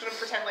now, and I'm just gonna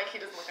pretend like he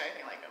doesn't look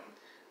anything like him.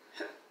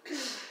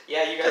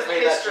 Yeah, you guys Because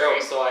made that history.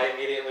 joke, so I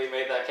immediately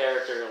made that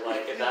character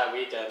like in that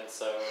weekend,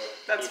 so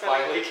That's he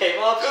funny. finally came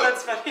up.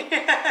 That's funny.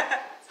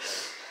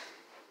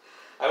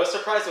 I was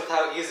surprised with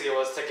how easy it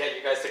was to get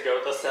you guys to go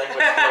to the sandwich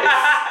place.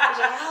 I was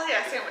like, hell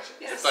yeah, sandwiches.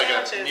 Yeah, It's like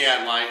a sandwiches.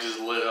 neon line just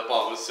lit up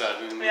all of a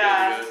sudden and we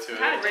Yeah, had to go to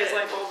kind it. of Ray's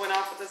light bulb went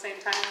off at the same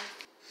time.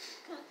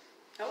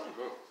 Oh.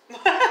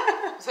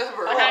 Is that a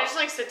bird? Like, I just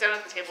like sit down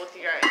at the table with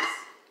you guys.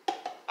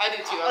 I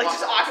do too. Like,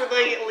 just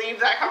awkwardly leave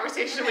that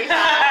conversation we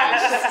had and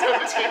just sit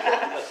at the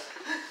table.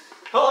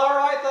 Well,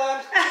 alright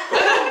then.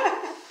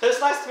 It's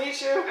nice to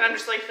meet you. And I'm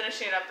just like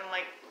finishing it up and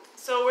like,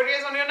 so where do you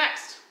guys want to go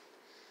next?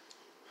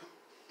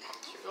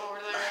 Should we go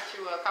over there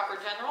to Copper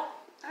General?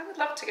 I would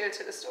love to go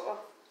to the store.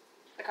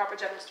 The Copper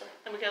General store.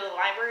 And we go to the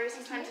library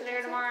sometime today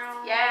or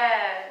tomorrow?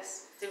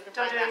 Yes. See if we can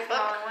Don't find do that anything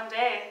all book. in one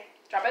day.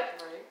 Drop it.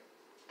 Right.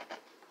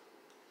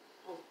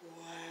 Oh,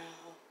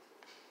 wow.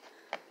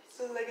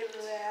 So look at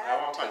that. I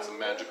want to find some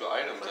magical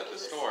items at the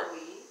store.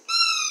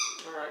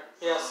 Alright.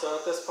 Yeah, so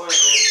at this point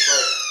it's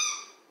like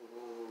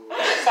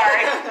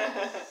Sorry.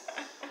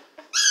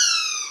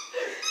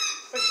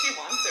 But she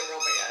wants it real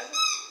bad.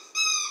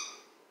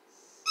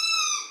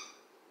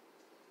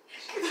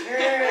 I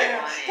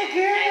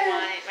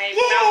want it. My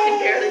mouth can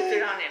barely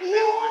fit on it, but I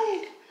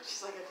want it.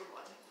 She's like, I do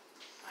want it.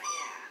 Oh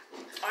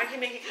yeah. Oh, I can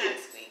make it kind of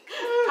squeak.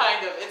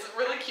 Kind of. It's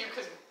really cute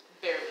because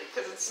barely.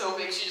 Because it's so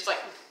big. She's just like,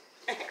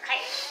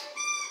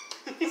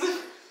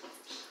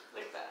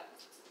 like that.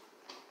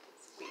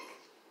 Squeak.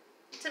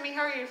 Timmy,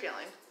 how are you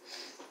feeling?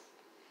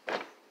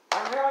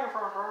 I'm feeling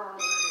for her.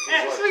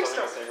 Sweet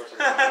stuff.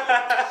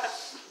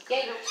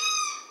 Yay.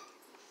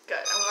 Good.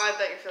 I'm glad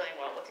that you're feeling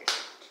well with yourself.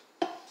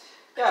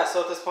 Yeah,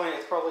 so at this point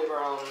it's probably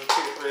around 2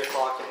 or 3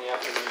 o'clock in the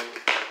afternoon.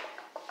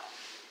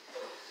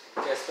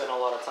 You guys spent a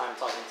lot of time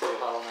talking to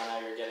Halfling, and now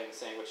you're getting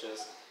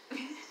sandwiches.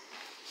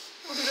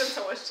 We've done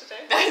so much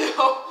today. I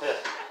know.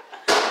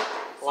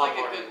 It's Long like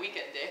a morning. good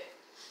weekend day.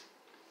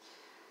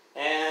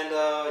 And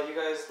you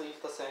guys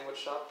leave the sandwich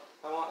shop.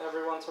 I want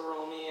everyone to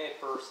roll me a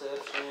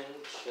perception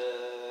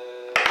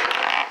check.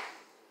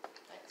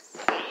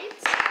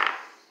 Nice.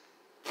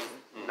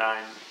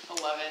 9.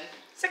 11.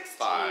 16.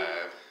 5.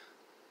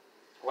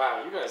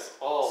 Wow, you guys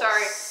all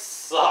Sorry.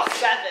 suck.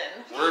 7.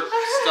 We're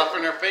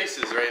stuffing our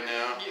faces right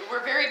now.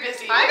 We're very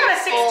busy. I got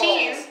a Full.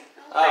 16.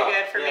 Pretty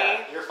good for yeah,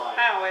 me. You're fine.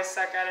 I always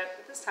suck at it,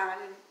 but this time I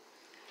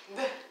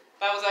didn't.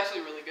 That was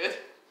actually really good.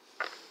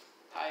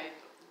 I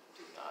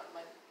do not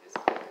mind his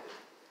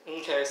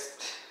good. Okay.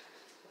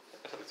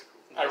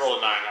 I rolled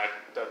a 9.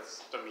 I'm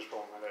just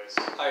rolling my dice.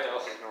 I know.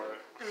 Ignore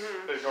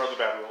it. Ignore the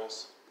bad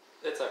rolls.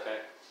 It's okay.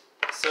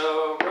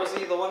 So,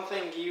 Rosie, the one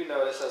thing you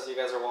notice as you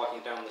guys are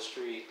walking down the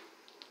street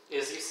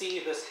is you see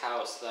this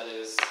house that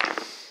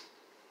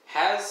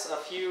has a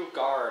few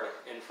guard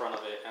in front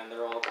of it, and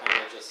they're all kind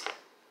of just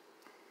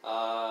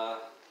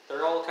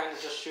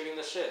shooting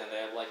the shit, and they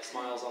have like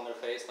smiles on their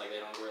face, like they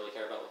don't really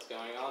care about what's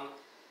going on.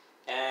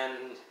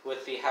 And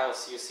with the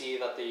house, you see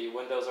that the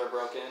windows are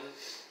broken,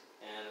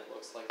 and it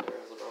looks like there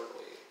is a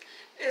doorway.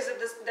 Is it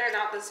this? They're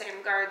not the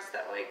same guards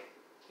that like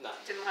No,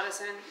 didn't let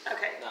us in.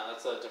 Okay. no,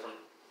 that's a different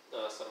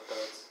set of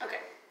codes. Okay.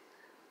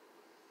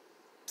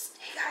 Psst,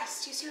 hey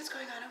guys, do you see what's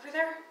going on over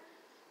there?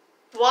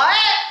 What?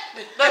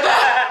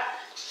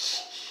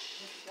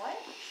 What?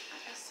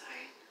 Oh,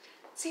 sorry.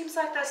 Seems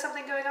like there's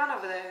something going on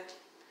over there.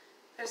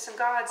 There's some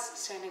guards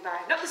standing by.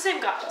 Not the same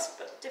guards,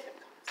 but different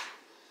guards.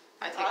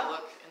 I take a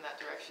look in that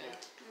direction.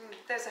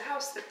 There's a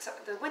house that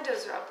the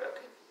windows are all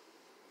broken.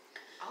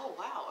 Oh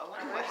wow, I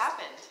wonder what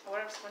happened.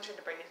 What if someone tried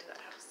to break into that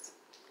house?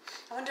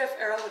 I wonder if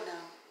Earl would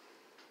know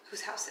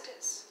whose house it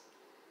is.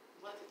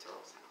 What if it's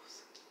Earl's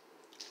house?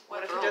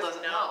 What if Earl he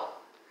doesn't know?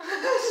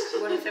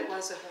 What if it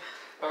was a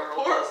Earl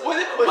Poor, doesn't what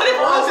if know.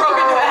 Earl broke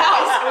into the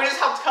house? We just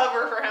helped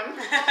cover for him.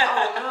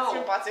 Oh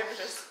Some no. bought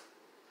sandwiches.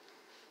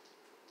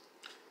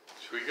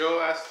 Should we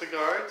go ask the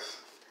guards?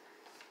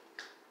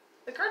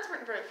 The guards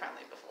weren't very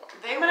friendly before.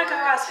 They I'm gonna go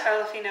weren't. ask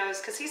Earl if he knows,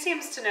 because he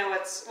seems to know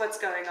what's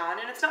going on,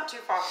 and it's not too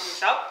far from the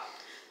shop.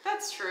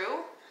 That's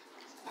true.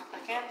 I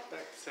can.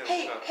 Back to Sam's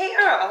Hey, house. hey,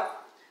 Earl.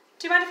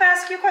 Do you mind if I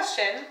ask you a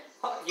question?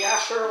 Yeah,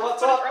 sure,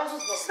 what's What if up? Earl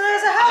just So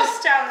there's a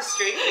house down the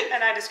street,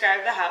 and I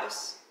described the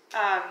house.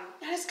 And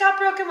it's got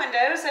broken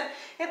windows, and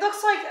it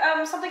looks like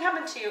something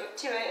happened to it.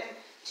 And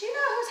do you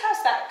know whose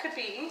house that could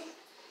be?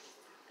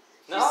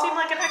 No, You seem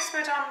like an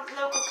expert on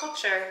local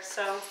culture,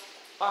 so.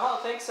 I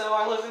don't think so.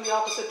 I live in the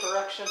opposite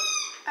direction.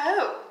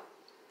 Oh.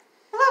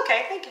 Well,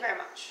 okay. Thank you very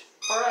much.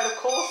 Alright, of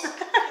course.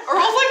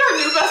 Earl's like our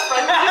new best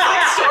friend. We just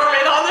like storm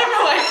in on them.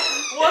 We're like,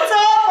 What's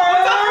up,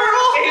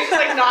 Earl? He's just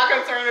like not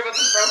concerned about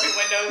the broken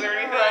windows or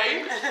anything.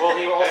 right. Well,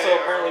 he also Hey,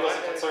 apparently Earl,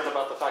 wasn't hey. concerned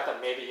about the fact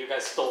that maybe you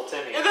guys stole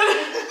Timmy. Well,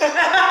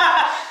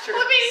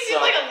 I mean, he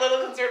seemed So- like a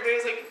little concerned, but he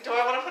was like, do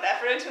I want to put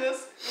effort into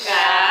this?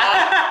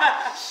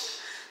 Nah.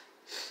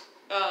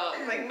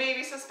 Like,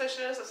 maybe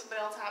suspicious. If something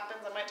else happens,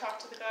 I might talk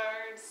to the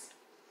guards.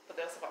 But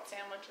they also bought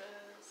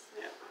sandwiches.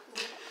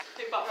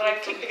 They bought When I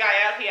food kicked from- the guy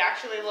out, he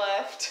actually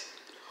left.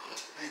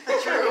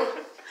 True.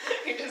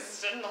 He just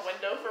stood in the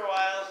window for a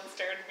while and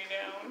stared me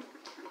down.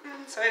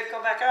 So I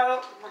go back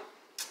out. I'm like,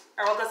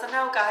 Earl doesn't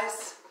know,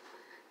 guys.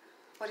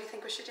 What do you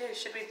think we should do?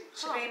 Should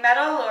we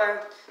meddle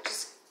or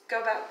just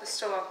go about the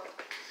store?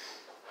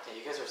 Yeah,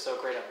 you guys are so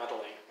great at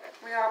meddling.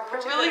 We are We're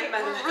pretty really, good at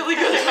meddling. we're really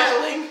good at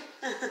meddling.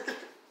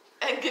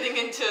 And getting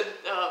into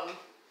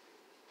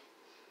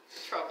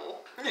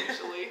trouble,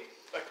 usually.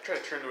 I could try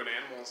to turn to an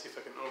animal and see if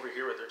I can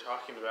overhear what they're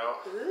talking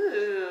about.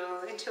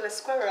 Ooh, into a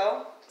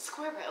squirrel.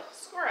 Squirrel.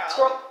 Squirrel.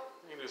 Squirrel.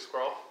 You can do a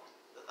squirrel.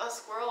 A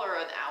squirrel or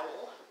an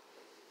owl?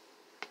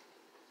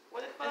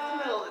 What if, It's the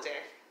middle of the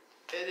day.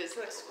 it is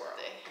like the squirrel.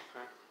 day.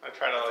 I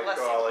try to It's like less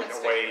go like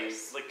away,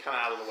 conspicuous. like kind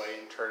of out of the way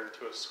and turn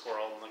into a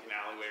squirrel in like an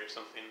alleyway or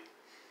something.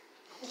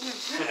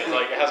 And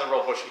like it has a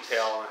real bushy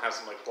tail and it has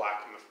some like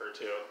black in the fur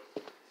too.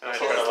 And I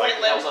try to like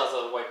He also has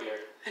a white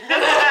beard.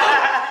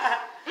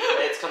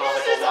 It's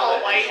canonical This is now all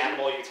that any white.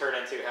 animal you turn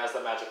into has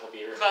the magical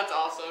beard. That's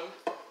awesome.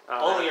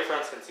 Only your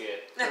friends can see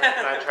it. and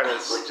I try to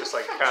just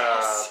like kind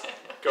of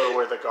go to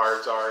where the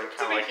guards are and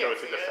kind of we like go can't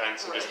through see the it.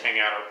 fence and just hang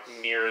out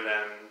near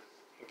them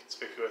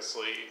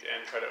inconspicuously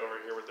and try to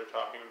overhear what they're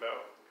talking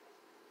about.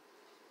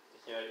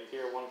 Yeah, you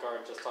hear one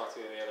guard just talk to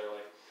the other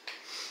like,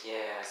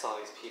 yeah, I saw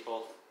these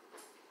people.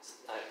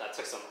 I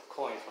took some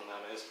coin from them.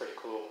 It was pretty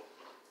cool.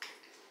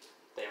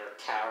 They were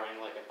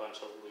cowering like a bunch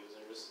of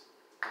losers.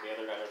 And the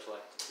other guy was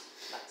like,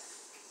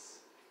 nice.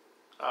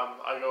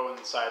 I go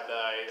inside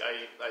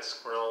I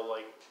squirrel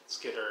like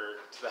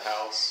skitter to the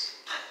house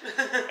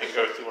and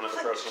go through one of the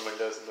broken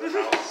windows into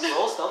the house.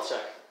 Roll a stealth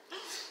check.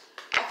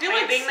 I feel Are you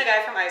like being the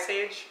guy from Ice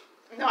Age?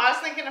 No, I was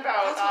thinking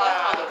about That's what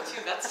I thought of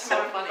too. That's so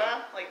Timon funny.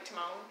 Pumbaa, like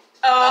Timon.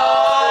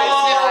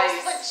 Oh,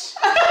 nice.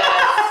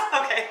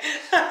 okay.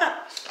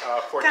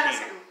 14. Kinda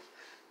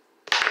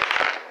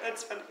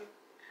That's funny.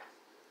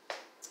 I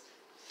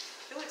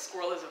feel like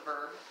squirrel is a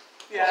verb.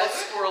 Yeah.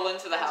 Let's squirrel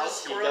into the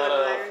house. You Squirrel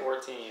got in a there.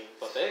 14,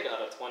 but they got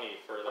a 20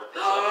 for their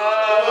perception.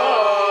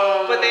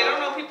 Oh. But they don't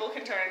know people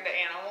can turn into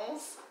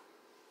animals.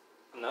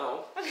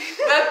 No,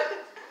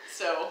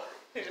 So,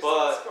 They just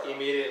but see a squirrel.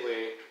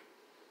 immediately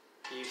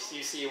you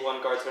see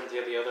one guard turn to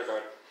the other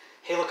guard.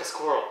 Hey, look, a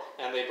squirrel!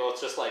 And they both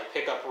just like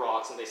pick up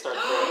rocks and they start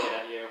throwing it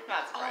at you.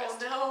 Not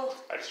surprised. oh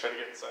I just try to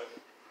get inside.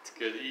 It's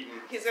good eating.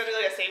 He's gonna do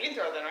like a saving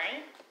throw then,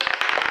 right?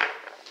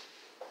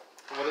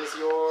 What is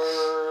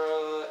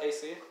your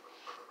AC?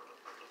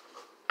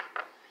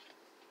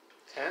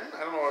 10? I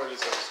don't know what it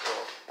is as a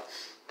squirrel.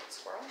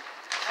 Squirrel. no.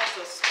 As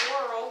a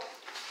squirrel.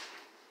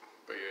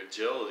 But your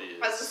agility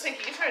I was is. just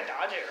thinking, you can try to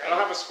dodge it, I don't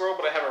right? have a squirrel,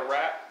 but I have a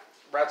rat.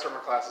 Rat's armor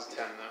class is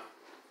 10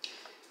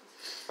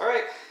 though. All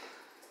right.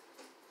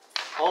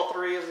 All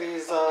three of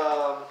these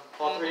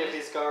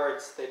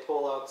guards, they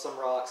pull out some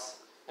rocks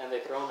and they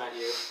throw them at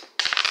you.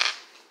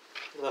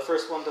 The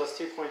first one does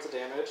 2 points of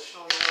damage.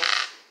 Oh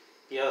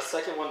no. The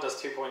second one does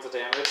 2 points of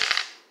damage,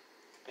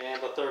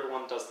 and the third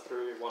one does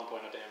 1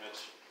 point of damage.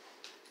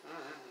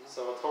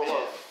 So a total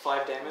of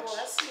 5 damage.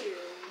 Bless you.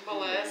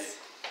 Bless.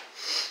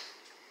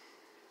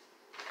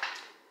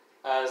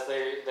 As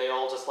they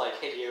all just like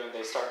hit you and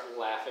they start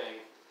laughing,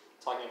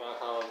 talking about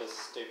how this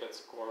stupid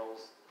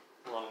squirrel's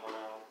running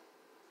around.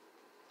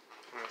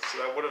 Alright, so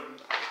that would have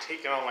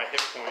taken all my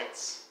hit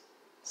points.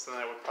 So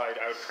then I would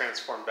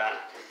transform back.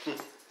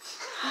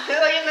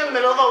 Like in the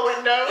middle of a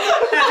window.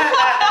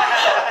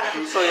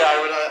 So yeah,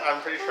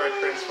 I'm pretty sure I'd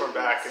transform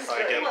back if I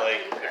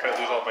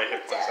lose all my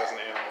hit points as an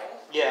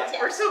animal. Yeah.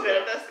 We're so good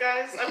at this,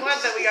 guys. I'm glad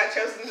that we got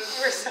chosen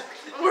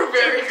to. We're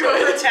very To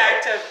good.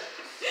 protect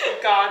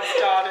a God's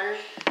daughter.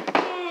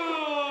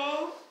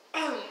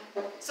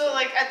 So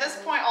like, at this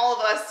point, all of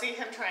us see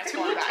him To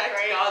transform back, protect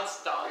right?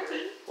 God's daughter.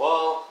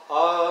 Well,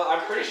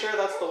 I'm pretty sure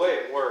that's the way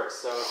it works.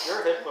 So if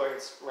your hit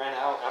points ran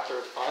out after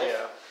 5,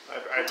 Yeah.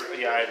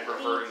 I'd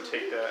revert and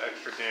take the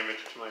extra damage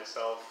to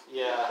myself.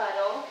 yeah.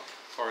 Puddle.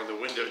 Far in the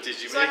window, did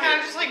you So I make kind it?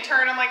 of just like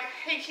turn. I'm like,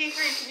 hey,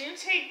 KITHRI, can you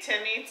take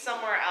Timmy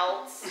somewhere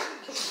else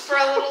for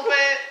a little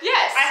bit?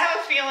 Yes. I have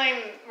a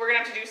feeling we're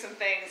gonna have to do some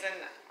things, and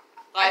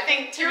I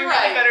think Timmy you're might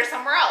right. be better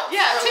somewhere else.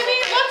 Yeah, for a Timmy,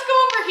 little bit. let's go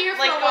over here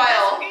like for a go play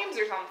while. some games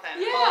or something.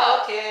 Yeah.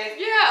 Oh, okay.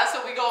 Yeah,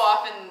 so we go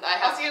off and I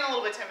I'll have see you in a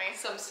little bit, Timmy.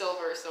 some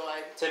silver, so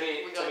I.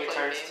 Timmy We gotta play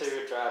turns games.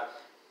 to Drab.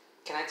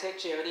 Can I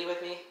take Jody with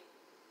me?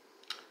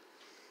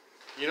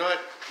 You know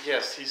what?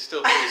 Yes, he's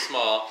still pretty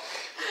small.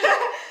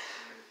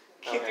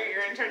 KITHRI, Okay.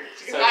 you're in charge of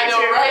So- doing I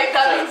know, too. right?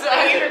 That So, means Timmy,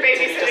 I. you're Timmy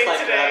babysitting just like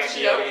today. grabs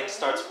Jody Yep. and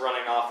starts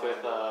running off with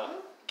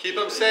Keep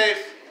him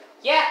safe.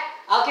 Yeah,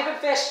 I'll give him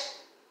fish.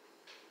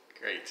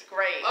 Great.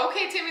 Great.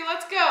 Okay, Timmy,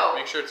 let's go.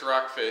 Make sure it's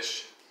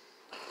rockfish.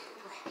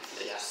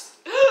 yes.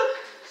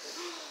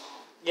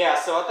 Yeah,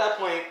 so at that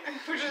point,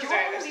 We're just You're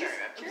doing this always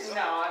during it.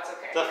 No, it's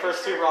okay. the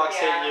first 2 rocks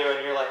Yeah. hit you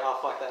and you're like, oh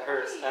fuck, that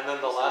hurts. And then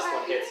the last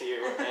one hits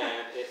you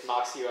and it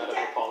knocks you out of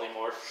your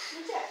polymorph.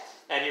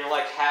 And you're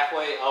like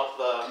halfway up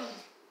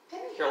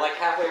you're like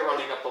halfway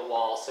running up the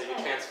wall, so you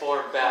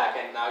transform back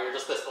and now you're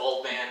just this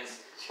old man's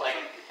like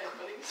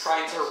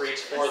trying to reach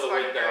for That's the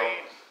fucking window.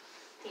 great.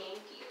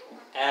 Thank you.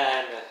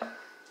 And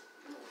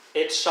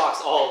it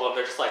shocks all of them.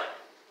 They're just like,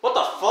 what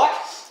the fuck?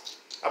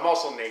 I'm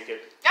also naked.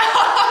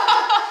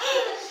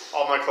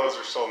 All my clothes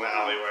are still in the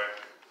alleyway.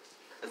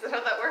 Is that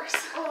how that works?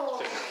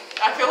 Oh.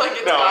 I feel like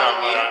it's No,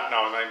 gotta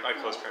be. my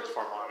clothes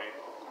transform on me.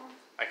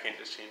 I can't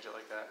just change it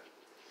like that.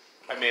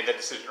 I made that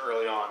decision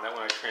early on that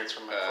when I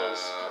transfer my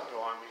clothes, they'll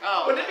go on me.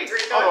 Oh, Wouldn't it be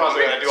great though? Otherwise,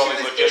 if I gotta do all she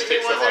these just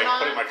logistics of wasn't like on?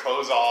 putting my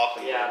clothes off,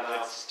 and Yeah,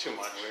 no. it's too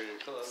much.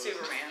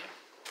 Superman.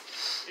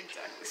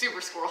 Exactly. Super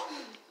squirrel.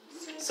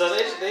 So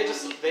they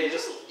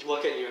just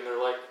look at you and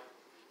they're like,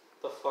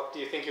 the fuck do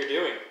you think you're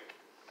doing?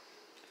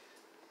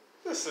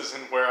 This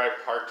isn't where I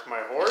parked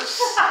my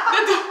horse.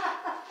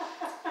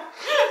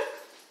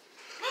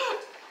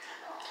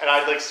 And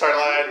I'd like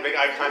I'd make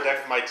eye contact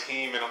with my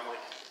team, and I'm like,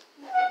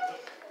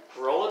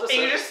 Roll a And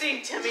deception. you just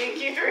see Timmy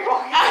and KITHRI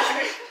walking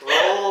by.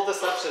 Roll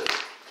deception.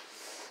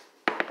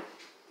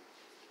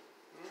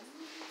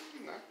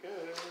 not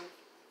good.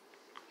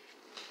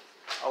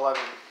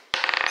 11.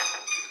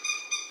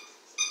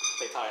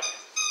 They tied.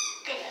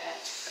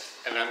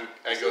 And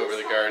I go over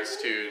the guards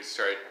too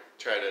and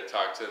try to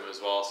talk to them as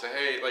well. Say,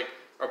 hey, like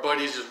our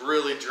buddy's just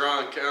really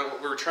drunk.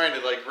 We're trying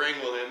to like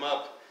wrangle him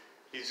up.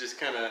 He's just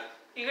kind of.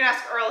 You can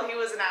ask Earl. He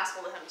was an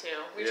asshole to him too.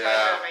 We tried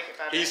Yeah. to make it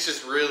better. He's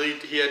just really.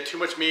 He had too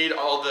much meat.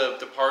 All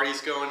the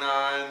parties going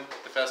on,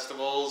 the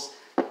festivals.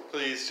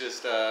 Please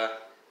just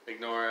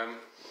ignore him.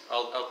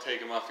 I'll take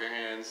him off your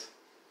hands.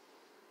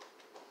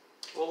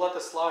 We'll let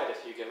this slide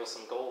if you give us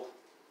some gold.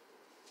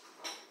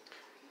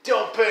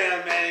 Don't pay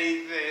him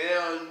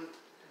anything.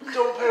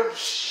 Don't pay him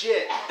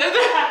shit.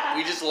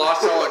 We just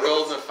lost all our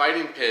gold in the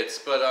fighting pits,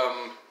 but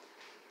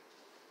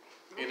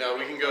you know,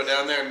 we can go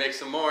down there and make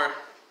some more.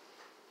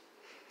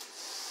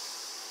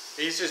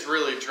 He's just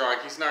really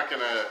drunk. He's not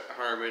gonna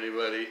harm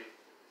anybody.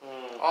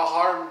 I'll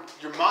harm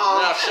your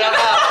mom. No, shut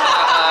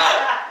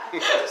up.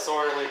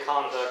 Disorderly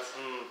conduct.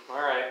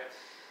 Alright.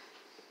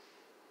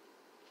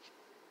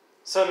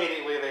 So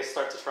immediately they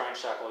start to try and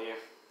shackle you.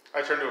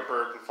 I turn to a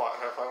bird and fly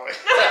away.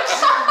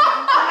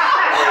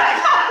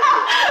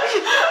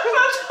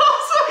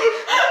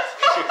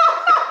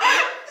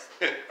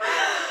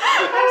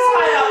 I'm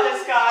sorry about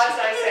this, gods,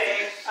 I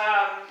say,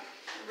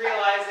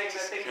 realizing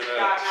that things have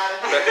gotten out of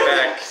hand.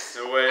 Back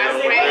away. I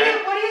say,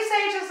 away. what do you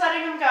say, just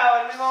letting him go,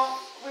 and we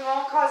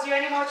won't cause you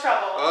any more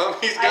trouble.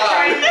 He's I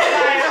try and gone.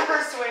 use my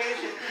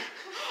persuasion.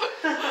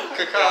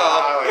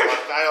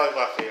 I like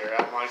left here.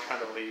 I'm like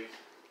trying to leave.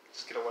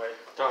 Just get away.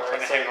 I'm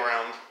trying to so hang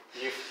around.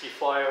 You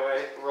fly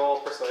away. Roll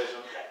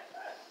persuasion.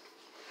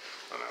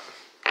 Oh,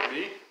 no.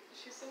 Me?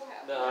 She's so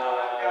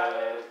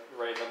happy.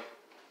 Raven.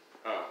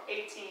 Oh.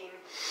 18.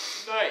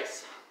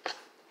 Nice.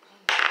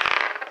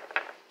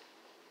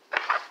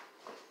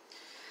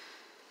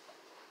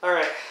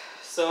 Alright,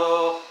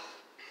 so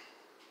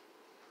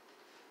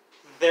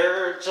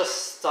they're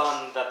just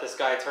stunned that this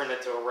guy turned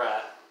into a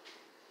rat.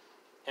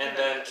 And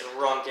then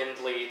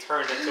drunkenly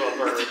turned into a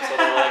bird. So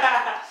they're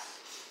like,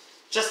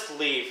 just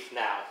leave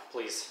now,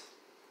 please.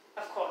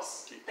 Of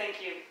course.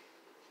 Thank you.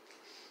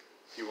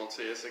 You won't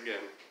see us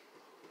again.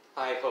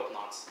 I hope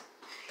not.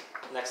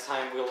 Next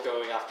time we'll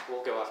go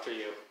after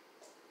you.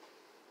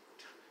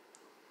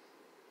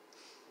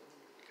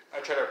 I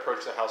try to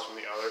approach the house from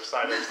the other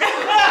side. I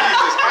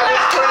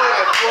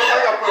feel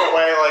like I'll put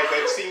away, like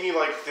they've seen me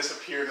like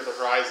disappear to the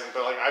horizon,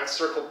 but like I've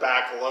circled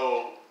back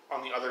low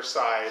on the other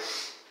side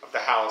of the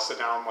house, and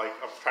now I'm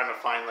trying to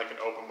find like an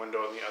open window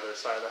on the other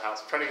side of the house.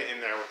 I'm trying to get in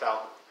there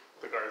without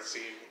the guards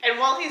seeing me. And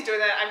while he's doing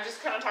that, I'm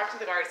just kind of talking to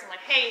the guards. I'm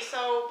like, hey,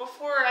 so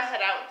before I head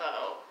out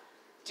though,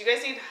 do you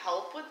guys need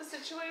help with the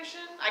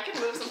situation? I can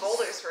move some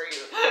boulders for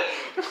you.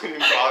 I didn't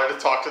even bother to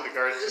talk to the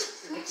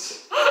guards.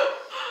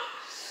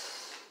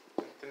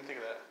 Didn't think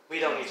of that. We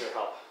don't need your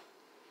help.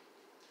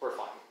 We're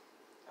fine.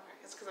 Okay,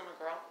 it's because I'm a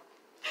girl.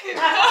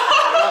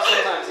 Well,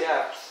 sometimes,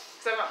 yeah.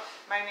 So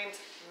my name's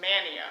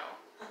MANEO.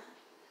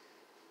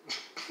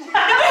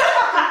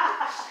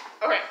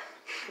 Okay.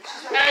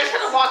 And I just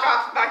gonna walk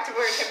off back to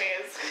where Timmy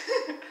is.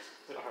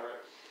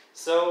 Alright.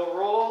 So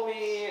roll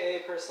me a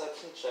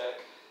perception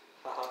check.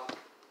 Haha.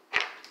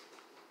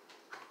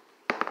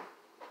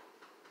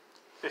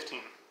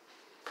 15.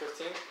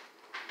 15.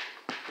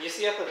 You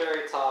see at the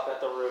very top at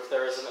the roof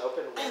there is an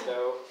open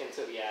window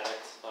into the attic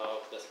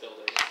of this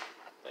building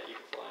that you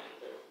can fly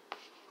into.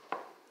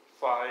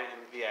 Fly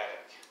into the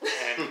attic.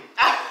 And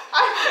I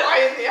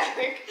fly in the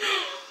attic.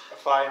 I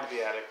fly into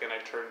the attic and I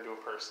turn into a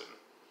person.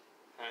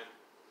 And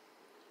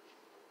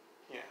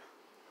yeah.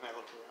 And I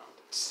look around.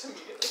 Just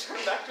immediately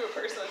turn back to a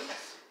person.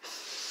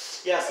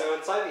 Yeah, so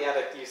inside the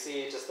attic you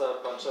see just a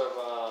bunch of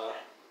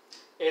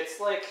it's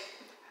like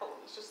Helen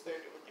was just there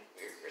doing like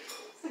weird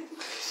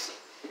rituals.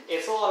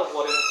 it's a lot of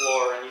wooden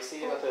floor, and you see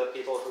that the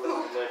people who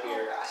live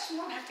here,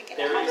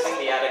 they're using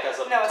the attic as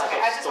a No, it's type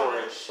okay, I of just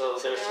wanted storage, so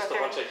there's they're just a okay.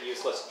 bunch of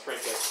useless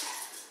trinkets.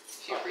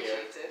 She Up here.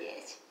 appreciates it.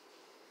 Yes.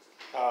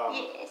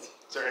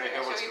 Is there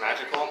anything Show that's you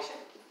magical?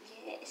 appreciation.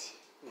 Yes.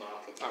 No.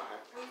 Okay.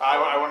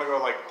 I want to go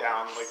like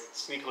down, like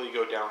sneakily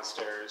go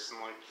downstairs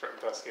and like try to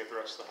investigate the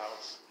rest of the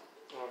house.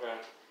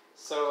 Okay.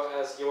 So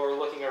as you're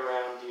looking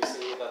around, you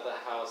see that the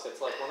house,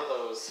 it's like one of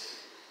those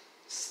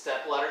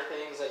step ladder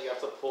things that you have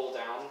to pull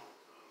down.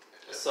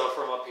 So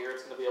from up here,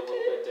 it's going to be a little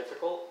bit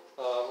difficult.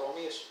 Roll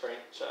me a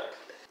strength check.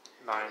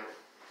 9.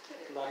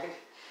 9.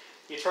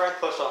 You try and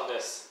push on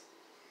this,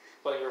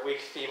 but your weak,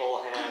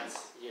 feeble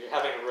hands, you're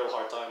having a real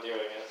hard time doing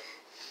it.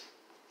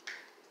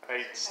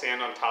 I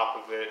stand on top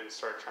of it and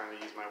start trying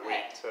to use my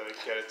weight to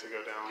get it to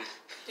go down.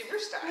 Do you ever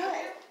stack?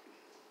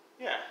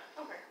 Yeah.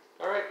 Okay.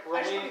 Alright, I roll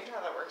just want me, to know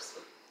how that works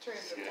with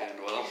turning into Yeah,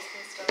 well.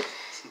 cubes and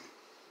stuff.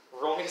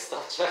 roll me a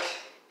stealth check.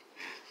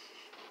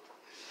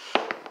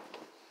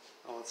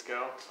 Oh, let's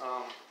go.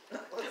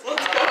 Let's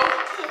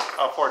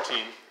go. 14.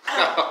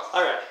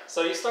 Alright,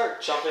 so you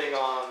start jumping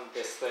on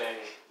this thing,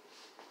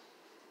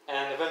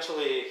 and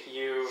eventually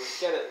you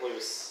get it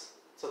loose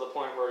to the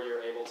point where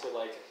you're able to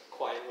like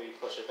quietly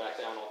push it back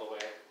down all the way.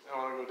 I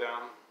want to go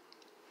down.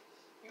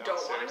 You don't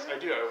want Downstairs. to? I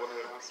do. I want to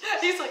go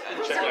downstairs. He's like, I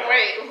don't Check it know. out.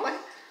 Wait, what?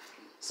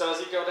 So as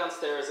you go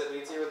downstairs, it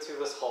leads you into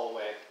this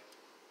hallway.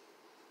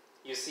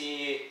 You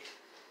see,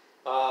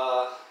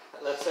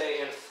 let's say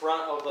in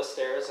front of the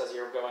stairs as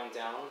you're going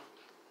down,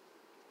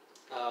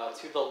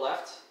 to the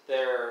left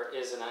there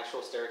is an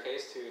actual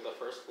staircase to the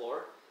first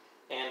floor,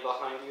 and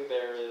behind you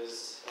there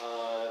is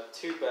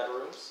 2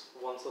 bedrooms,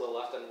 one to the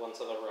left and one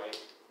to the right.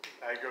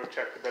 I go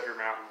check the bedroom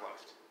out and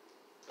left.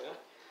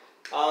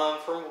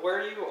 From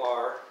where you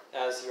are,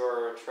 as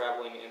you're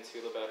traveling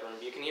into the bedroom,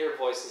 you can hear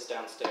voices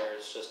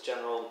downstairs, just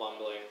general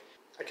mumbling.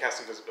 I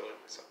cast invisibility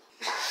myself.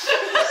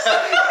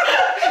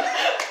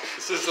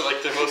 This is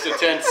like the most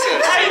intense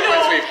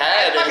sequence we've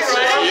had, and it's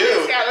Fucking just love you.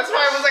 this guy. That's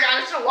why I was like,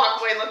 I'm just gonna walk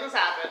away and let this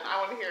happen. I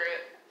want to hear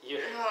it.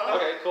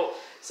 Okay, cool.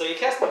 So you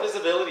cast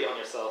invisibility on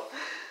yourself,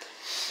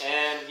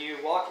 and you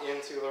walk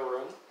into the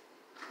room.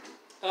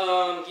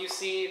 You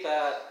see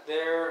that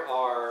there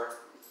are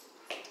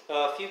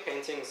a few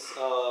paintings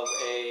of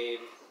a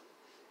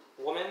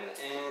woman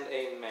and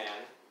a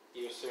man.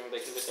 You assume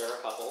they're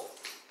a couple,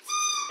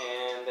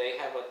 and they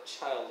have a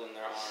child in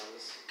their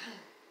arms.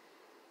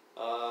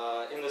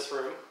 In this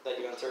room that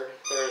you entered,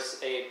 there's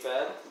a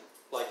bed,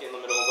 like in the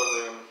middle of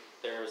the room.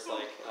 There's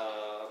like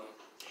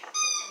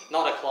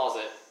not a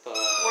closet, but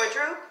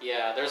Wardrobe?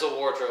 yeah, there's a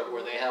wardrobe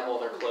where they have all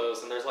their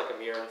clothes, and there's like a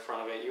mirror in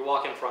front of it. You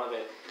walk in front of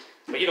it,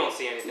 but you don't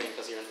see anything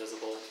because you're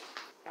invisible.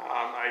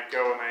 I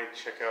go and I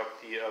check out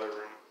the other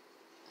room.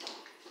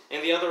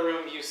 In the other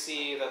room, you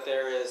see that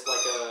there is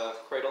like a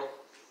cradle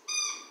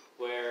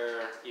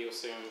where you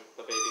assume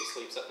the baby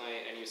sleeps at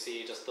night, and you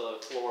see just the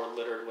floor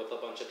littered with a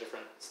bunch of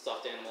different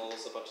stuffed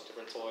animals, a bunch of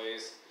different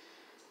toys,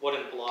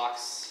 wooden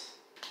blocks,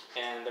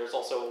 and there's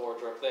also a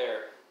wardrobe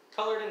there,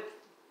 colored in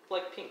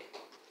like pink.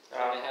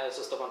 And it has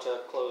just a bunch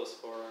of clothes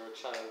for a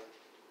child.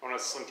 I want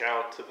to slink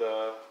out to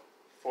the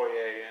foyer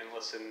and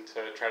listen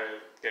to try to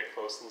get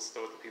close and listen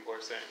to what the people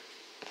are saying.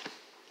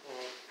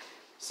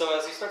 So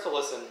as you start to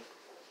listen,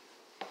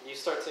 you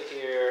start to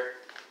hear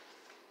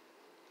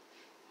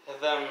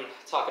them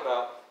talk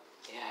about,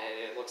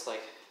 yeah, it looks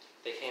like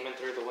they came in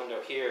through the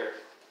window here,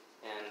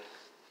 and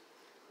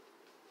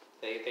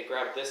they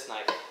grabbed this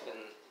knife, and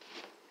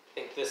I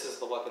think this is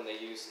the weapon they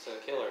used to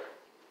kill her.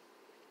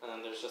 And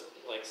then there's just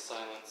like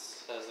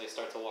silence as they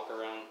start to walk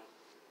around.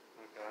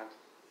 Oh god.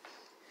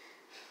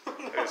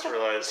 I just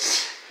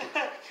realized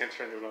I can't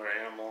turn into another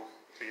animal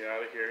to get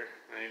out of here.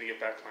 I need to get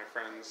back to my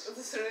friends.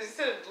 As soon as you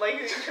said, like,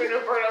 you turned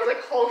into a bird, I was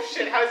like, oh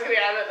shit, how's he gonna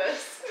get out of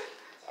this?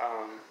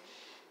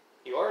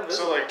 You are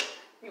invisible. So like,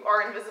 You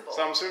are invisible.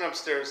 so I'm soon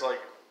upstairs. Like,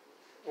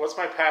 what's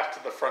my path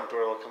to the front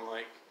door looking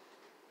like?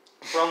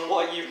 From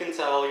what you can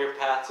tell, your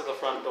path to the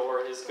front door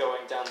is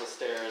going down the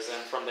stairs,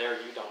 and from there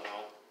you don't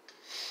know.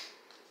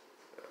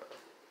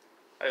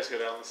 I just go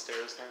down the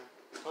stairs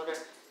then. Okay.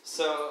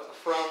 So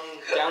from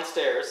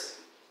downstairs,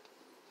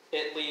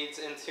 it leads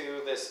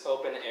into this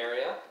open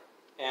area,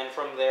 and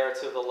from there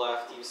to the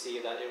left, you see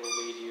that it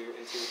will lead you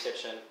into the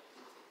kitchen,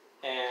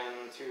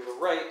 and to the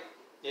right,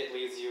 it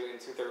leads you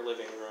into their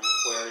living room,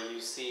 where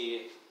you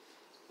see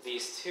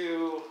these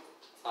two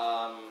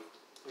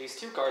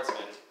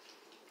guardsmen.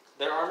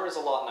 Their armor is a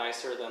lot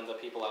nicer than the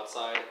people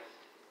outside,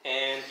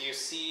 and you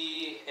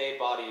see a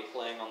body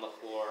laying on the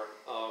floor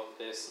of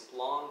this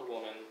blonde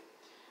woman.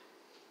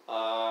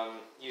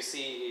 You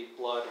see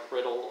blood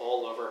riddled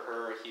all over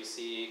her. You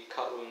see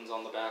cut wounds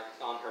on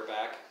her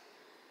back,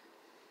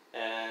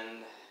 and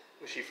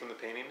Was she from the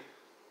painting?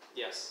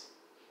 yes,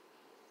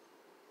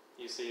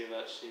 you see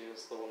that she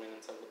is the woman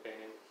inside the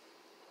painting.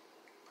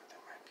 But there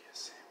might be a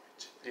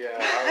sandwich. Yeah,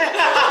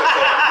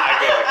 I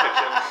go to the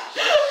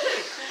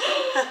kitchen.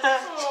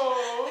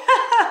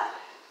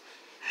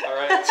 All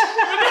right.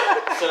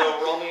 So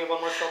roll me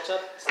one more stealth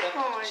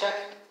check.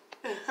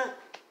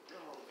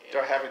 Do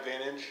I have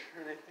advantage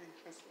or anything?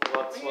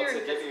 What's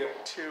it give you?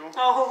 2.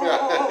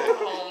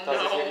 Oh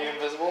Does it no. give you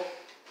invisible?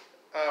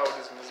 Oh, what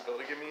does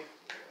invisibility give me?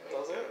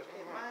 Does it?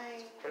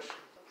 Question.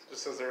 It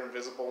just says they're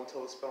invisible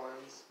until the spell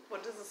ends.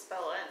 What does the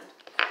spell end?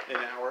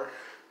 An hour.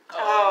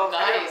 Oh,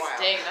 Nice. wow.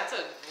 Dang, that's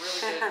a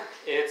really good.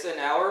 It's an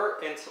hour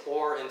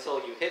or until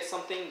you hit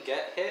something,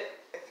 get hit.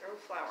 I throw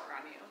flour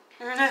on you.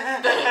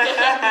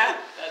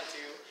 That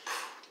too.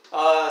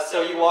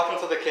 So you walk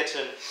into the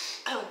kitchen,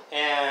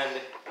 and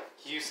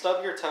you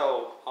stub your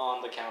toe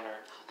on the counter.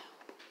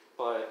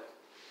 But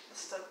The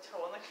stubbed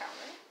toe on the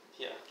counter.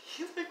 yeah,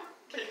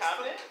 The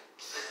cabinet.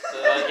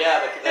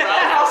 yeah, the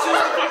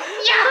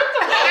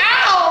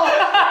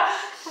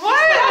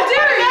What? How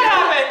dare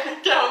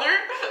you? Counter.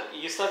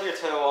 you stub your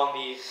toe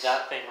on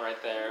that thing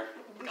right there,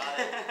 Got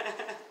it.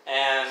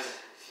 and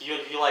you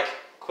like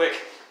quick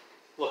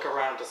look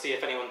around to see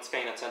if anyone's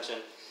paying attention,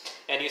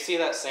 and you see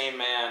that same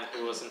man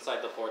who was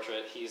inside the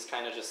portrait. He's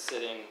kind of just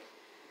sitting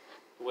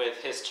with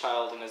his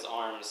child in his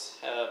arms,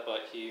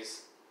 but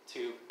he's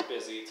too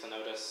busy to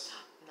notice.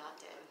 Not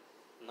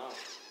dead. No.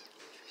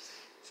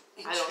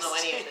 I don't know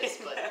any of this,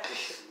 but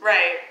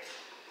Right.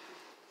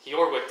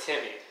 You're with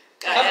Timmy.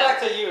 I Come am. back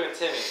to you and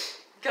Timmy.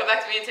 Come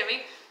back to me and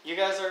Timmy. You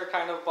guys are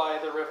kind of by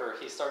the river.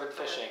 He started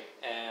fishing,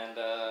 and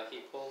he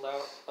pulled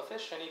out a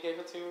fish, and he gave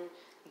it to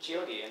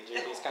Geody, and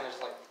Geody's kind of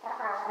just like...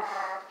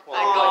 I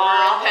Well, go over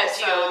and pet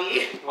awesome.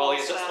 Geody. well,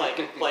 he's just like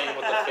playing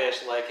with the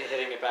fish, like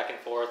hitting it back and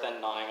forth and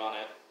gnawing on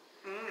it.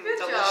 Good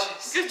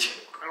delicious. job.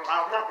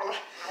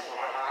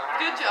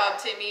 Good job,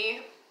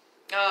 Timmy.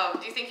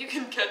 Do you think you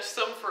can catch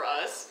some for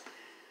us?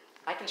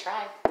 I can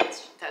try.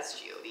 That's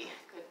Geody.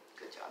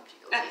 Good job,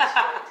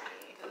 Geody.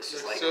 It's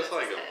just like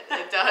him.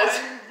 It does.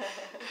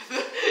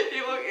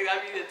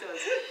 It does.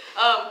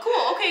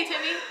 Cool. Okay,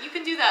 Timmy, you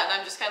can do that. And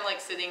I'm just kind of like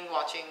sitting,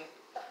 watching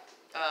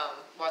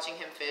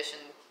him fish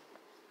and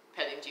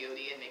petting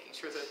Geody and making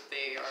sure that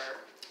they are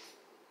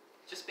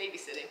just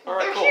babysitting. All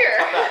right, They're cool. here.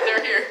 Come back.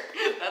 They're here.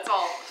 That's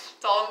all.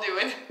 That's all I'm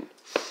doing.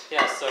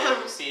 Yeah, so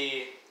you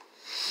see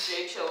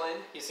Jay chilling.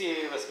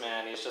 this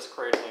man. He's just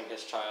cradling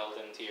his child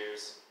in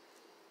tears.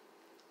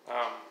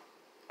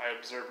 I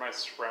observe my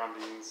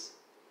surroundings,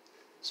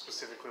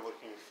 specifically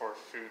looking for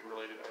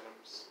food-related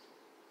items.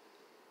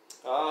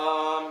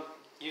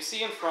 You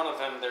see in front of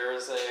him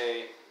there's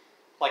a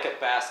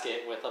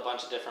basket with a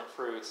bunch of different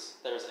fruits.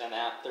 There's an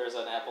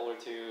apple or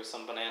two,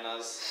 some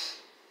bananas.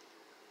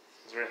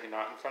 Is there anything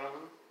not in front of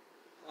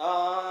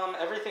him?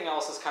 Everything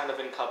else is kind of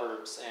in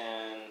cupboards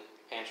and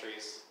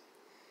pantries.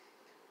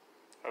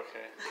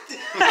 Okay.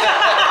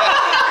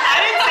 I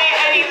didn't say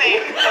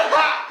anything.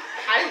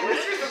 I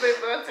whispered something,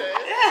 but that's it.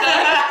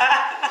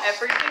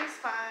 Everything's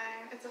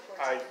fine. It's a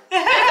 14.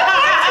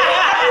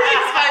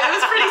 Everything's fine. It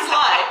was pretty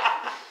sly.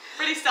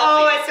 Pretty stealthy.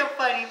 Oh, it's so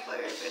funny,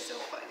 Fleur. It's so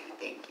funny.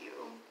 Thank you.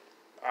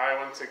 I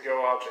want to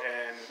go up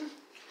and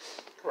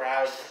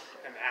grab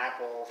an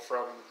apple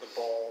from the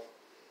bowl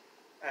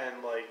and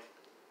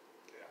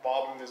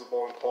while I'm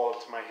invisible and pull it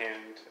to my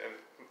hand and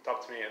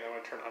up to me, and then I'm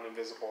going to turn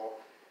uninvisible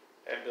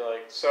and be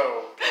like,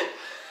 so,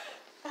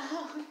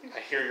 I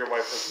hear your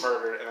wife was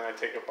murdered, and then I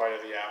take a bite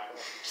of the apple.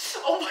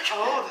 Oh my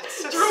god. Oh, that's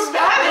so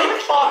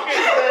dramatic. Fuck is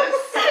this?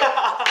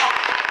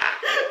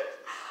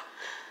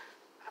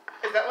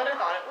 Is that what I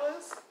thought it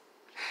was?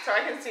 So I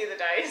can see the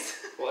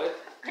dice. What?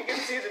 I can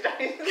see the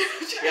dice.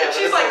 Yeah,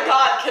 She's like,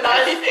 God, can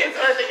I? That's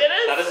what I think it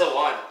is. That is a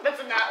 1. That's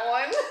a nat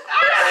 1.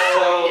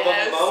 So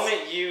yes. the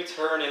moment you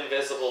turn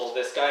invisible,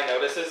 this guy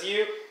notices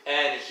you,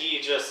 and he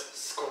just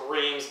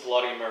screams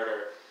bloody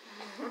murder.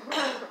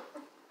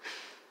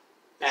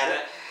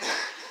 And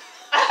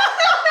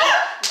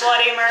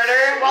Bloody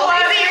murder.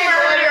 Bloody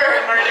murder.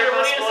 Murder What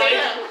most are you bloody.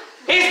 saying?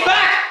 he's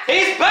back!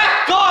 He's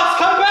back! Guards,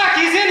 come back!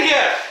 He's in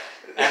here!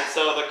 And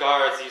so the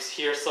guards, you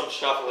hear some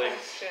shuffling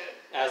Oh, shit.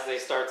 as they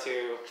start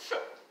to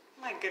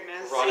My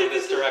goodness. run in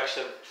this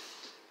direction.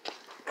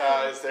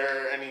 Is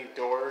there any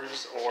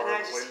doors or Can I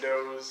just-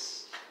 windows?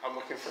 I'm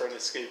looking for an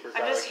escape route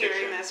out I'm of just the hearing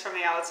kitchen. this from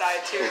the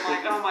outside too.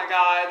 I'm like, oh my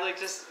god, like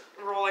just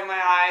rolling my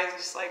eyes,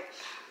 just like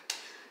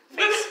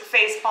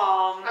face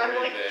palm. I'm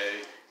like,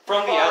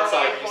 From the far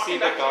outside, away, you see walking the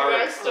back to you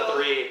guys guards, the still.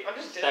 3 I'm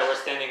just that were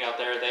standing out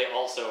there. They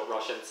also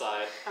rush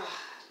inside.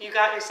 You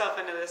got yourself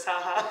into this,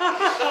 haha.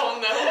 Oh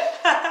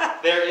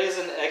no. There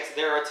is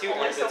there are 2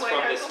 Only exits so from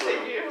many this guys will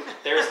room. take you.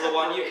 There's the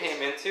one you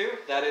came into.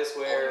 That is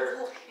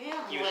where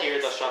you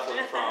hear the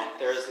shuffling from.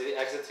 There is the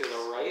exit to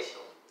the right.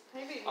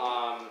 Maybe.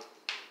 Um,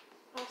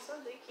 Oh, so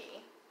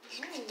leaky.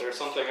 there's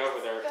something over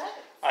there.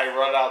 I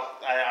run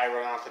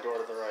out the door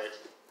to the right.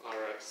 All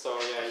right. So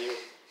yeah, you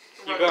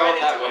Run go right out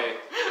that into way,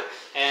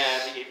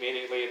 and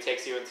immediately it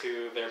takes you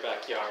into their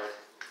backyard.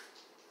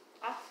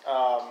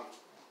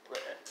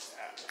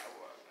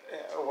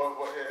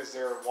 What is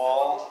there a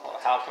wall?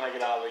 How can I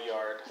get out of the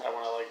yard? I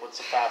want to what's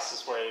the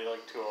fastest way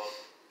to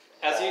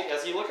a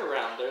As you look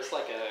around, there's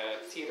like a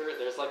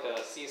there's like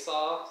a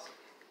seesaw,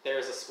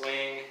 there's a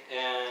swing,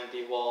 and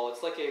the wall.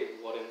 It's like a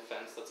wooden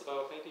fence that's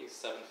about maybe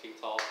 7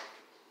 feet tall.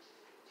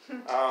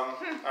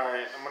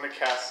 Alright, I'm gonna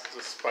cast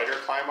the spider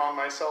climb on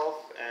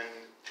myself and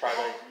try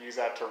to use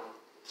that to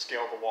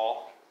scale the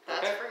wall. That's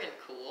Okay. friggin'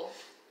 cool.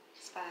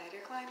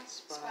 Spider climb,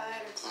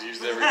 spider Just climb.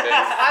 use everything.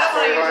 I don't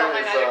want to use all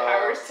my Spider-Man magic is,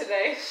 powers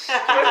today.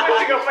 I have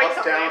to go fight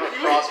Up, down, something.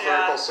 across Yeah.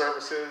 vertical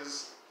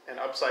surfaces, and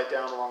upside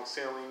down along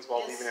ceilings while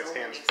Yes, leaving its so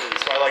hands many free.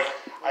 things. So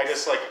I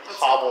just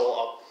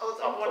hobble I'm up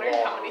the wondering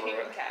wall how many he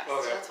over can it. cast.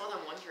 Okay. That's what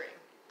I'm wondering.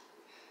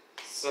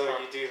 So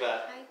you do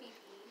that,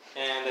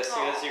 and as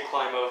soon as you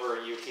climb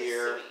over, you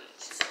hear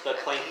the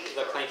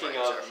clanking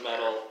of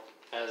metal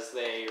as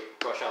they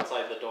rush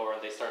outside the door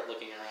and they start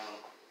looking around,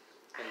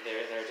 and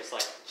they're just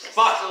like,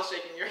 "Fuck! Still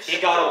shaking your He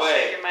head. got Still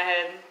away!" shaking my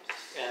head.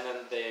 And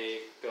then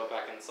they go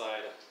back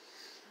inside.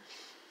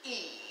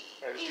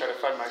 I just try to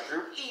find my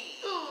group.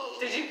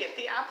 Did you get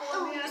the apple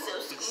in the end?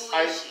 I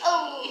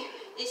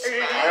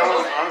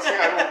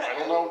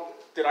don't know.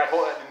 Did I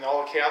hold in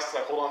all the chaos?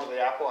 Did I hold on to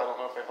the apple? I don't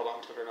know if I held on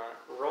to it or not.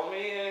 Roll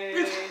me a.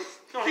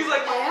 He's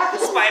like, my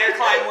apple. Spider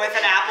climb with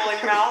an apple in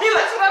your mouth.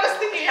 That's what I was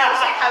thinking. I was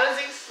like, how does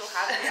he still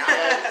have the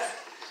apple?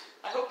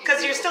 I hope you Because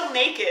do. you're still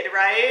naked,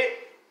 right?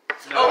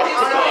 Oh, he's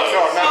no, not.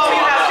 I'm not Oh,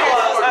 you have Yeah.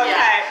 clothes.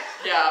 Okay.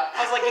 Yeah. I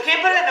was like, you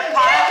can't put it in a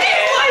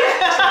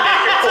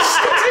pocket.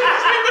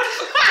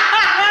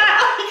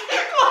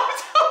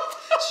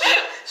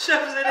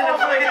 Shoves it in Oh a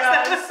my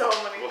god, place. so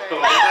many What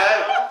things. was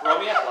that? Roll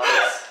me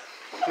athletics.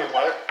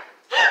 What?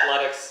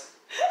 Athletics.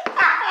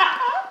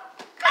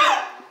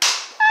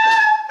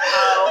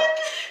 Oh,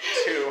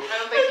 2. I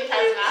don't think he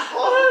has an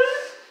apple.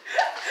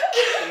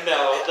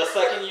 No, the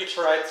second you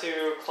try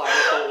to climb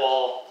up the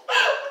wall,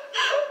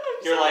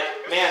 you're like,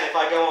 man, if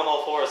I go on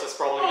all fours, it's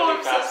probably Oh,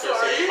 gonna be I'm so faster. So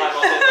sorry. you climb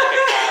up it like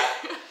a cat,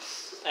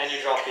 and you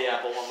drop the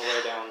apple on the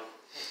way down.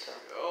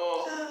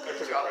 Oh, I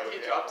took a dropped, bite of he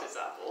the dropped his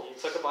apple. You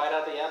took a bite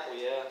out of the apple,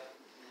 yeah.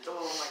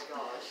 Oh my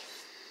gosh.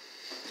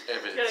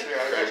 Evan. Gotta-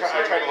 Yeah,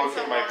 I try to look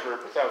through my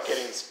group without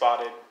getting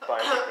spotted by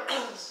the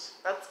guards.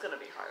 That's gonna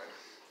be hard.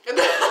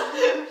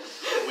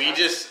 We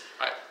just.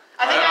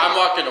 I think I'm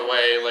walking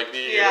away, like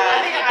needing Yeah, to I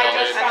like, think head I down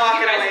just in, I'm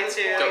walking found you away guys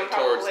too. go this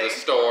towards point, the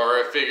store.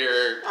 I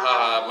figure,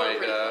 We're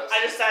pretty close. I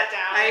just sat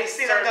down. I and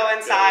see them started go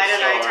inside and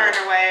I Sorry. turn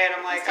away and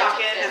I'm like,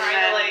 Talking okay, and and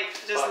trying to then like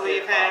just fuck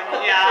leave it, him. fuck off.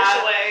 push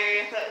Yeah. away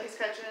that he's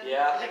catching.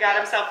 Yeah. He got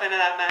himself into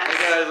that mess.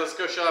 Hey guys, let's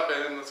go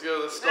shopping. Let's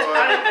go to the store.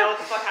 I didn't know what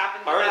the fuck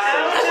happened. Alright, I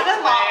so-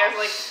 walked away. I was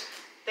like,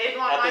 they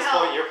want At my this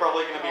help. point, you're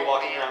probably gonna be Oh,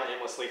 walking man. around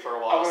aimlessly for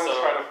a I'm while. gonna So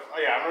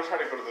I'm gonna try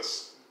to go to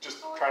this. Just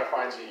try to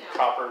find the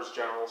Copper's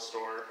General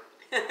Store.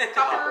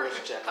 Copper's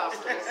General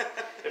Store.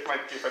 If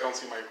I don't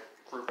see my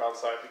group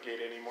outside the gate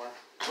anymore.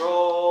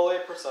 Roll a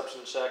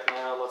perception check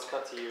now. Let's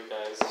cut to you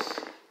guys.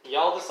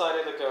 Y'all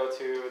decided to go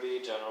to the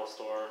general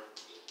store.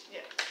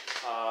 Yeah.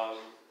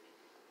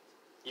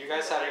 You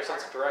guys have your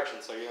sense of direction,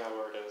 so you know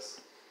where it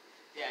is.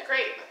 Yeah.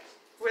 Great.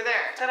 We're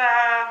there.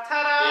 Ta-da!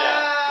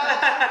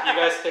 Ta-da! You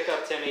guys pick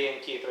up Timmy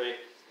and KITHRI.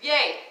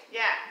 Yay!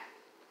 Yeah.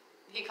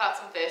 He caught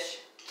some fish.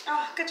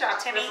 Oh, good job,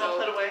 Timmy. That's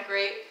Put away.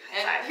 Great.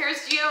 And High five.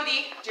 here's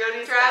Jody.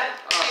 Jody's Drab.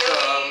 dead.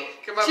 Awesome.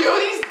 Come on.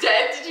 Jody's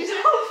dead. Did you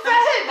know?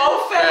 Fed.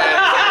 Oh, Fed.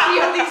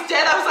 Jody's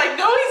dead. I was like,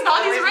 no, he's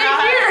not. No, He's he's right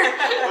not.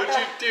 here. What'd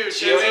you do?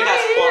 Jody Jesse?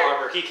 has plot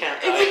armor. He can't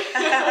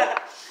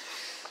die.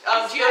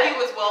 Jody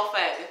was well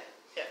fed.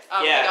 Yes.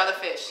 Yeah. He got a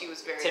fish. He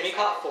was very Timmy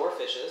excited. caught 4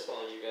 fishes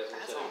while you guys were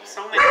That's sitting all- there.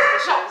 so many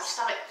fishes.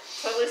 Stop it.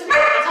 Totally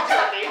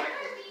something.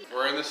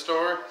 We're in the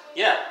store.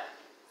 Yeah,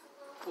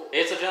 Cool.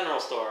 it's a general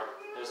store.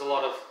 There's a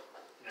lot of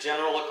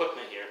general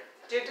equipment here.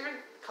 Do you have different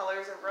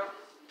colors of rope?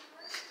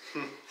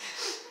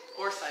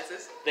 Or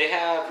sizes. They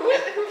have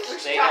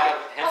they Talk- have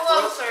hemp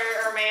Hello, rope.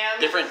 sir or ma'am.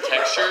 Different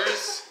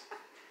textures.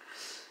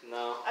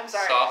 No, I'm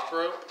sorry. Soft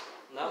rope.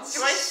 no. Do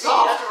I see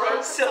Soft a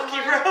rope. Silky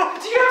somewhere? rope.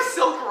 Do you have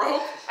silk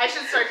rope? I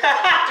should start.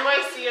 Do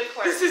I see a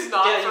clerk? This is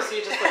not Yeah, you for see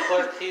just the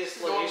clerk.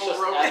 He's normal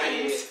just rope at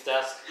things. the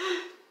desk.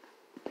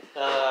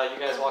 You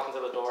guys walk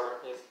into the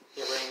door.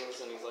 He rings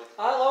and he's like,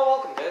 "Hello,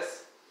 welcome,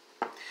 guys.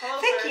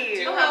 Hello, Thank sir. you.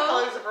 Do you have Hello.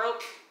 colors of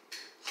rope?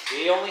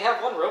 We only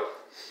have one rope.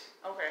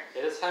 Okay,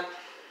 It is hemp.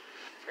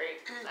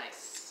 great.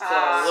 Nice.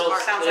 little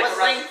Sounds split. like a What rough.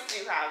 lengths do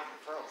you have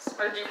for ropes?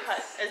 Or do you cut?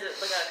 Is it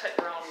like a cut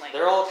your own length?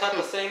 They're all cut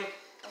the same.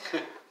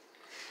 Okay.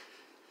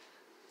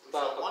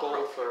 About a One goal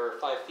rope. for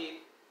 5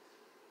 feet.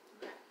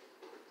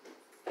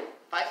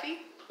 5 feet?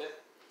 Yeah.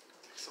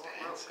 Short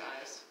rope,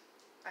 guys.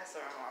 I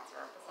still have lots of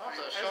rope. It's Lots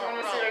fine. of I just short want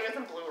to see if I rope. get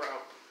some blue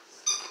rope.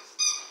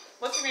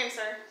 What's your name,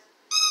 sir?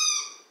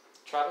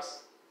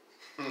 Travis?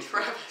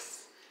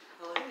 Travis.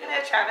 Hello,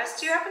 Travis.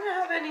 Do you happen to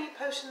have any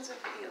potions of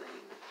healing?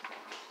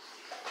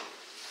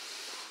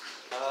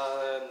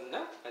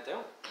 No, I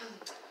don't.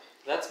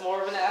 That's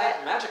more of an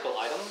magical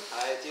item.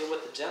 I deal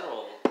with the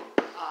general.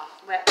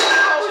 Wet.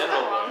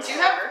 General. Do you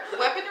have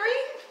weaponry?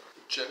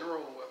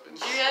 General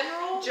weapons.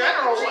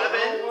 General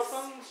weapons.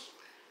 weapons.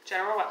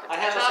 General weapons. I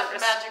have Not a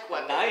magic A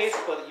weapons. knife,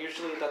 but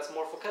usually that's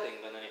more for cutting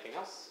than anything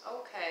else.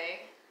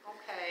 Okay.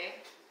 Okay.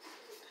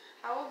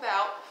 How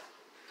about...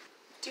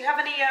 Do you have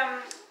any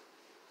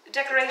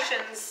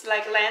decorations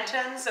like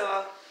lanterns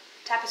or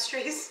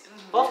tapestries?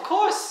 Well, of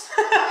course.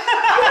 Decoration.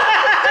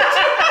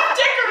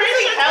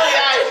 Hell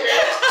yeah, I do.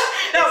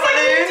 No,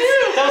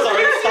 balloons. Those are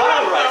in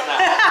style right now.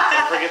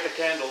 Don't forget the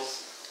candles.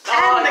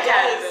 And the yes.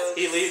 candles.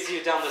 He leads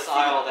you down this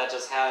aisle that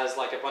just has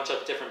like a bunch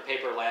of different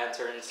paper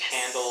lanterns,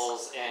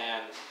 candles,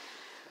 and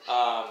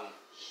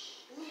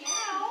Please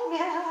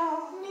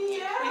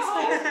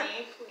feed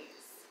me,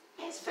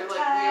 please. They're like, we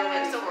are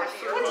ready So for we're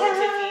you. here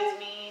to feed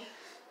me.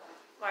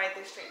 Why are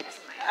there strangers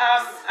in my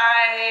house?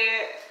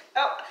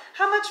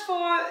 How much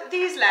for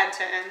these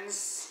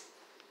lanterns?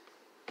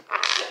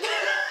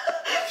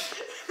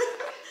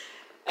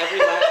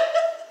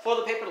 for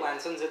the paper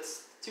lanterns,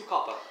 it's 2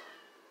 copper.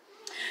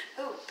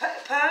 Oh,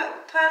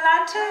 per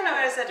lantern,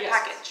 or is it a Yes,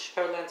 package?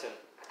 per lantern.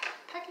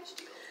 Package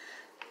deal.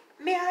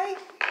 May I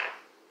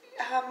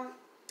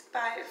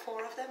buy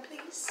 4 of them,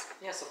 please?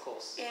 Yes, of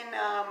course. In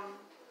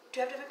do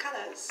you have different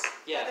colors?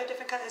 Yeah. Are there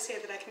different colors here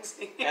that I can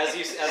see? As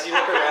you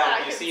look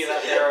around, you see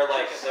that there are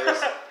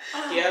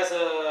he has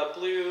a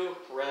blue,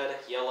 red,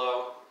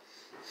 yellow.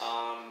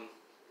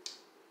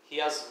 He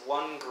has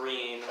 1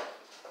 green.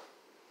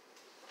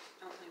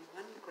 Only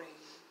 1 green.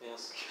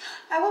 Yes.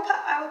 I will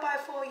buy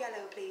 4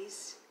 yellow,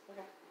 please.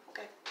 Okay.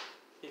 Okay.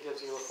 He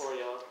gives you a 4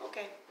 yellow.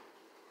 Okay.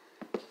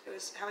 It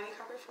was how many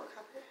copper? 4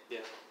 copper?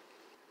 Yeah.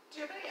 Do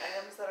you have any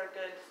items that are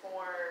good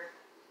for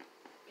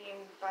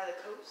being by the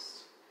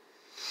coast?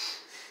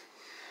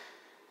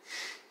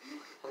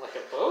 Like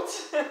a boat?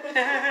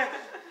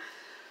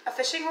 A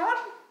fishing rod?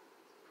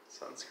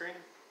 Sunscreen.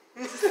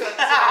 That's what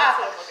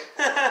I'm looking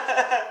for.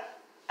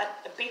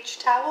 A beach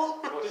towel?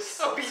 What is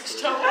A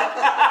beach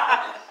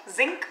towel.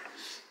 Zinc?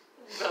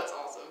 That's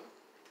awesome.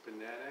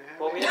 Banana hammock.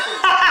 Well, we have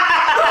some,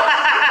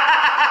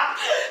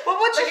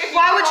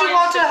 Why would you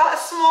want a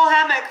small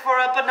hammock for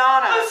a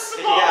banana?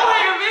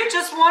 yeah.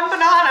 Just 1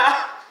 banana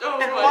Oh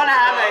and my 1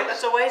 hammock. gosh.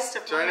 That's a waste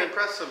of Trying to money.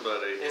 impress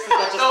somebody. Isn't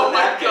that just Oh a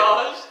my napkin?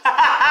 gosh.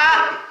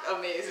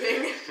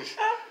 Amazing.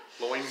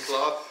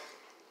 Loincloth.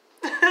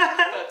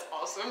 That's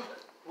awesome.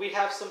 We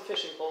have some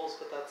fishing poles,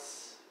 but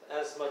that's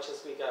as much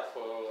as we got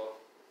for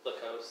the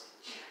coast.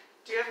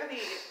 Do you have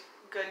any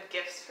good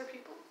gifts for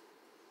people?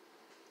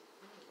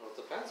 Well, it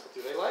depends. What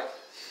do they like?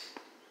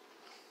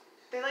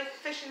 They like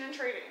fishing and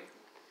trading.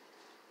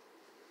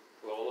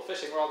 Well, the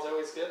fishing rod's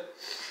always good.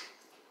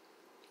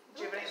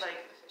 Do you have any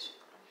like?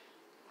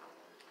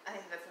 I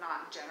think that's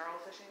not general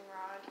fishing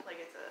rod. Like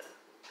it's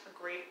a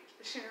great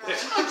fishing rod.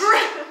 A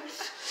great.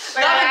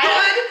 Like, Not a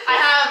good, I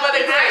have but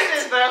a an great.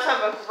 axes, but I also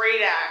have a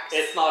great axe.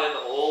 It's not an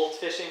old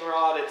fishing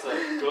rod. It's a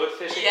good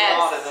fishing Yes.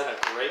 rod, and then a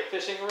great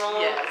fishing rod.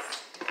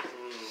 Yes.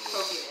 Mm.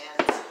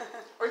 Pokemans.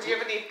 Or do you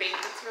have any bait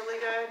that's really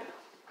good?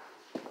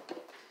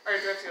 Or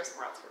do you have to go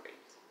somewhere else for bait?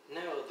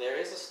 No, there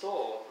is a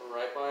store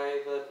right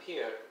by the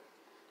pier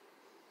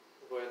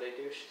where they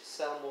do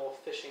sell more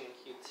fishing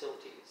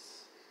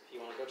utilities. If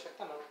you want to go check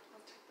them out.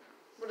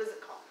 What is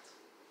it called?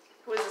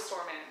 Who is the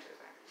store manager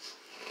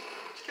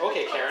there?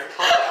 Okay, Karen,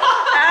 calm down.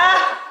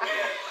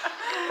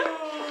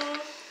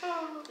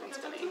 That's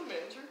funny.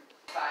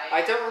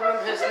 I don't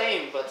remember his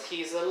name, but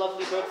he's a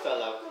lovely bird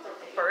fellow.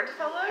 Bird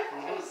fellow?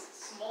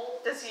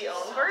 Mm-hmm. Does he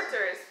own birds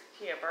or is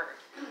he a bird?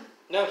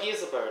 No, he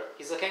is a bird.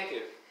 He's a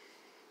kenku.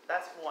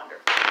 That's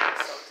wonderful. I'm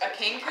so A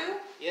excited. kenku?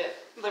 Yeah.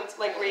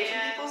 Like raven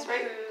people's,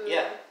 right?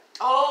 Yeah.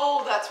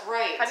 Oh, that's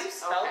right. How do you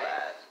spell Okay.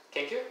 that?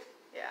 Kenku?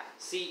 Yeah.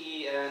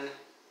 C-E-N...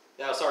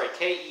 No, sorry,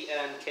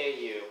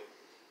 K-E-N-K-U.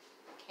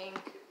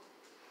 Kenku.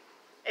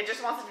 It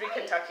just wants it to be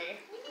Kentucky.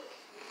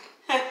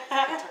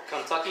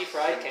 Kentucky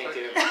Fried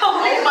Kenku. Oh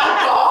my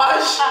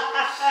gosh.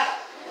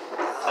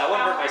 That one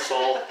hurt my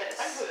soul.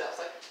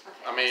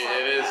 I mean,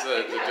 it is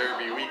the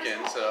Derby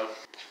weekend, so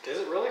Is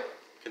it really?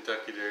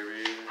 Kentucky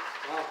Derby.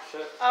 Oh,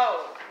 shit.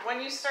 Oh,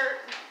 when you start,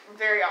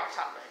 very off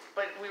topic,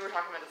 but we were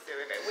talking about this the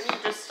other day. When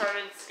you just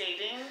started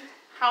skating,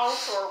 how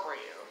sore were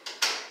you?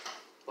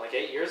 Like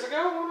 8 years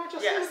ago when I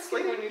just Yes, started like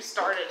skating? when you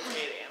started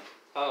skating.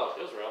 Oh,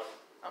 it was rough.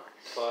 Okay.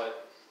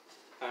 But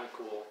I'm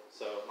cool,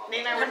 so... not Nate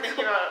and that I were bad.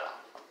 thinking about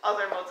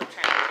other modes of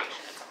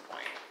transportation at some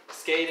point.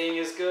 Skating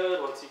is good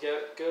once you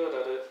get good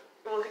at it.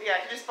 Well, yeah,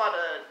 he just bought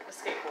a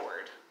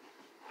skateboard.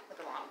 Like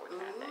a longboard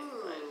kind of thing.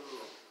 But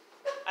Ooh.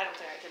 I don't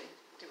think I can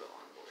do a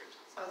longboard.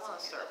 So I was wanna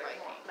looking start at other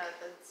biking.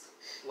 methods.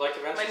 Like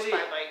Might eventually,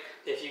 buy a bike.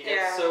 if you get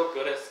Yeah. so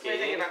good at What are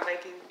you thinking skating, about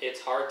biking? it's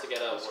hard to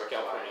get a Those are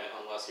workout fine. from it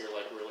unless you're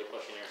like really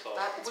pushing yourself.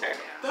 That's fair.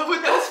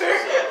 That's fair.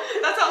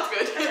 So- That sounds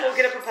good. We'll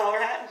get a propeller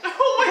hat.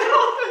 Oh my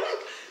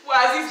god.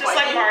 Wazzy's Just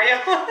like biking. Mario.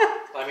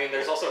 I mean,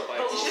 there's also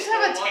bikes. You Oh, should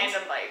have a ones.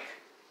 tandem bike.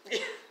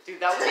 Dude,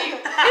 that would be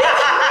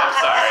I'm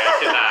sorry, I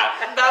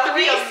cannot. that would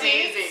be 3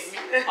 seats.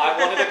 amazing. I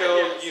wanted to go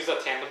Yes. use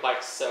a tandem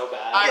bike so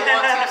bad. I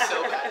want to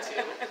so bad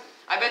too.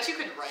 I bet you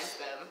could rent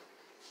them.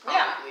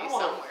 Yeah, Probably I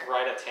want somewhere. to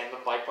ride a tandem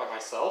bike by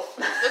myself.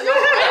 No,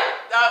 right.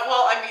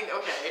 Well, I mean,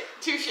 okay,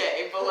 touche,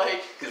 but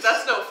like, cause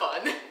that's no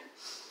fun.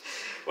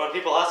 When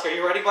people ask, "Are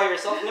you riding by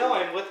yourself?" No,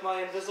 I'm with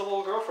my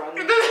invisible girlfriend.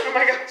 Oh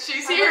my god.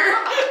 She's here.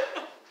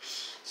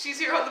 She's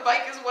here on the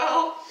bike as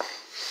well.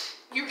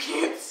 You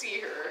can't see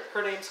her.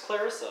 Her name's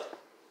Clarissa.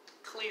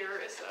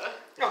 Clarissa.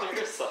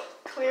 Clarissa.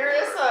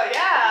 Clarissa,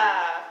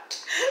 yeah.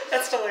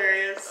 That's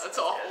hilarious. That's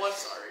awful. I'm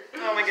sorry.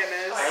 Oh my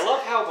goodness. I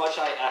love how much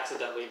I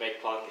accidentally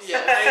make puns.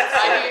 Yes,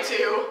 I do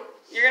too.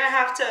 You're gonna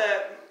have to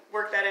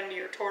work that into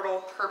your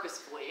turtle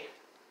Purposefully.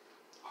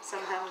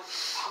 somehow.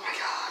 Oh my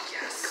god,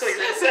 yes.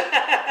 Clarissa.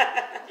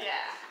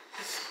 Yeah.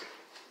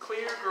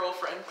 Clear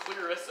girlfriend,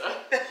 Clarissa.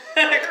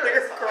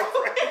 Clear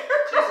girlfriend.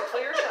 She's a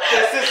clear shot.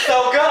 This is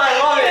so good, I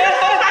love it.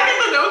 I get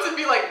the notes and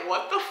be like,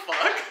 what the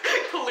fuck?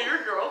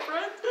 Clear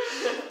girlfriend?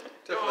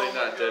 Definitely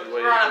not dead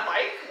weight. We're on a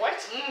bike? What?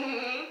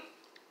 Mm-hmm.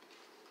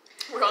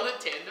 We're on a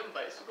tandem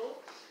bicycle.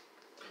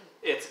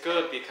 It's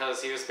good because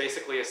he was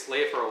basically a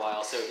slave for a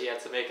while, so he had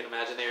to make an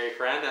imaginary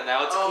friend, and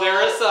now it's Oh.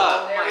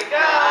 Clarissa. There we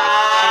go.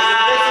 She's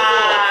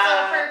invisible. So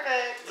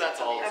perfect. That's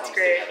all amazing. That's comes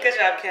great. together. Good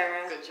job,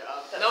 Cameron. Good job.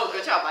 No,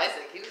 good job,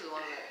 Isaac. He was the one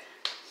that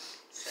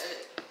said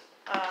it.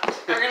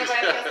 We're gonna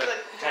buy against the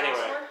general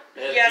Anyway. store?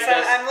 Yes, You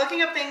guys- I'm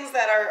looking up things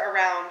that are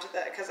around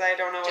that because I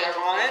don't know what I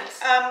General want.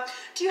 things.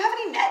 Do you have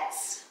any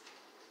nets?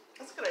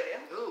 That's a good idea.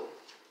 Ooh.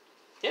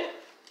 Yeah.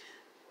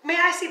 May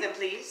I see them,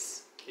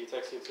 please? He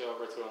takes you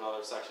over to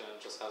another section and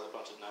just has a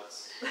bunch of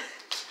nuts.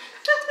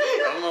 I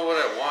don't know what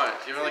I want.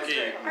 Do you have like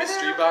any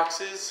mystery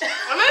boxes?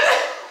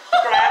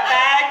 Grab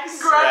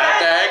bags. Grab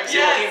bags? You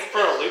Yeah. looking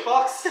for a loot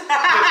box?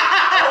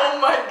 Oh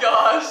my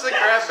gosh. Just a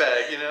grab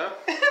bag, you know?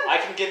 I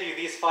can give you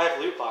these 5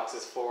 loot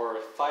boxes for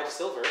 5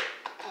 silver.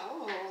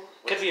 Oh.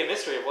 Could be a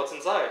mystery of what's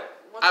inside.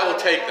 I will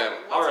take them.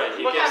 All right,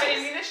 he What gives kind of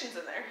us- munitions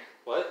in there?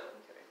 What?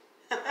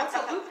 What's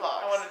a loot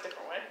box? I want a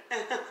different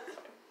way.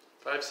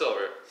 5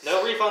 silver.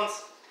 No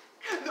refunds.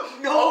 No.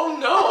 Oh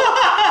no.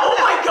 Oh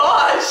my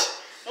gosh.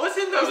 What's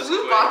in That those was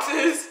loot quick.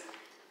 boxes?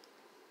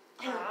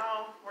 I don't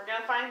know. We're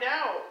gonna find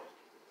out.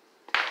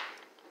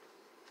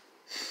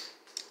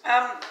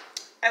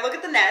 I look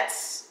at the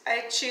nets.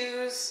 I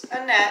choose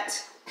a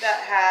net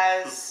that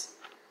has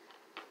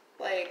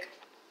like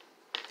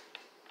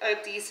a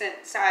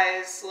decent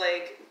size,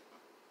 like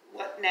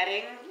what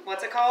netting?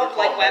 What's it called? They're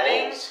Like called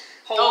webbing holes.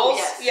 holes. Oh,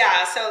 yes.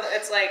 Yeah, so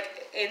it's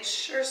like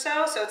inch or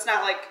so. So it's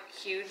not like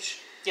huge.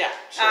 Yeah,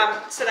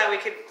 sure. So that we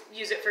could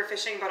use it for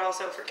fishing, but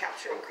also for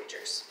capturing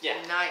creatures. Yeah.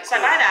 Nice. So I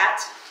buy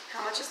that.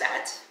 How much is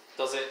that?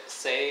 Does it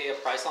say a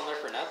price on there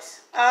for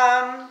nets?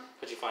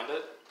 Could you find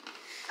it?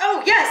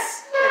 Oh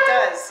yes, it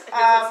does.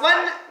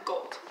 1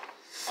 gold,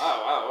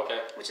 Wow,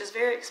 okay. which is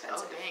very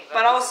expensive, Oh, dang,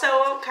 but that is-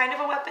 also kind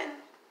of a weapon.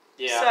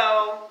 Yeah.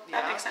 So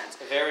that Yeah. makes sense.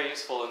 Very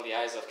useful in the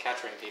eyes of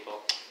capturing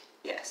people.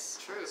 Yes.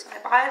 True. So I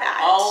buy that.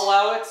 I'll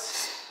allow it.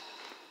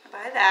 I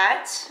buy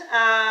that.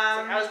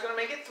 I was gonna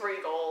make it 3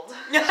 gold.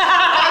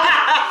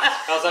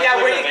 I was Yeah,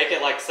 actually were gonna you- make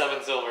it like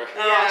 7 silver.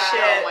 Oh Yeah. shit.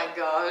 Oh my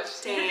gosh.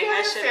 Did Dang, you I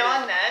have a should. sale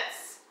on nets?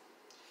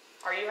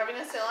 Are you having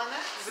a sale on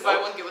nets? Is it buy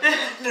one, get one?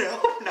 No,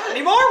 not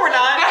anymore. We're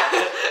not.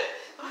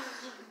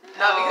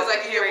 Not because I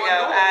can Here get we one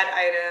go. gold. Add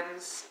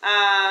items.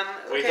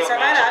 We Okay, don't so I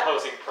buy match that.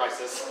 opposing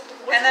prices.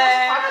 What's And the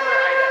then- most popular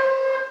item?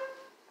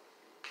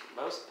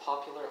 Most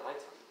popular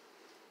item.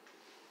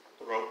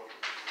 The rope.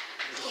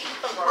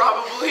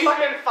 Probably.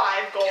 Fucking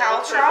 5 gold.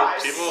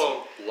 Caltrops?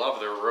 People love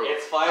their rope.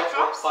 It's 5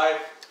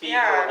 feet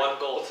Yeah. for 1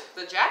 gold.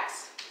 The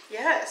jacks?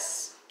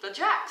 Yes. The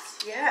jacks.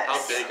 Yes.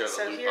 How big are the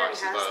So loot here he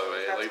boxes, has by the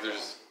way? that's Like, cool.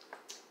 there's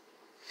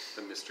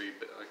the mystery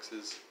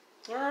boxes.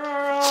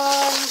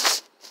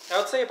 I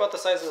would say about the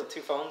size of the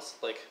 2 phones,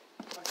 like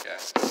Okay.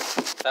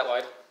 that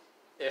wide,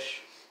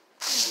 ish.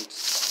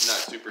 It's not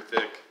super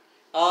thick.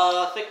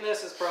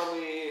 Thickness is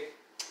probably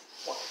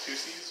What, 2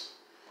 C's?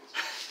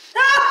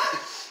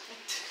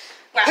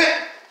 WAP.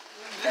 yeah.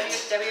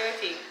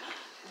 W-A-P.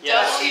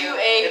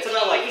 It's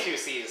about like 2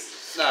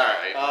 C's.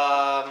 Alright.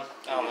 I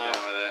don't Get know.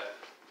 down with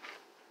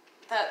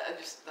that.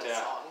 That Yeah.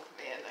 song,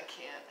 man, I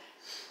can't.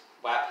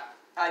 WAP.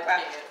 I Wow.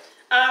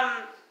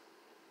 can't.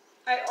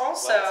 I Let's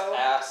also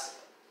ass.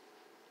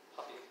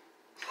 Puppy.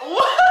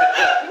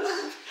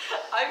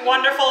 I'm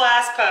wonderful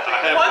ass puppy. I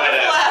have Wonderful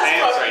wet ass ass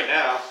pants puppy. right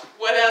now.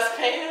 Wet ass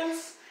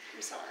pants.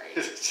 I'm sorry.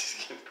 Just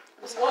kidding.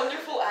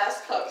 Wonderful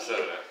ass puppy.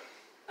 Soda.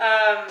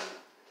 I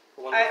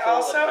Wonderful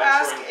also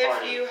ask adventuring if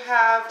party. you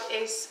have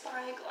a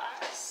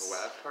spyglass. The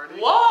WAP party?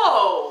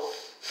 Whoa!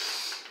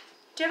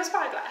 Do you have a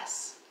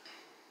spyglass?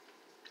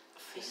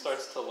 He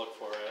starts to look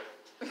for it.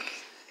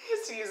 He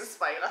has to use a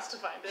spyglass to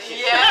find it.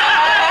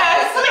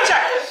 Yes! Let me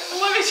check.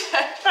 Let me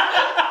check.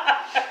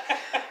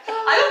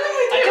 I don't think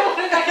we do. I don't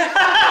think I can.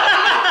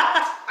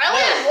 I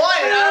only have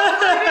one, and I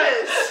don't know where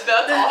it is.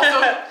 That's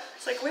awesome.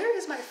 It's like, where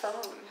is my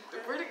phone?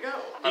 Where'd it go?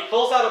 He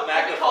pulls out a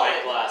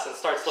magnifying glass and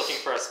starts looking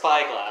for a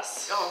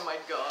spyglass. Oh my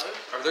god.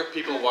 Are there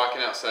people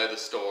walking outside the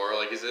store?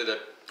 Like, is it a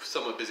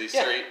somewhat busy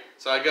Yeah. street?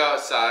 So I go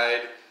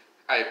outside,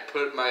 I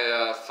put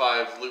my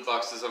 5 loot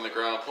boxes on the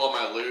ground, pull out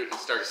my loot, and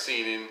start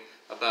singing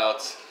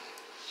about,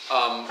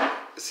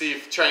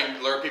 try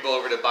and lure people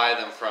over to buy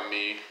them from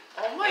me.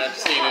 Oh my And I'm god.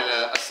 singing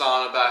a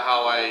song about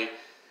how I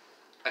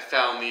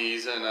found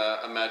these in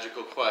a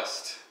magical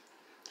quest.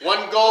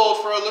 1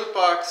 gold for a loot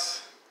box.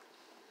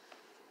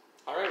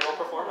 Alright, roll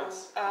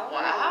performance. Oh.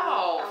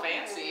 Wow, Oh.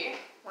 fancy.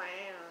 Wow.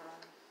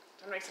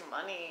 Trying to make some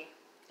money.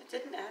 It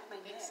didn't add my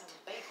Make net. some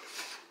bank.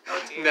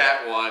 Oh dear.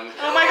 Nat 1.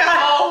 Oh my god.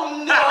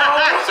 Oh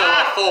no!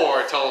 So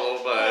 4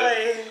 total,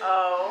 but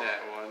Oh.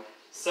 Nat 1.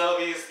 So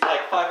these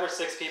like 5 or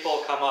 6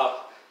 people come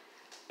up.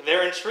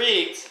 They're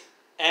intrigued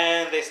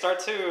and they start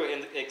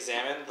to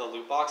examine the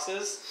loot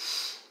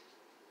boxes,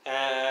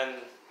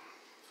 and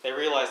they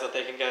realize that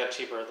they can get it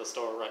cheaper at the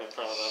store right in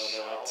front of them. And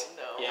they're like,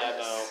 Oh no. "Yeah,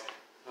 no."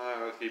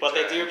 I'll keep But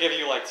they trying. do give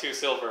you like 2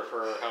 silver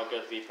for how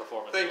good the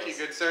performance Thank was.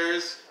 you, good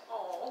sirs.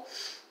 Oh.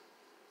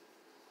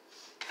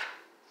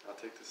 I'll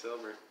take the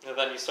silver. And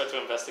then you start to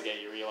investigate.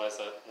 You realize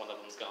that one of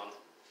them's gone.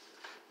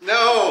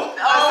 No!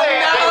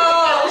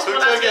 Oh Who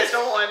Well, that's took it?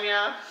 stolen,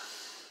 yeah.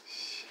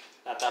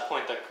 At that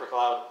point, the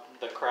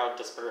crowd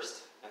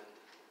dispersed, and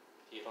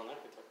you don't know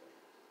who took it.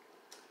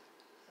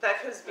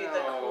 That could be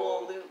the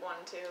Oh. cool loot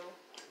one too.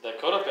 That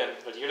could have been,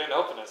 but you didn't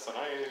open it, so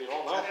now you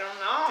don't know. I don't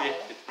know.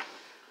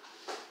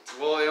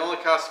 Well, it only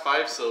cost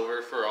 5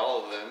 silver for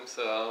all of them,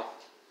 so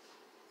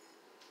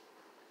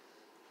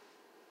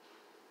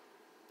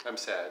I'm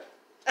sad.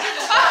 That's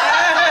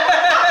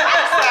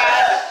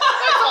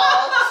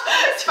all.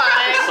 It's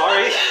fine.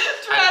 Sorry.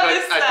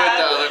 Travis I put sad.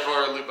 the other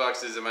 4 loot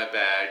boxes in my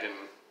bag and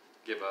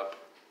give up.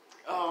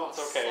 Oh, It's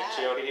okay.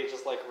 sad. Jody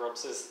just like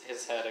rubs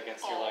his head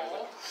against your leg.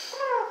 Aw.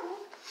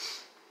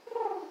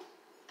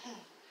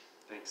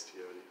 Thanks,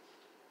 Teody.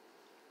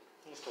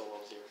 He still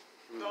loves you.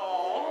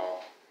 Aw.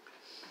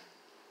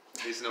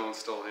 At least no one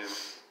stole him.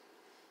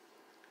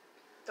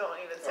 Don't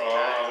even say Oh, I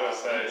that. was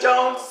gonna say.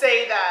 Don't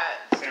say that.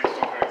 Sam's going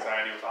through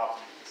anxiety with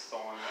Optimus being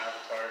stolen in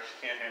Avatar. She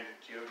can't handle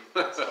Geody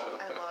being stolen.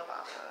 I love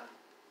Appa.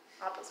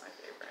 Appa's my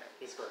favorite.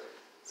 He's great.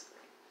 It's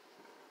great.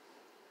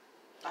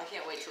 I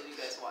can't wait till you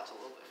guys watch a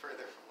little bit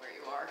further from where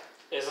you are.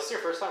 Is this your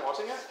first time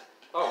watching it?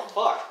 Oh,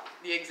 fuck.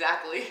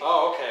 Exactly.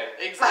 Oh, okay.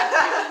 Exactly.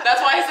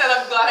 That's why I said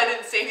I'm glad I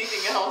didn't say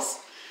anything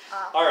else.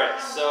 Alright,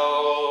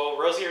 so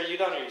Rosie, are you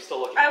done or are you still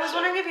looking I for was shit?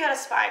 wondering if you had a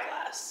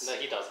spyglass. No,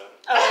 he doesn't.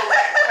 Oh,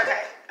 right.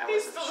 Okay. I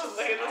He's wasn't still sure. just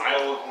looking at this.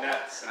 Isle of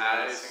Nets. And not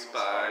a I single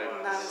spy.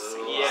 spyglass. Not a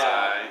single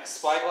Yeah,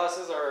 spy.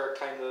 spyglasses are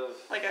kind of...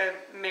 Like a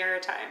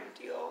maritime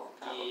deal,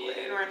 probably.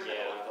 Yeah, And we're in the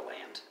middle yeah. of the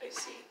land. I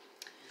see.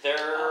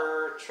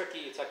 They're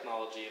tricky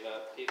technology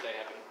that they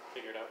haven't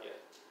figured out yet.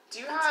 Do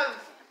you have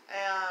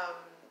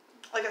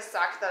like a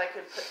sack that I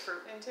could put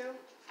fruit into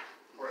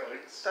Or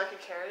eggs. so I could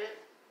carry it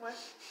with?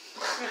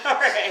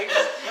 Alright.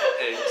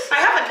 Eggs. I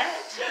have a net.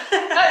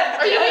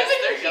 Are you Yes,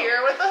 there even you go.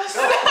 here with us?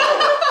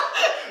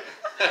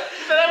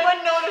 Then I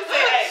wouldn't know what to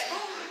say.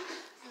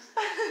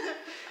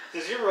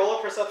 Did you roll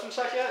a perception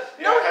check yet?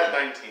 Yeah, I had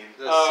 19.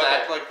 The Oh,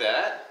 sack okay. like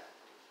that?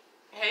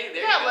 Hey,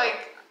 there you Yeah, go.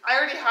 like I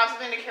already have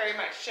something to carry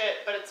my shit,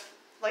 but it's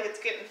like it's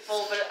getting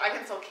full, but I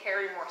can still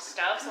carry more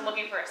stuff. So I'm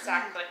looking for a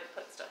sack that I can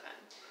put stuff in.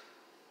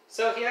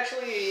 So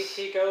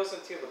he goes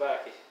into the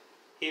back.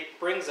 He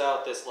brings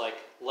out this like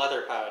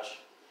leather pouch.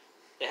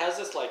 It has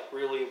this like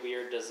really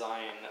weird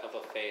design of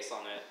a face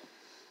on it,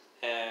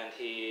 and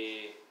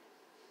he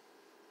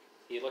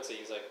looks at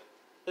you. He's like,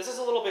 "This is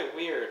a little bit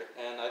weird,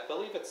 and I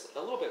believe it's a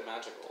little bit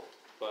magical.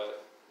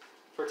 But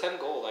for 10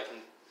 gold,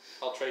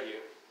 I'll trade you."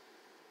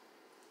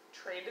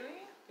 Trade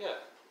me? Yeah,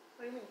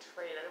 What do you mean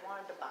trade? I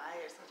wanted to buy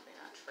or something,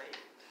 not trade.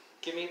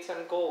 give me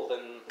 10 gold,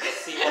 and let's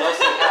see what else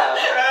you have,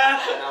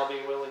 and I'll be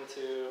willing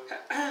to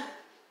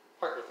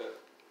part with it.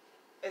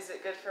 Is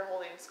it good for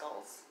holding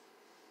skulls?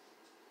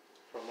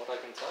 From what I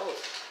can tell,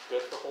 it's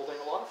good for holding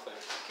a lot of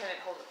things. Can it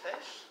hold a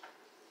fish?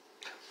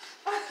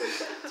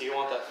 Do you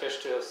want that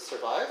fish to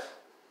survive?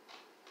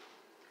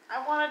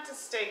 I want it to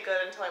stay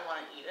good until I want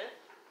to eat it.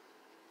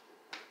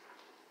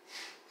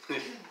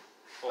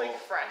 Well, Like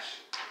fresh.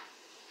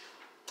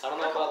 I don't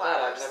know a couple about that.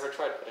 I've hours. never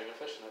tried putting a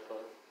fish in it,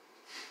 but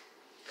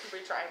Could we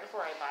try it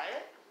before I buy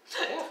it?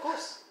 yeah, of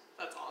course.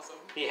 That's awesome.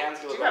 He hands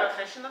you Do a you have a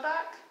bag. fish in the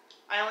back?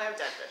 I only have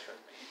dead fish with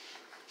me.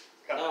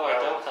 No, I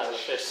don't have a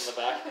fish in the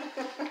back.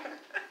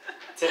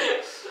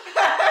 Timmy,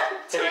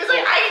 Timmy's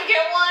like, I can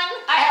get one!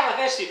 I have a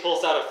fish. He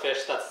pulls out a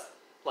fish that's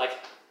like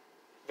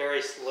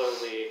very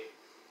slowly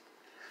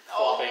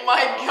Oh flopping.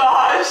 my around.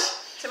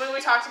 gosh. Timmy,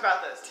 we talked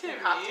about this. You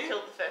have to Timmy? kill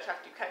the fish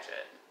after you catch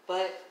it.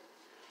 But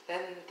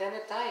then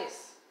it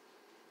dies.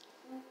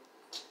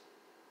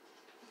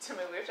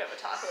 Timmy, we have to have a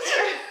talk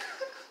later.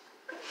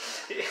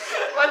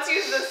 Let's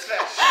use this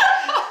fish.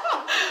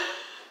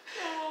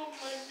 Oh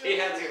my god. He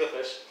hands you the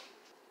fish.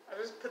 I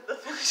just put the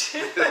fish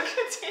in the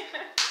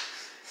container.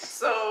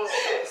 So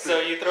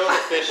you throw the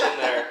fish in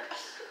there,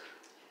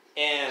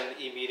 and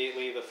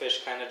immediately the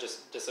fish kind of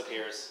just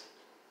disappears.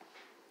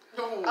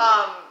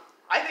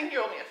 I think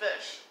you owe me a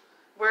fish.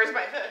 Where's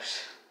my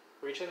fish?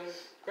 Reach in and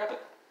grab it.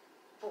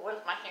 But what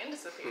if my hand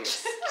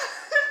disappears?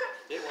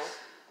 It won't.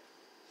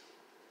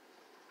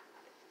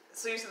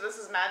 So you said this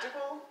is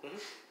magical? Mm-hmm.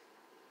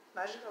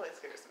 Magic really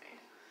scares me.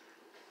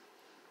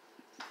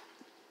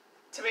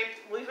 Timmy,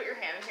 will you put your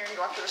hand in here and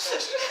go after the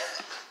fish?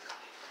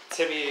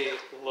 Timmy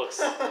looks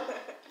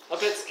a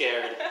bit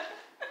scared,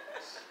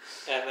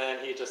 and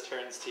then he just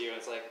turns to you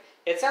and is like,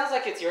 "It sounds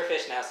like it's your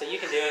fish now, so you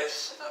can do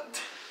it."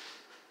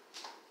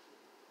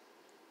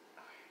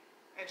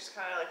 I just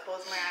kind of like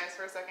close my eyes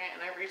for a second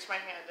and I reach my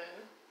hand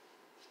in.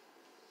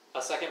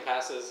 A second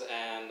passes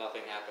and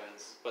nothing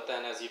happens, but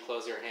then as you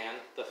close your hand,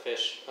 the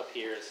fish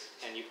appears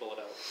and you pull it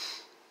out.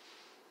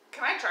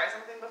 Can I try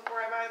something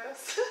before I buy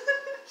this?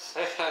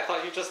 I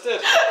thought you just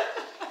did.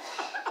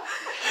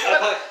 I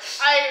thought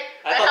I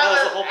that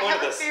was the whole point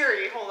of have this. a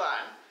theory. Hold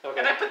on. Okay.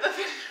 And I put the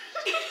fish.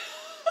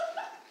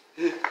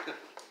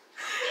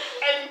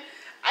 And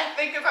I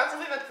think about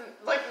something that's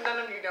like none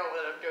of you know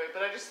what I'm doing,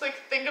 but I just like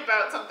think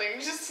about something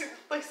just to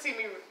like see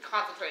me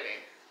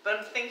concentrating. But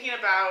I'm thinking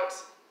about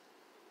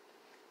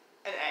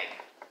an egg.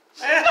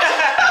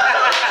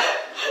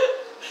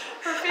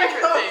 Her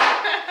favorite thing.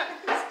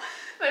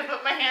 And I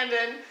put my hand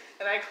in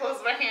and I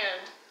close my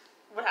hand.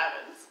 What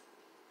happens?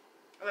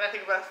 And then I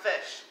think about a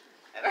fish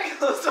and I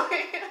close my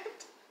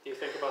hand. You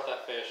think about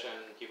that fish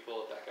and you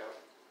pull it back out.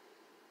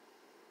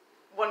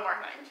 One more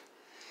thing.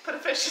 Put a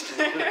fish in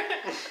there.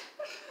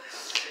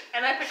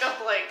 And I pick up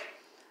like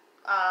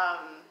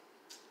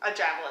a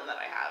javelin that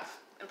I have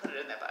and put it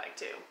in that bag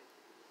too.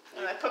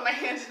 And I put my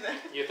hand in there.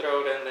 You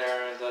throw it in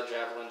there and the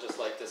javelin just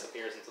like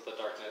disappears into the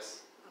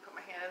darkness. I put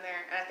my hand in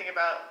there and I think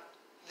about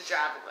the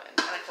javelin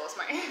and I close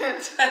my hand.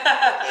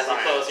 As you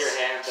close your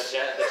hand, the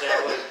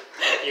javelin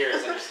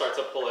appears and you start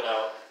to pull it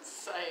out.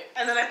 Sight.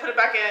 And then I put it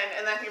back in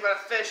and then I think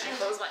about a fish and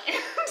close my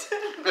hand.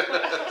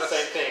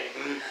 Same thing.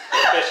 The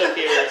fish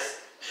appears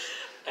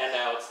and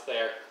now it's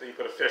there. Then you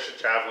put a fish, a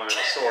javelin, and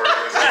a sword.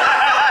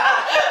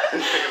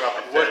 And think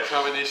about the fish. What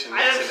combination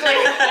I makes was it?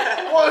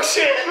 like, whoa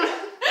shit.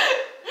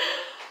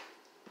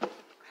 I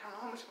don't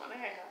know how much money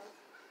I have.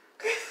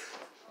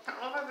 I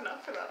don't know if I have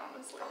enough for that,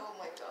 honestly. Oh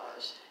my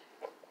gosh.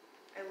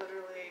 I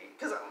literally,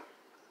 because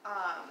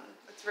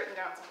it's written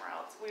down somewhere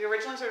else. We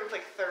originally started with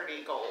like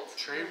 30 gold.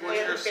 Trade Like one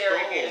at of your the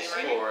very skulls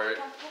beginning, for it.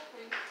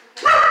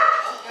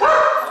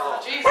 Oh,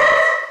 Jesus.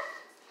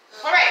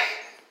 Alright,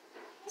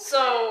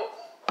 so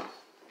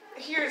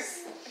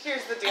here's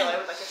the deal I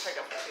would like to strike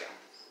up with you.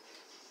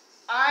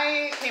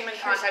 I came in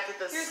contact with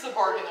this. Here's the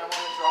bargain I want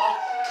to draw.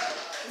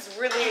 This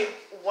really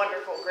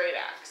wonderful great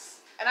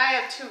axe. And I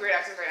have 2 great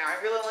axes right now. I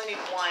really only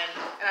need 1,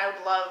 and I would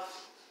love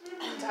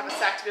to have a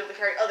sack to be able to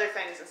carry other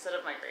things instead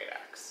of my great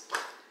axe.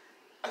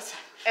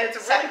 And it's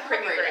a really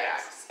pretty great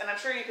axe. And I'm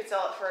sure you could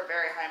sell it for a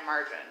very high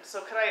margin.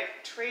 So could I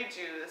trade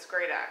you this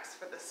great axe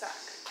for this sack?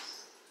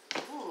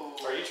 Ooh.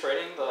 Are you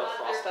trading the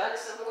frost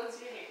axe? You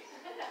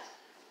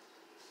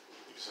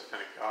just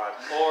offended God.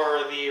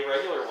 Or the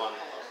regular one?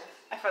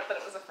 I thought that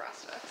it was a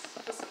frost axe.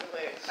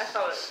 Specifically, I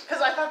thought it, because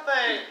I thought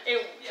that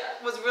it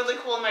was really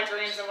cool in my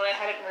dreams, and when I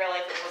had it in real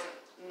life, it wasn't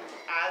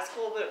as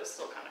cool, but it was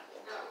still kind of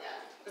cool.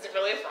 Is it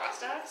really a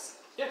frost axe?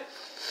 Yeah.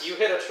 You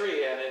hit a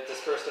tree and it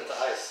dispersed into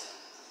ice.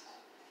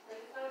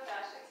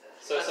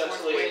 So That's worth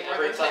essentially, way more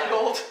every than 10 time,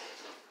 gold.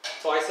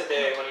 twice a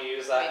day when you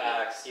use that Maybe.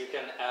 axe, you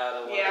can add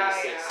a 1d6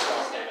 Yeah.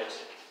 frost damage.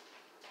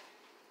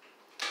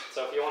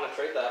 So if you want to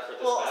trade that for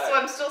this Well, bag, so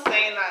I'm still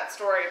saying that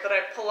story, but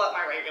I pull up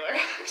my regular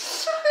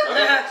axe.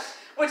 Okay.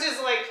 Which is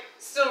like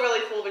still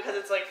really cool because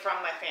it's like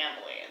from my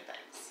family and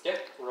things. yeah,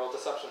 roll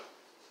deception.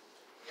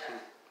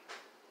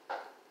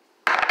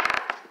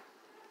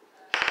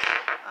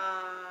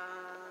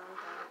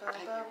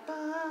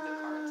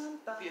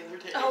 The other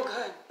day. Oh,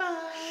 good.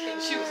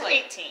 She was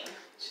like- 18.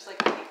 She's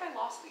like, I think I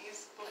lost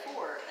these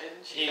before.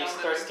 And she He found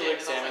starts them to again.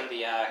 examine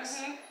the axe.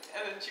 And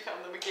then she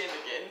found them again.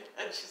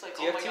 And she's like,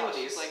 Do you oh have my 2 of gosh.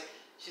 these? She's like,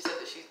 she said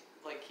that she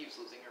like keeps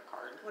losing her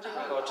card. What do you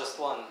mean? Oh, just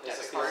one. This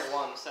is the only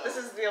one. So This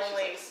is the she's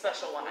only like,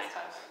 special one I Last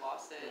time have. I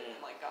lost it and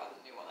like got a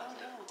new one. I was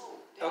like, oh,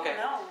 damn. Okay.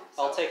 No.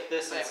 I'll take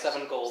this But and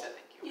anyway, 7 gold. she said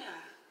thank you. Yeah.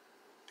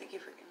 Thank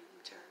you for giving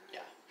them to her.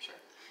 Yeah, sure.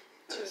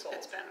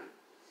 It's been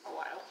a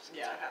while since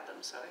Yeah. I had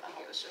them, so I think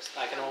it was just.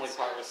 I can only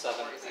part with 7.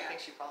 I think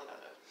she probably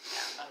got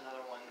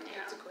another one.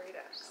 Yeah. It's a great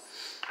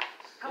axe.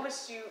 How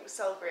much do you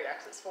sell great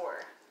axes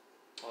for?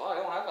 Well,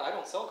 I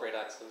don't sell great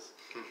axes.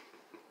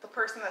 The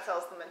person that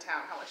sells them in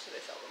town, how much do they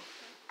sell them?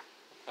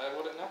 I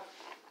wouldn't know.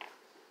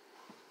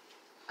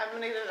 I'm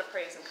gonna get it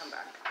appraised and come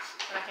back.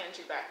 And I hand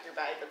you back your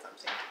bag that's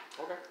empty.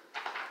 Okay.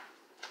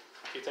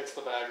 He takes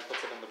the bag and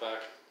puts it in the bag.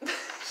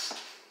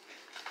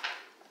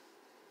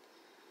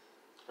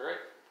 Alright,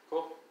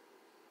 cool.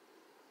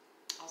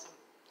 Awesome.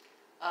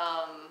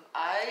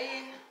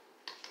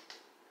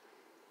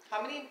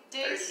 How many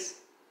days?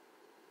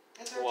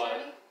 Is there a What?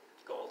 journey?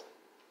 Gold.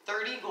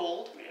 30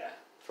 gold. Yeah.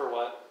 For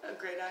what? A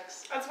great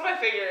axe. That's what I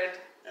figured.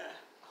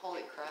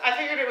 Holy crap. I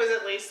figured it was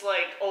at least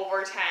like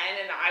over 10,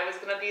 and I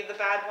was gonna be the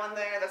bad one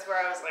there. That's where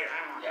I was like,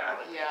 I don't want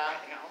to do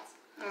anything else.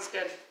 That was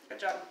good. Good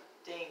job.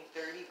 Dang,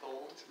 30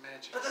 gold. It's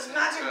magic. But this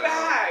magic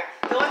bag.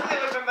 The only thing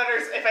that would have been better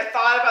is if I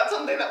thought about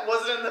something that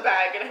wasn't in the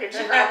bag and I could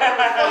just grab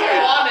whatever I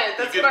wanted.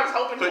 That's what I was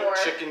hoping put for.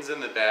 chickens in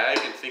the bag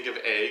and think of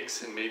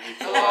eggs and maybe.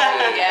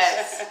 Oh,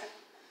 yes.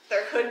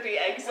 There could be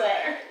eggs in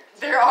there.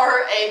 There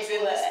are eggs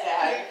in this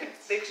bag.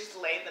 They just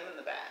laid them in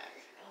the bag.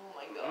 Oh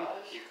my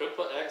gosh. You could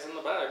put eggs in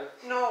the bag.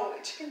 No,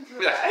 chickens in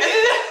the bag.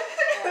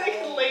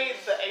 They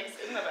laid the eggs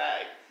in the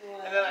bag,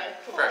 and then I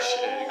Fresh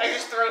eggs. I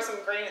just throw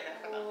some grain in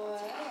there for them.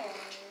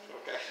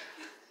 Okay.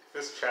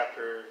 This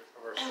chapter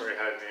of our story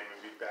had a name,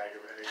 it'd be Bag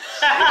of Eggs.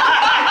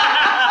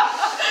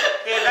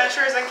 The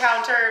adventurers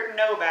encounter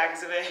no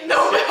bags of eggs.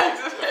 No bags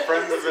of The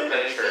Friends of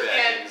Adventure.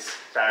 And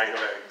Bag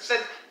of Eggs.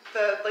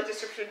 the like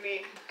description would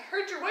be, I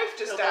heard your wife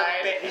just Little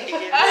died.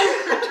 bacon. I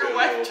heard your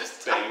wife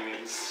just died.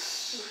 Bangins.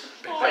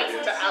 Bites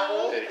the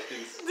apple.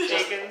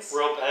 Bacons.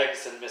 Rope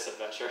eggs and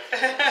misadventure.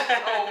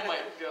 Oh my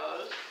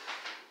gosh.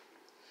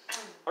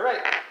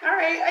 Alright.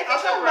 Alright, I think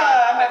Also,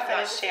 I'm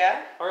finished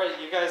here. Alright,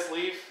 you guys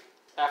leave.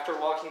 After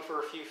walking for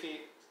a few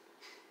feet,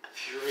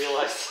 you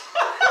realize.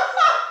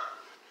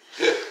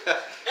 1,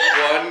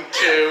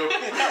 2.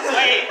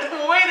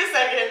 Wait a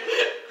second.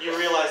 You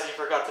realize you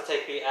forgot to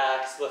take the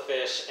axe, the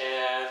fish,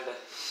 and.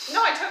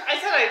 No, I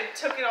said I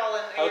took it all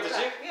in. Oh, did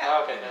you? Yeah.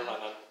 Oh, okay, never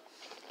mind then.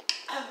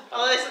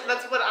 Well,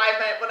 that's what I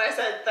meant when I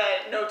said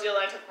that no deal.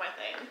 I took my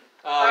thing.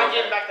 Or I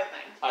Okay. gave back the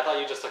thing. I thought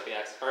you just took the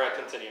axe. Alright,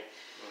 continue.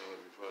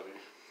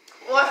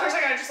 Well, at first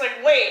I was just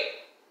like,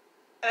 wait.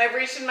 And I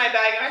reached in my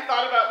bag and I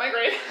thought about my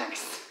great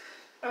axe.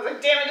 I was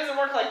like, damn, it doesn't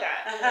work like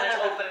that. And then I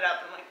just opened it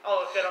up and I'm like,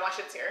 oh, good, all my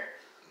shit's here.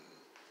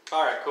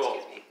 Alright, cool.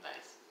 Excuse me.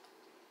 Nice.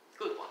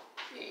 Good one.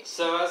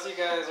 So as you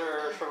guys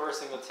are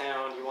traversing the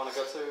town, you want to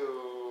go to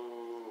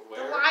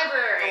where? The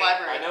library. The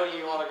library. I know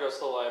you want to go to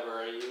the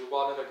library. You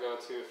wanted to go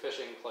to a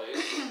fishing place.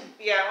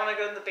 Yeah, I want to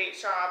go to the bait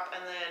shop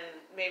and then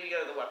maybe go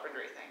to the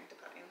weaponry thing,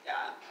 depending.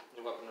 Yeah.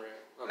 The weaponry.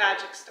 Okay.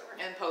 Magic store.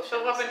 And potions. The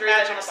weaponry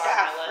is on Magic the bottom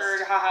staff of my for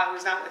list. Haha,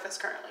 who's not with us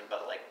currently,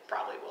 but like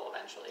probably will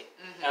eventually.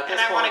 At this And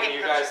I wanna point, get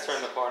you guys potions. turn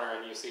the corner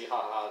and you see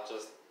Haha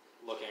just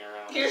looking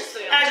around. Here's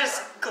the I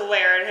just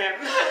glare at him.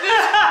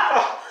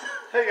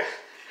 Hey,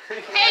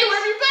 Hey, where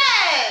have you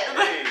been?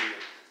 hey.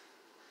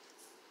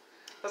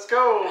 Let's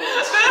go.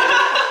 Let's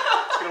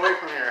get away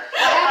from here.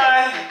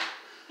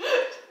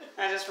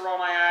 I just roll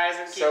my eyes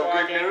and keep So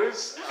walking. good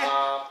news.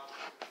 I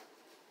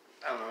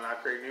don't know,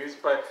 not great news,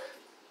 but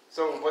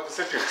so what the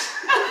situation?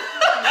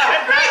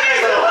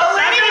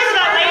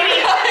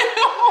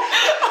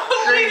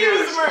 Great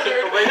news.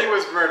 The lady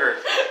was murdered.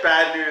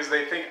 Bad news.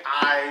 They think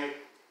I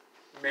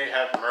may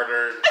have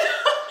murdered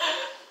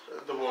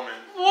the woman.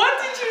 What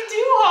did you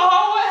do, Haha?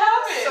 What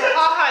happened? So,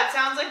 haha, it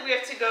sounds like we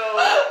have to go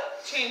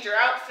change your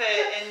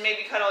outfit and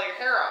maybe cut all your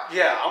hair off.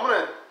 Yeah, I'm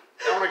gonna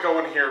go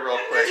in here real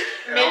quick.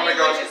 And Maybe I'm we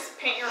gonna go. just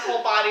paint your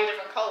whole body a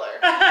different color.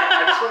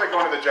 I just want to go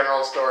into the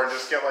general store and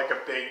just get like a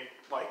big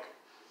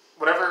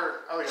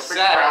whatever, like a big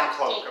Sack. brown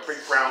cloak, a big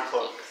brown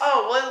cloak.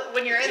 Oh, well,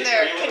 when you're in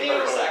there,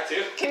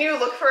 can you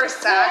look for a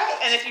sack?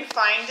 And if you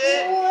find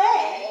it,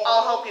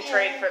 I'll help you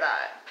trade for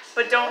that.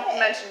 But don't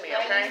mention me,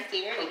 okay?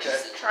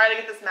 Okay. Try to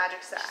get this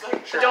magic sack.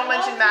 Sure. But don't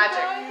mention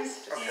magic.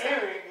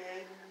 Okay.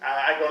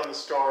 I go to the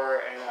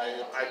store and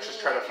I just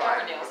try to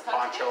find the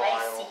poncho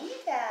aisle.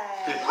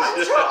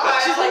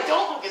 She's like,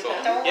 don't look at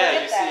that.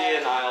 Yeah, you see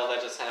an aisle that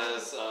just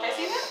has I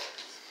see that?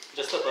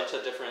 just a bunch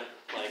of different,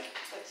 like,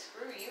 Like,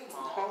 screw you,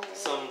 Mom.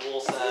 some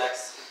wool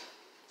sacks,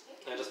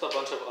 and just a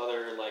bunch of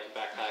other, like,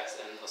 backpacks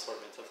and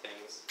assortment of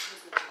things.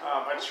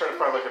 I just try to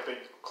find like a big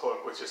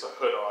cloak with just a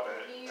hood on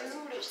it.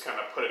 I just kind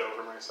of put it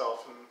over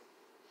myself and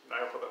I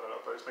don't put the hood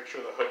up. I just make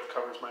sure the hood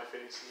covers my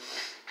face and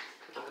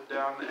put the hood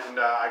down. And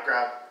I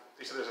grab,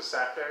 you said there's a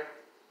sack there?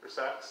 Or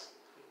sacks?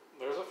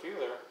 There's a few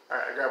there.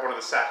 Alright, I grab one of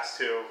the sacks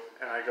too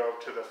and I go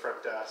up to the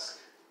front desk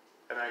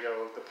and I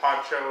go, the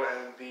poncho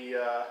and the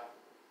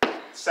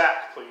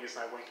sack please,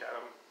 and I wink at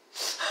him.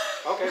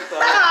 Okay, so.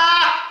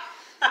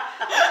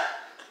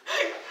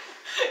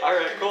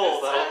 Alright,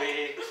 cool. That'll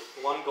be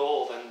 1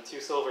 gold and 2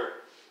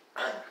 silver.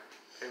 Alright,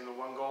 give him the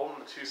 1 gold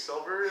and the 2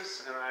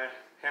 silvers and I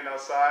hand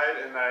outside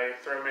and I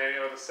throw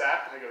MANEO in the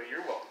sack and I go,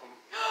 you're welcome.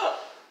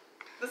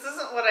 This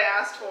isn't what I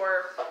asked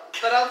for,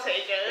 but I'll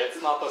take it.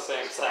 It's not the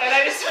same And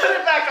I sack. just put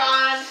it back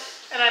on,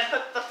 and I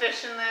put the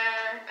fish in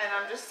there, and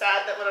I'm just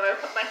sad that whenever I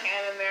put my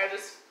hand in there, I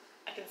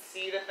can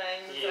see the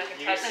things, and I can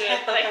touch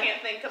it, but I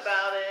can't think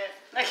about it.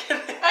 I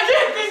can't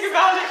think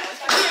about it.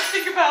 I can't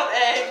think about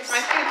eggs.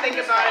 I can think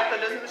about it, but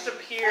it doesn't just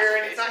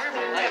appear, and it's not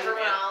clear to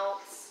everyone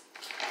else.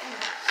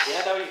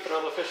 Yeah, now you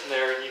throw the fish in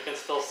there and you can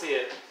still see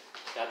it.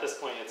 At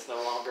this point, it's no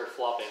longer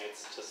flopping,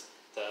 it's just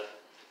dead.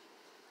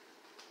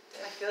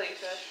 I feel you,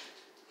 fish.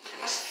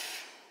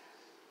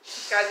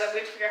 Guys, we have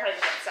to figure out how to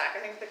get that sack. I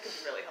think that could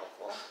be really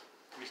helpful.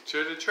 We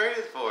should have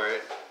traded for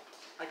it.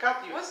 I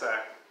got you a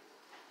sack.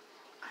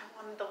 I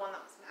wanted the one that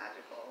was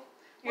magical.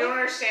 You don't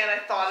understand. I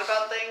thought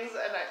about things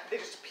and they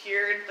just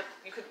appeared, but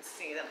you couldn't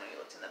see them when you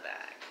looked in the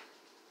bag.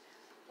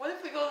 What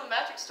if we go to the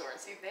magic store and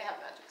see if they have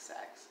magic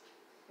sacks?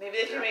 Maybe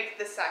they can make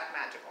the sack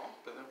magical.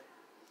 But then,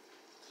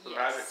 the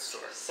magic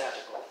store.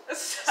 Sagical.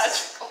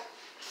 Satchel.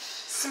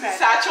 Smack.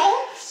 Satchel?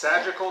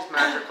 Sagical's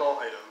magical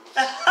items.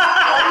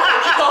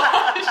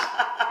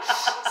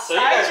 So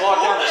you guys walk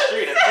down the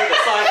street and see the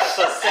sign that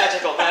says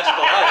Sagical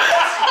Magical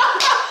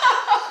Items.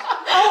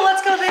 Oh,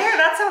 let's go there.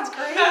 That sounds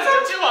great. That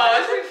sounds too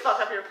much. Don't we fuck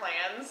up your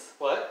plans?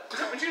 What?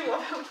 Don't you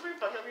love how much we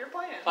fuck up your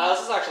plans?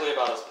 This is actually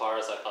about as far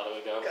as I thought it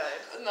would go.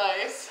 Good.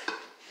 Nice.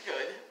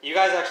 Good. You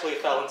guys actually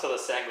fell into the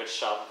sandwich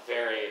shop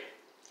very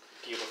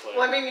beautifully.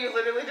 Well, I mean, you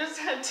literally just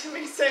had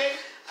Timmy say,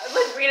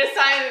 like, read a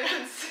sign and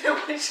then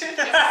sandwiches.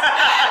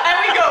 And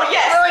we go,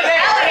 yes, we're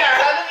there.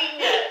 How do we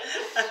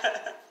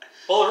get?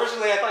 Well,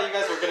 originally I thought you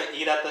guys were going to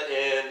eat at the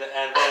inn,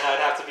 and then I'd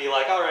have to be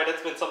like, alright,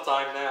 it's been some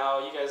time now,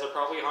 you guys are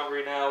probably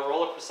hungry now,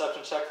 roll a perception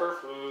check for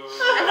food.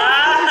 Am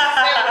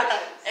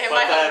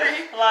I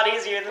hungry? A lot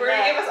easier than Were you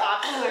that. give us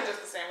options or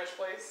just the sandwich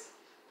place?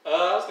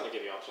 I was going to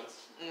give you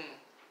options.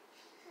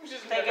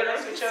 Thank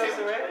goodness we chose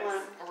the right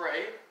one.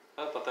 Right.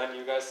 But then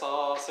you guys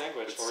saw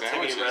sandwich, It's or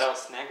sandwiches. Timmy read out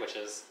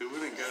snagwiches. Who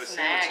wouldn't go to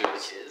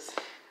sandwiches? Sandwiches.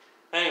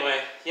 Anyway,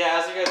 yeah,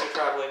 as you guys are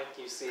traveling,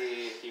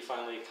 you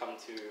finally come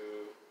to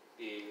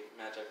the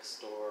magic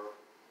store,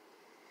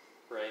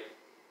 right?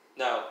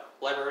 No,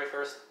 library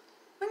first.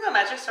 We can go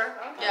magic store.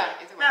 Yeah,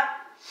 either way. Yeah.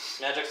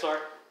 Magic store?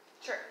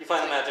 Sure. You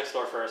find the magic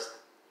store first.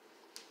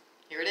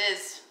 Here it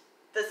is.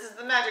 This is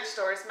the magic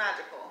store. It's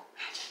magical.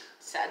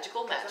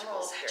 Sagical I'm a magical.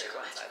 little scared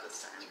inside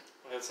this time.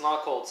 It's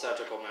not called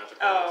Sagical Magical,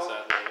 Oh.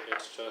 sadly.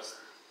 It's just,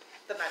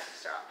 The magic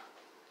shop.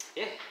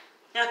 yeah,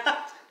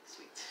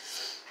 Sweet.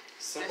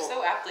 simple. They're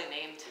so aptly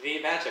named. The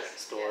magic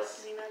store.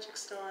 Yes. The magic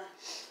store.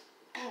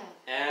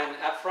 And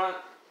at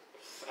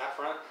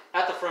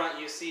the front,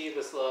 you see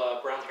this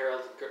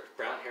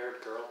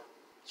brown-haired girl,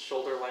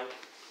 shoulder length.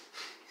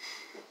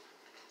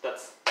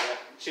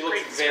 She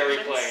looks Great very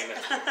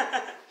descriptions.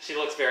 plain. She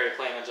looks very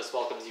plain and just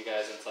welcomes you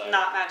guys inside.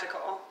 Not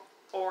magical.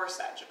 Or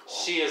sagical.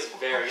 She is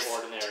very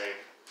ordinary.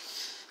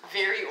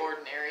 Very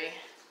ordinary.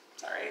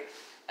 Sorry.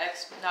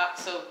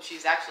 So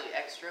she's actually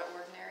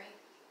extraordinary?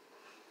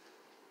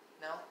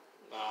 No?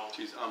 No.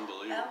 She's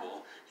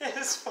unbelievable.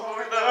 It's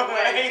for the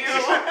way you.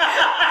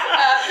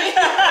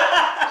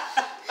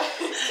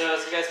 So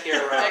as you guys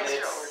peer around, it's,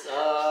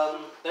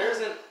 Extraordinary. there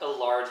isn't a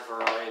large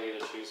variety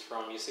to choose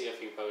from. You see a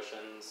few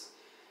potions.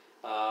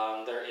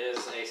 There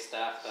is a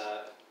staff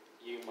that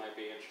you might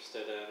be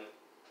interested in.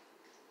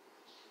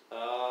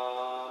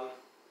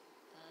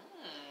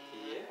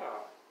 Yeah.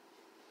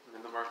 I'm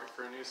in the market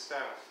for a new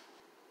staff.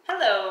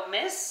 Hello,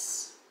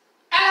 miss.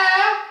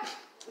 Hi.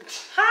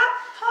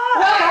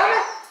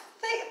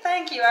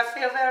 Thank you. I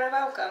feel very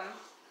welcome.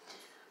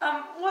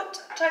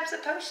 What types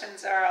of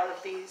potions are all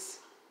of these?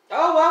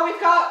 Oh, well, we've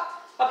got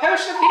a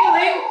potion of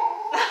healing.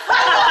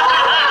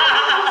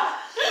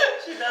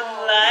 She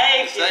doesn't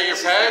like Is that your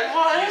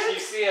pet? You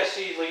see as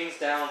she leans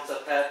down to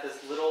pet this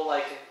little,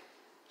 like,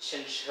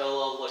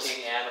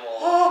 chinchilla-looking animal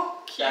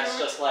Oh, cute. that's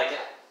just, like,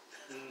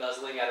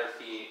 nuzzling at her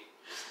feet.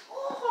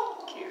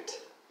 Cute.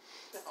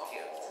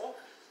 Oh.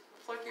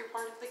 Looks like you're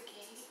part of the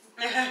game.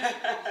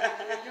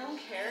 Your own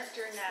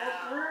character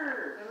now.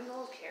 You're a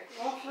little character.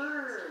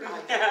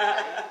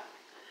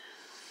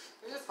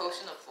 There's a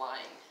potion of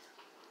flying.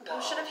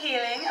 Potion of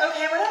healing.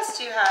 Okay, what else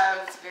do you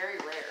have? It's very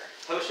rare.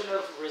 Potion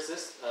of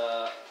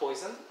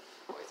poison.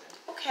 Poison.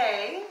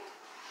 Okay.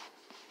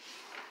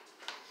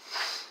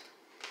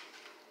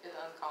 Is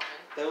uncommon.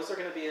 Those are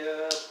going to be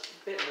a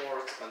bit more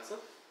expensive.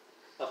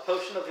 A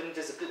potion of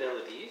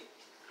invisibility.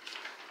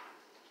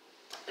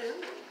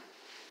 Ooh.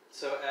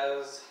 So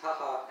as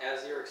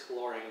you're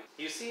exploring,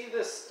 you see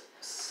this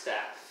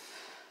staff.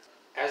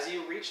 As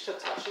you reach to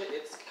touch it,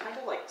 it's kind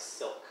of like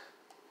silk.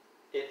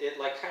 It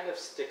like kind of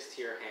sticks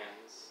to your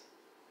hands.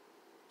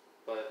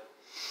 But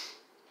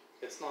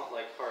it's not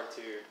like hard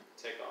to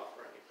take off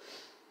or anything.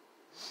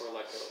 Or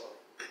let go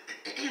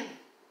of.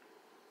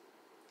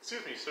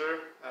 Excuse me, sir.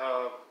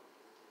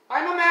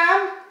 I'm a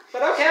man,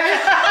 but okay.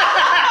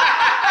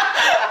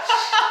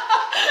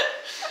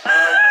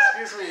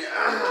 Excuse me,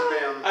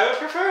 ma'am. I would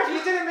prefer if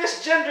you didn't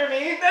misgender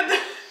me.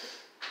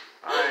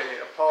 I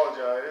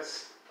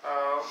apologize.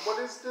 What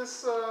is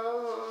this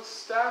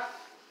staff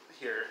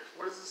here?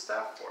 What is the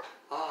staff for?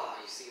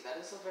 You see, that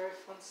is a very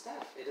fun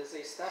staff. It is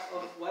a staff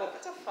of web.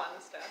 That's a fun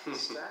stuff.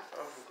 Staff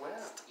of web.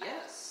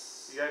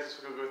 Yes. You guys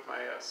just gonna go with my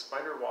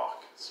spider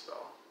walk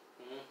spell.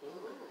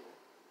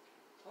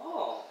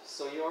 Oh,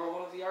 so you are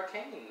one of the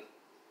arcane.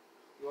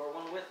 You are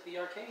one with the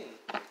arcane.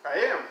 I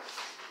am.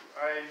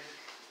 I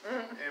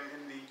am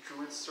in the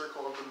Druid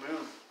Circle of the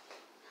Moon.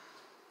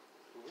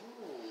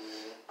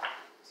 Ooh,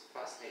 it's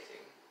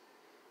fascinating.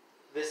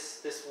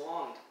 This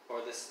wand,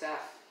 or this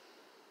staff,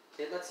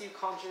 it lets you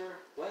conjure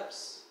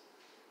webs.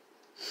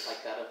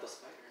 Like that of the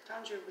spider.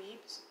 Conjure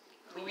weebs.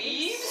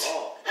 Weaves?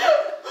 Oh.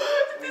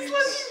 This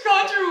lets you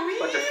conjure weaves?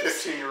 Bunch of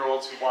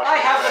 15-year-olds who watch I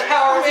have the anime.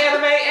 power of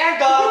anime and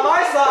God on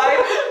my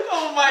side!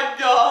 Oh my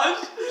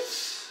gosh.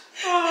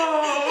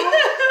 Oh.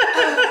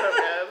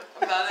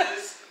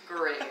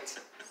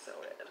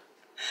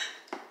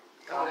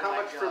 Oh how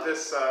my much for God.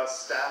 this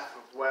staff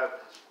of web?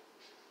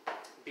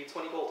 Be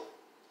 20 gold.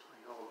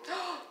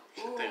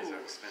 Shit, things are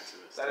expensive.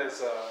 as That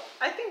is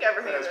I think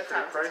everything that in is this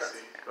pretty town is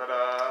pricey. expensive. But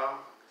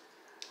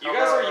You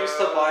guys are used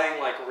to buying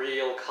like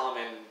real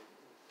common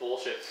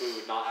bullshit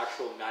food, not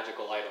actual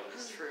magical items.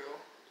 It's true.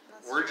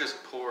 We're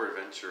just poor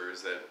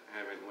adventurers that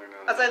haven't learned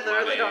how to As I make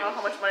literally money. don't know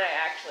how much money I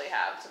actually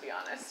have, to be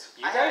honest.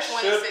 You I guys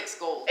have should 26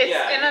 gold. It's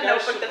yeah, in a you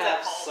guys notebook should that's at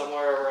have home.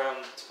 somewhere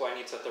around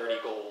 20 to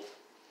 30 gold.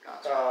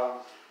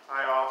 Gotcha.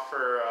 I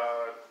offer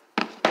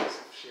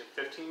she had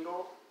 15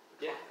 gold.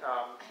 Yeah,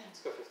 let's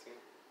go 15.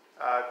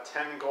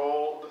 10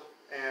 gold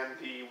and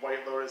the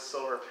White Lotus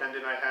silver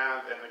pendant I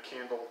have and the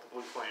candle with the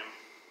blue flame.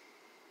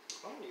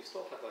 Oh, you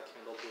still have that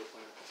candle blue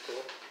flame. That's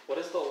cool. What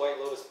is the White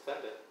Lotus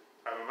pendant?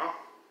 I don't know.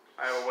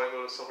 I have a White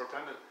Lotus silver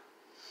pendant.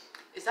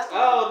 Is that the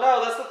Oh no,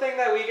 that's the thing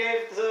that we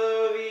gave to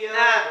the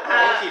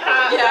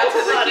innkeeper. Yeah,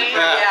 to the funny. keeper.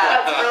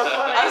 Yeah. That's real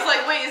funny. I was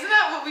like, wait, isn't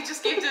that what we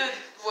just gave to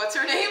what's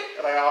her name?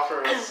 And I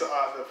offer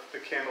the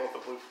candle with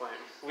the blue flame.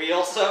 We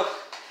also,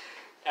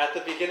 at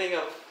the beginning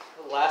of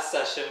last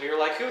session, we were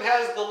like, who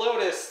has the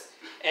lotus?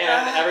 And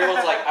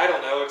everyone's like, I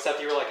don't know, except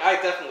you were like, I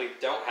definitely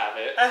don't have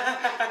it.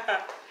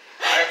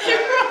 You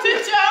wrote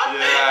it down?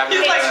 Yeah,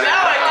 He's like,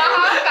 now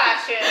I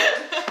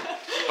fashion.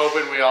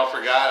 hoping we all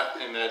forgot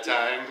in that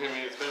time. I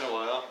mean, it's been a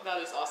while.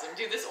 That is awesome.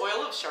 Dude, this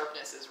oil of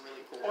sharpness is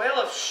really cool. Oil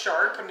of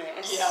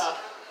sharpness. Yeah.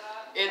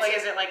 It's, Like,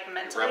 is it like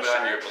mentally Rub it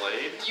on your sharp?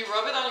 blade. you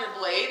rub it on your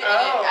blade and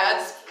Oh. it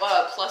adds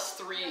 +3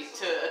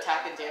 to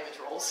attack and damage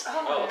rolls.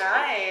 Oh, Oh.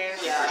 nice.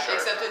 Yeah, sure.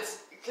 except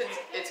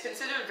it's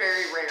considered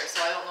very rare, so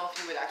I don't know if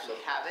you would actually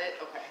have it.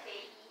 Okay.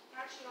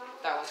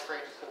 That one's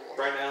pretty cool.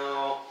 Right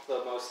now,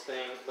 the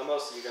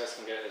most you guys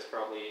can get is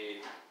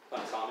probably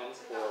uncommon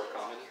or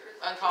common.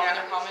 Uncommon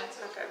Yeah. or common?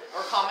 Okay.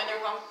 Or common or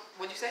common?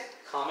 What'd you say?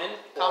 Common,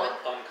 Common?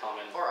 or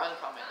uncommon. Or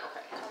uncommon,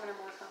 okay. Common or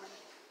more common?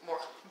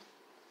 More.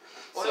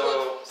 Oil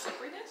So- of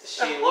slipperiness?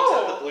 She looks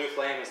at the blue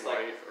flame and is like,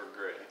 White or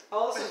gray.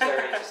 oh, this is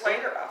very interesting.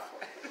 White or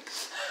off-white?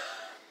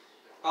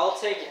 I'll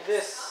take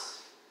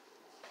this,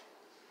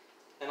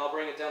 and I'll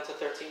bring it down to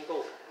 13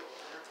 gold.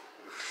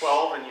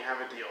 12 and you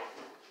have a deal.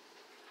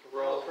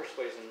 Roll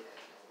persuasion.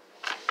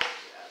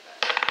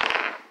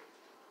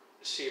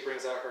 She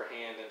brings out her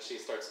hand and she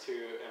starts to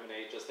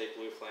emanate just a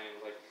blue flame.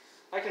 Like,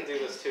 I can do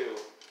this too.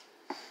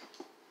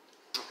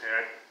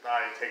 Okay,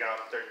 I take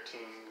out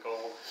 13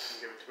 gold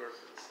and give it to her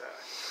for the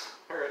staff.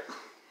 Alright.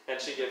 And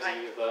she gives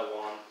you the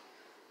wand.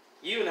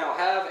 You now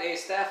have a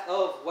staff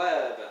of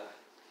web.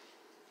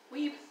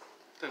 Weeb.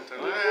 Dun, dun,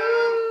 dun.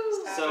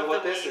 So of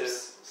what the this weebs.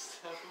 is,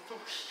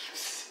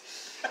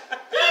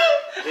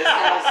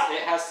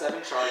 it has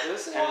 7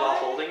 charges, and while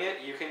holding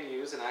it, you can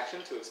use an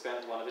action to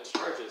expend one of its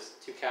charges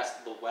to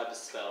cast the web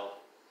spell.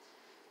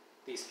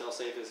 The spell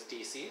save is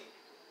DC.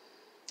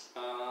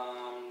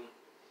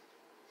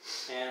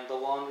 And the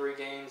wand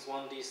regains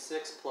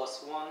 1d6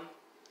 plus 1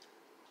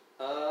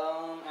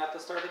 at the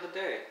start of the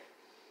day.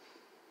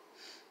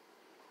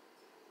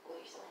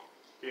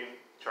 Being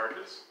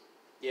charges?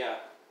 Yeah.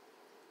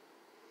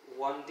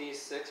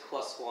 1d6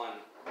 plus 1.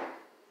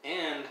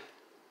 And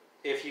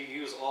if you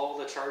use all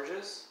the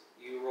charges,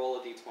 you roll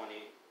a d20.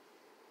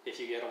 If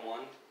you get a 1,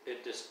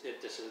 it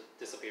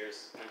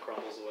disappears and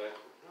crumbles away.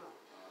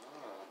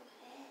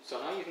 So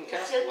now you can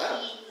cast web.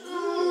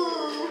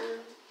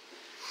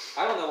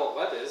 I don't know what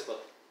web is,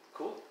 but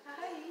cool.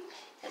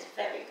 That's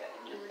very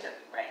good. You were looking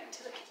right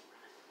into the camera.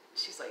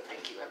 She's like,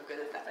 thank you, I'm good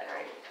at that.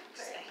 Very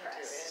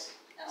impressed.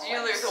 Do you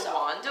know there's a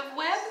wand of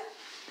web?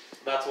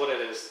 That's what it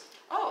is.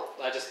 Oh.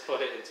 I just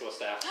put it into a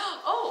staff.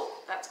 Oh,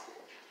 that's cool.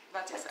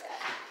 That's exciting.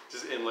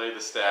 Just inlay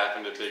the staff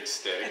into a big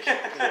stick. Tape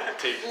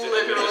it to the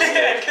Literally.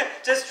 stick.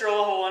 Just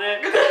drill a hole in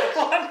it.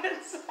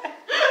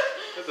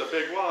 That's a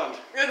big wand.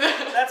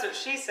 That's what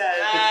she said.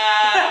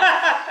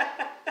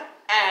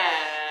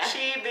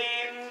 She She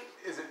being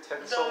Is it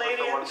 10 the silver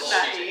lady for 1 of gold?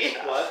 She.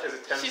 What? Is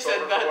it 10 She silver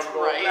said for that's 1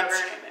 gold? right. whatever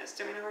her name is.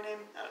 Do we know her name?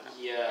 I don't know.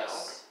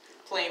 Yes.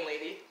 Plain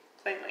lady.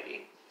 Plain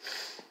lady.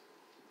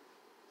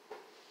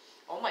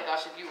 Oh my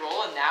gosh, if you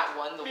roll a nat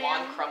 1, the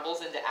wand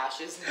crumbles into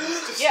ashes and is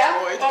destroyed.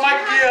 Yeah. Oh my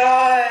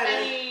god!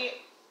 Any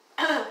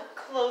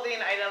clothing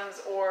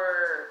items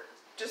or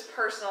just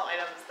personal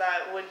items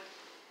that would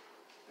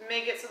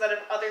make it so that if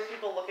other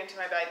people look into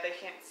my bag, they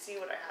can't see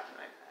what I have in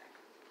my bag.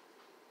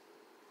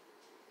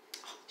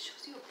 Oh, it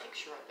shows you a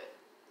picture of it.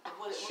 Of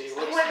what it She looks Oh,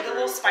 like. looks- like the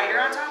little spider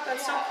on top?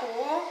 That's Yeah. so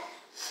cool.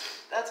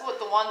 That's what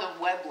the wand of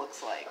web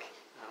looks like.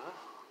 Oh.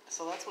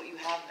 So that's what you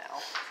have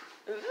now.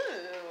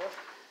 Ooh.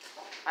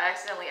 I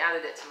accidentally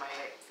added it to my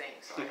thing,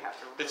 so I have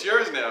to. It's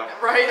yours now.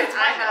 Right, it's I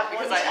mine now have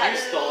because one I too. You added.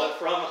 stole it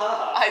from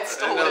Haha. I I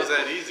stole didn't know it was it.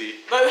 that easy.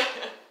 But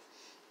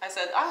I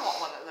said I want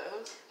one of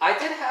those. I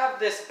did have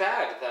this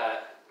bag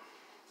that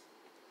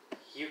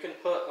you can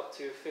put up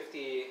to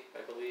 50,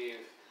 I believe,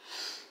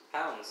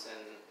 pounds,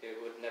 and it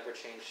would never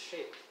change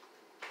shape.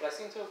 But I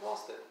seem to have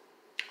lost it.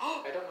 I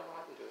don't know what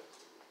happened to it.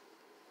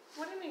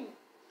 What do you mean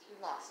you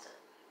lost it?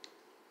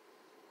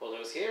 Well, it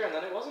was here, and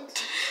then it wasn't.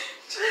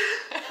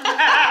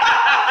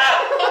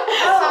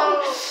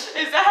 So,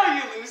 is that how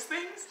you lose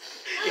things?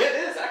 Yeah,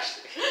 it is,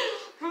 actually.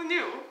 Who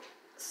knew?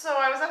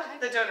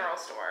 general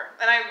store.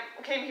 And I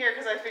came here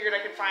because I figured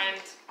I could find,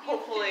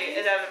 hopefully,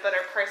 it at a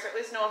better price, or at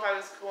least know if I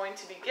was going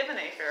to be given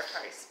a fair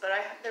price. But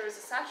there was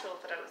a satchel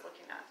that I was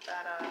looking at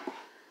that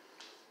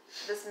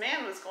this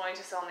man was going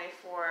to sell me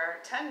for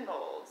 10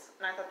 gold.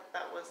 And I thought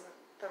that wasn't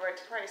the right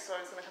price, so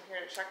I was going to come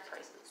here to check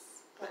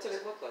prices. What did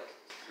it look like?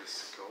 The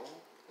skull?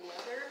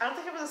 Leather? I don't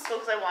think it was a skull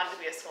because I wanted to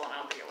be a skull, and I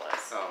don't think it was.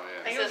 Oh, I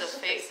yeah. think It it was says just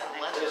a face and on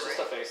it. leather, It was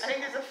just a right? face. I think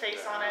there's a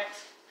face on it,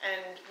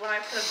 and when I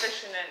put a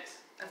fish in it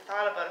and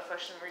thought about a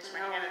fish and reached my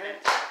hand in it,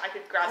 I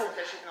could grab the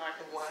fish even though I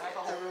couldn't see it.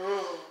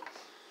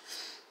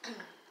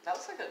 That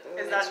looks like a.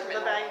 Is that the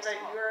bag that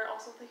you are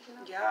also thinking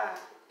of? Yeah.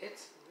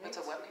 It's It's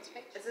a weapons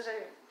page. Is it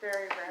a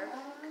very rare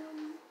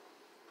one?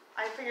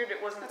 I figured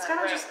it wasn't It's that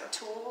kind of rare. just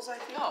tools, I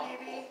think, Oh,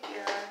 maybe.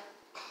 Yeah.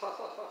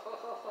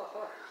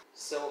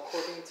 So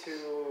according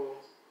to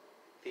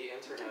the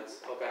internet,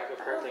 a bag of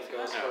holding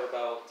goes for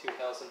about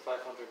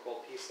 2,500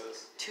 gold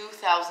pieces.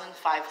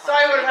 2,500. So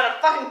I would have had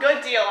a fucking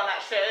good deal on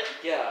that shit.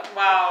 Yeah.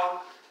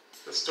 Wow.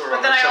 The store But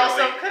owner then I also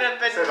suddenly could have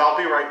been. says, "I'll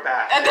be right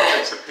back." And And then-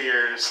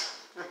 disappears.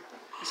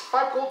 It's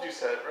 5 gold, you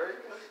said, right?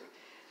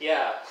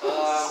 Yeah.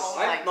 Oh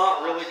my I'm not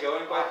God. really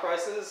going by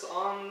prices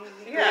on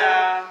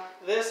Yeah.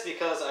 this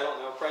because I don't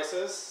know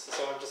prices,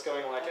 so I'm just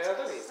going like, yeah,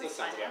 this That's sounds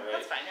fine, yeah. about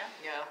That's right. fine,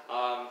 yeah.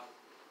 Yeah.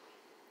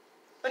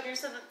 But you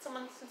said that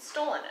someone had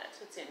stolen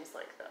it seems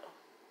like, though.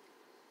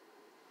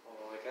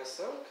 Well, I guess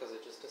so, because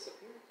it just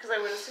disappeared. Because I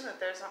would assume that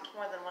there's not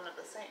more than one of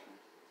the same.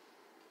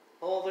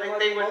 Well, there Like, might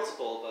they be would-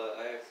 multiple, but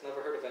I've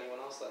never heard of anyone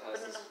else that has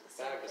But this none of the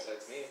same bag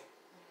besides me. place.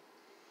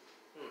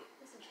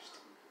 That's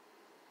interesting.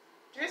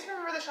 Do you guys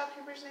remember the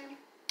shopkeeper's name?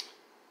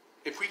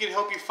 If we could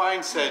help you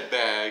find said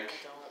bag,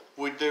 I don't.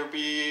 would there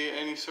be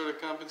any sort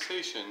of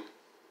compensation?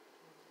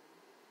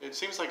 It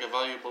seems like a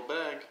valuable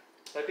bag.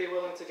 I'd be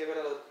willing to give it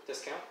a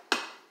discount,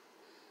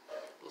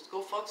 Let's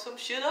go fuck some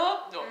shit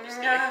up. No, I'm just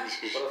Yeah.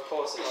 kidding. but of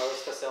course, if I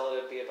was to sell it,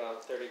 it'd be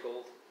about 30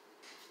 gold.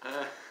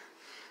 I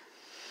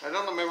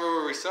don't remember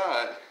where we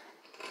saw it.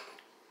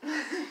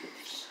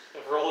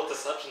 Roll a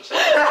deception check.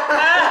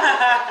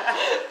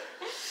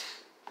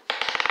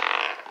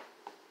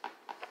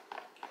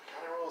 I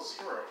roll a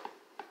 0.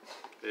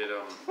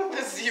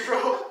 It,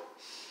 Zero.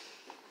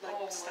 Like,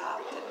 Oh my stop.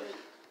 God.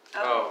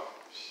 oh,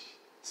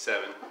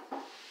 7.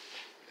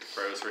 It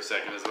froze for a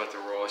second. I was about to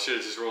roll. I should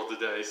have just rolled the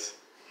dice.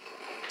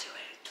 Do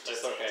it.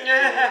 It's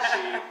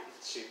okay.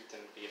 She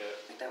didn't beat I it.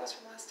 think that was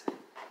from last time.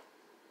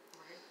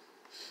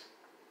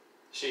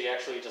 She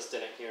actually just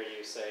didn't hear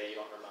you say you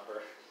don't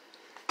remember.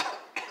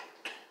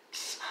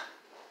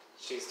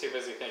 She's too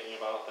busy thinking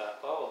about that.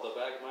 Oh, the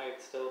bag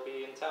might still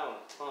be in town.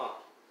 Huh.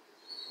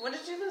 When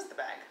did you lose the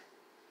bag?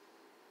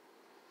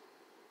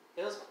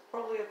 It was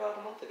probably about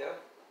a month ago.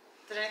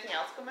 Did anything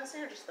else go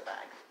missing or just the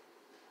bag?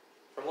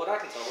 From what I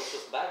can tell, it's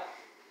just a bag.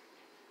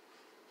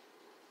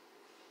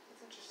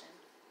 That's interesting.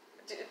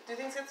 Do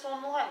things get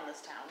stolen a lot in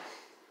this town?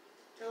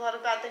 Do a lot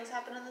of bad things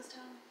happen in this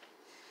town?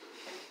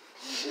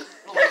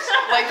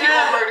 Like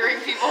people murdering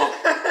people.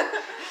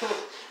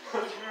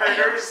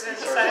 Murders and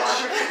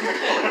such.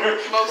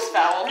 Most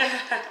foul.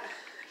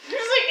 You're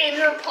just like in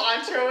your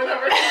poncho and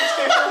everything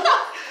too.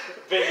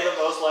 Being the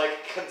most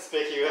like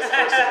conspicuous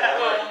person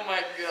ever. Oh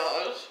my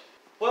gosh.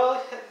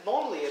 Well,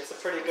 normally it's a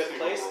pretty good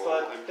place,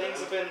 but things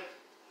have been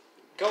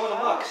going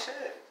amok, Oh,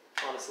 shit.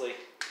 honestly.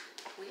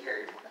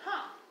 Weird.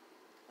 Huh.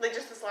 Like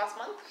just this last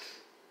month?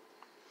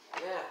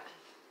 Yeah.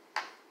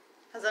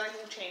 Has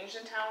anything changed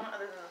in town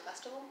other than the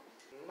festival?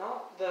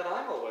 Not that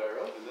I'm aware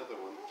of. Another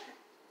one.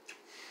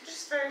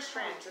 Just very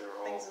strange that They're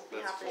all- things would be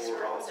that's happening four.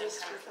 around the Just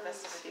same time for for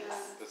festivities.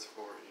 yeah. That's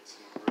 4 eats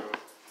in a row.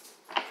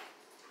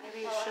 Maybe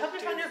you Well, I should hope you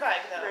do found your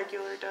bag though.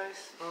 regular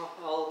dice. Oh,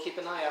 I'll keep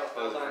an eye out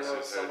for that. I know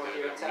it's somewhere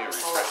here in town.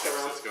 I'll ask Precious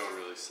around. is going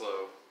really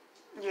slow.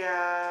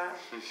 Yeah.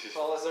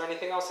 Well, is there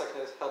anything else I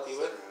can help you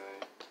with?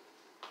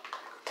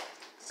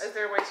 Is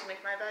there a way to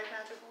make my bag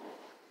magical?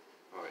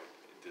 Oh, wait,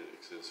 it did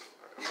exist.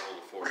 I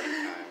rolled a 4 at a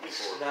time.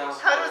 No.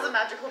 How does a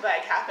magical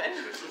bag happen? I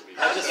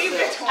just do you sell-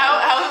 get one?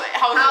 How's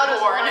How it does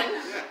born? one?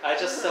 I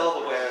just sell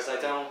the wares. I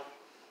don't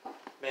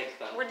make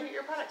them. Where do you get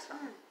your products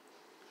from?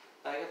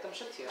 I get them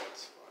shipped here.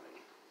 That's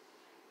funny.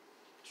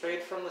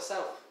 Trade from the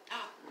south,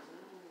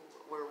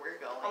 Where we're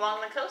going.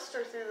 Along the coast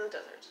or through the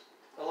desert?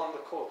 along the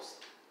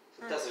coast,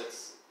 the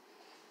deserts,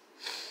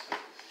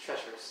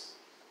 treasures.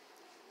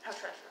 How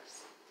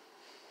treacherous.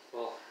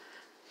 Well,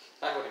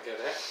 I wouldn't go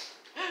there.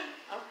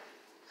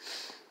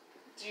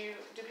 Okay.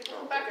 Do people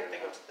come back if they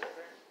go to the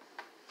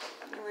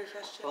desert?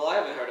 Refresh it. Well, I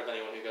haven't heard of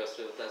anyone who goes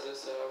to the desert,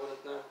 so I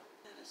wouldn't know.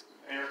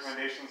 Any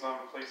recommendations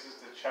on places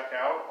to check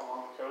out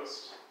along the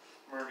coast?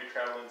 We're going to be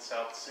traveling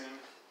south soon.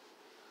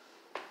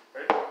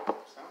 Right?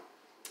 South?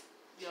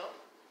 Yup.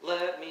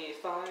 Let me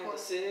find the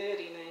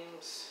city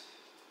names.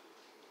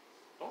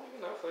 I don't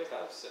even know if they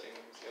have city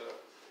names yet. I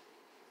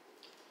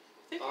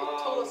think you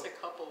told us a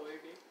couple,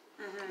 maybe.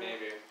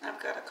 Maybe. I've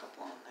got a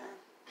couple on there.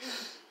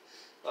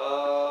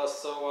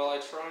 So while I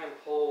try and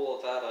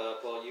pull that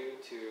up while you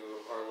two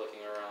are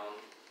looking around,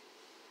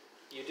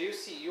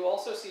 you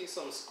also see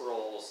some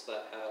scrolls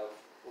that have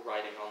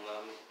writing on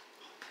them.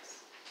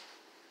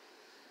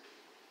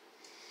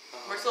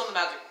 still in the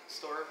magic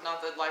store,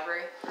 not the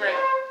library? Right.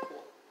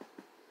 Cool.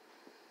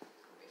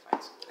 Let me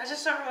find some. I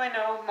just don't really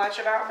know much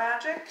about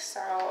magic, so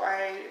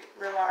I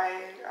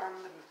rely on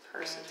the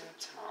person to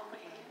tell me.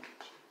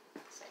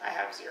 I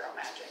have zero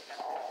magic at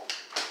all.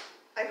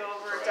 I go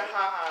over to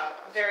Haha,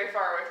 very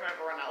far away from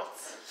everyone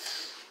else.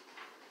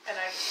 And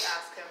I just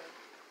ask him,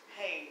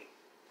 hey,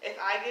 if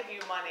I give you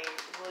money,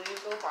 will you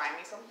go buy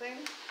me something?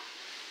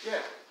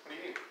 Yeah. What do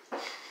you need?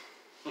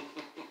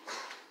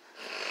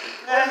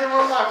 And then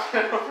we're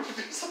laughing over to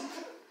do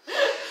something.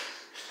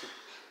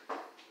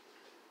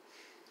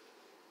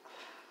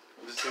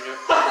 I'm just thinking.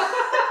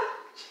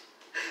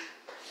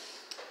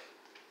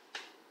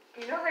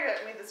 You know how you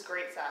got me this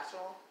great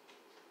satchel?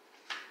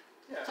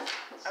 Yeah.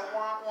 I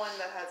want one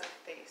that has a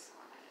face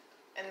on it.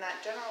 And that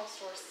general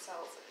store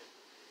sells it.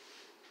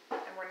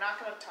 And we're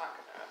not going to talk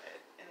about it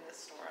in this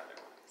store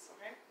otherwise,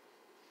 okay?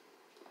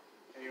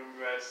 And you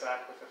buy a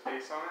sack with a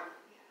face on it?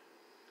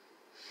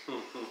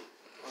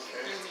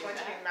 Okay. It's going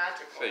to be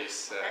magical.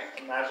 Face sack.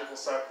 Okay? A magical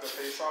sack with a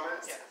face on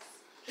it? Yes.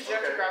 You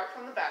have to grab it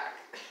from the back.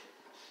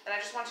 And I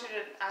just want you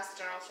to ask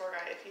the general store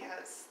guy if he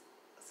has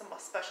some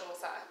special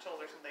satchel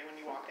or something when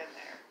you walk in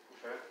there.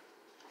 Okay.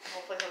 And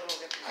hopefully he'll go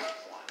get the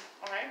magic one.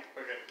 Alright?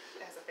 Okay.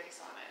 It has a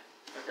face on it.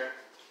 Okay.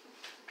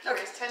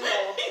 Okay. It's 10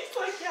 gold. He's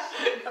like,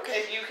 yeah.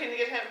 Okay, if you can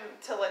get him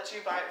to let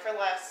you buy it for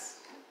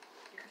less,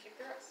 you can keep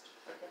the rest.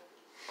 Okay.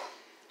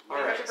 You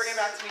have to bring it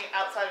back to me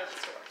outside of the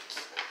store.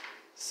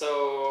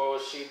 So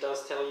she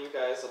does tell you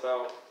guys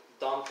about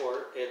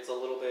Dawnport. It's a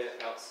little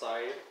bit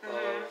outside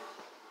of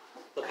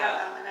the I have path,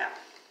 that on my map.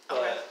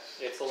 but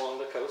it's along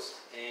the coast,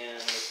 and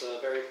it's a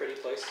very pretty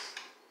place.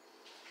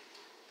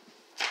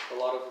 A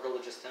lot of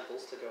religious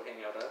temples to go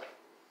hang out at.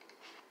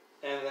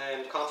 And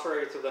then,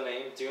 contrary to the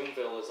name,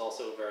 Doomville is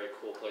also a very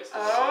cool place to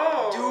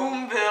visit.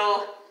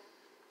 Doomville.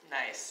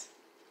 Nice.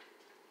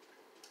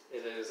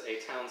 It is a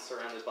town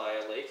surrounded by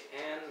a lake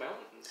and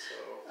mountains,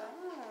 so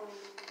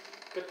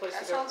good place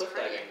That to go sounds cliff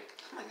pretty. diving.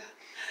 Oh my god.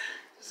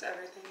 Just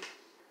everything.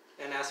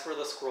 And as for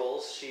the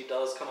scrolls, she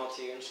does come up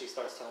to you and she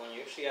starts telling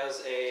you. She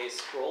has a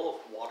scroll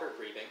of water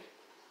breathing.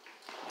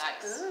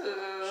 Nice.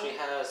 Ooh. She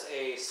has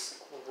a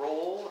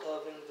scroll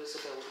of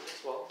invisibility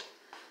as well.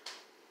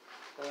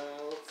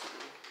 Let's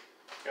see.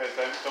 Guys,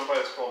 don't buy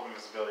the scroll of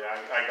invisibility.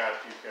 I got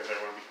you because I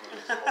want to become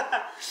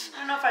invisible. I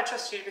don't know if I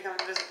trust you to become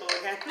invisible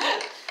again.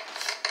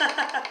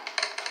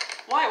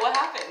 Why? What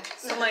happened?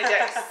 So many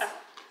dice.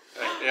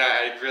 Yeah,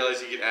 I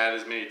realized you could add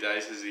as many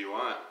dice as you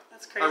want.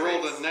 That's crazy. I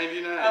rolled a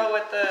 99. Oh,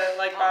 with the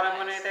bottom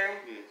one nice. right there?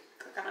 Yeah.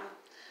 Click on them.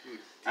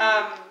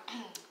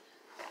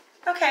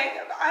 Okay,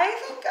 I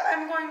think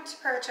I'm going to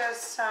purchase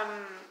some...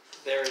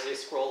 There is a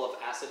scroll of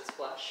acid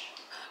splash.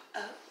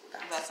 Oh,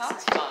 That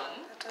sounds exciting. fun.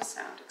 That does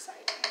sound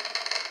exciting.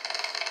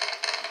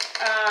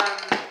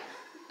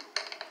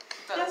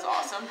 That is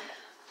awesome.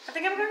 I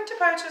think I'm going to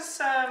purchase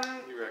some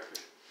New record.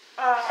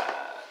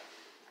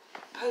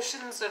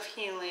 potions of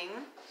healing.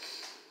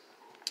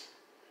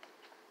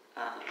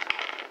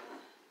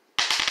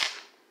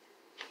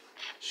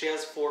 She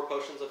has 4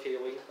 potions of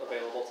healing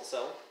available to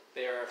sell.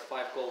 They are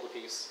 5 gold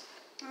apiece.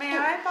 May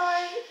I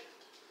buy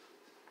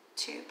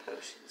 2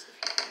 potions of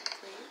healing,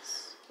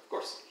 please? Of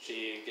course,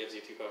 she gives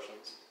you 2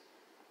 potions.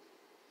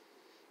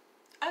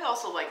 I'd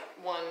also like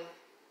one.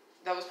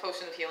 That was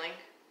potion of healing.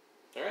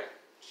 Alright,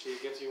 she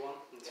gives you one.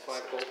 It's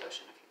 5 gold.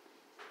 Potion of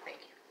healing. Thank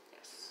you.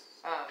 Yes.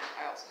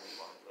 I also need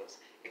one of those.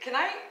 Can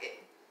I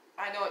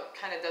know it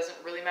kind of doesn't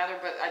really matter,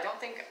 but I don't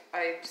think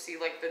I see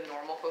like the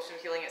normal potion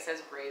of healing. It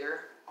says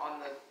greater on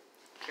the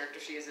character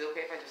sheet. Is it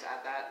okay if I just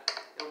add that?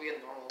 It'll be a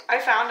normal. I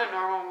found a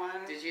normal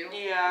one. Did you?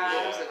 Yeah.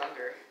 What was it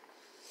under?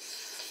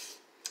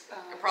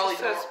 It Probably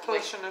just says normal,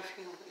 potion of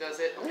healing. Does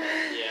it?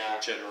 Okay. Yeah,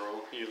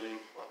 General healing.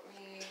 Let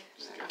me.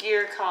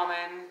 Gear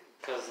common.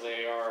 because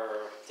they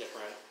are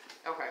different.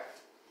 Okay.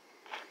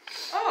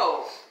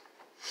 Oh.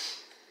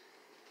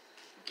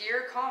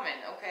 Gear common.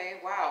 Okay.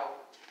 Wow.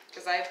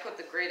 Because I put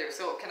the greater.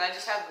 So can I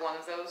just have one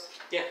of those?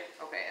 Yeah.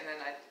 Okay, and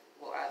then I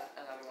will add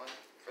another one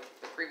for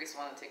the previous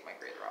one and take my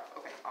greater off.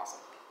 Okay, awesome.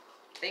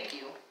 Thank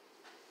you.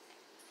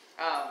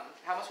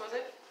 How much was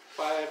it?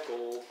 5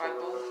 gold 5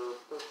 gold?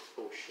 per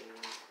potion.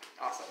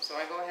 Awesome. So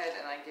I go ahead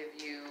and I give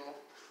you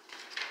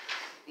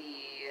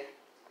the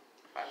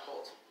 5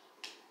 gold.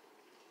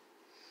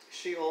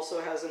 She also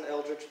has an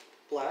Eldritch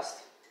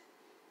Blast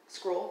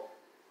scroll,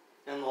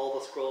 and all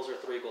the scrolls are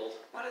 3 gold.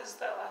 What is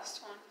that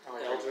last one?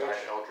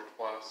 Eldritch. Eldritch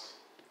Blast.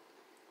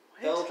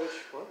 Eldritch,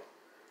 what?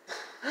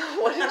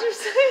 What did you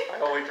say? I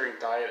only drink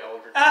Diet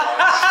Eldritch Blast.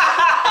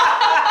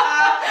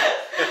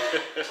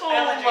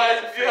 Oh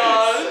my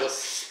god. So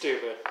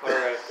stupid.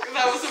 Alright.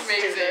 That was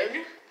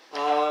amazing.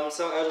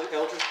 So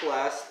Eldritch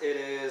Blast, it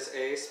is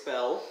a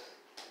spell.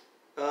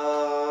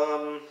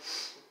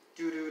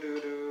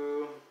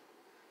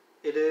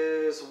 It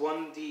is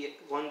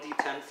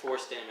 1d10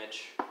 force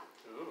damage.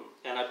 Ooh.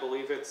 And I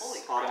believe it's Holy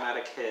crap.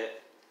 automatic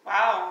hit.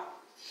 Wow.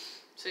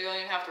 So you don't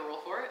even have to roll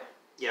for it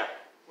Yeah.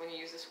 when you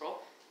use the scroll?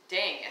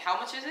 Dang, how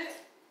much is it?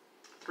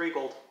 3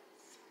 gold.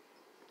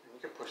 You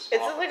can push Is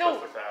off it like the cliff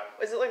a- with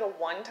that. Is it like a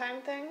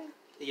one-time thing?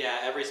 Yeah,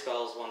 every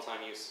spell is one-time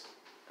use.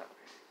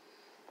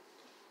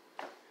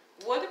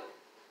 What?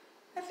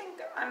 I think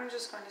I'm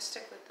just going to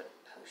stick with the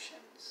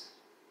potions.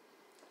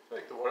 I feel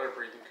like the water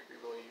breathing could be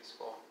really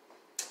useful,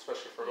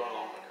 especially if we're going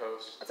along the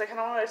coast. It's like I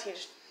don't want to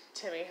teach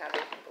Timmy how to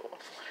do whatever.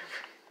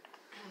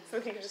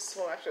 So he can just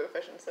swim after the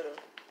fish instead of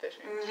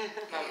fishing.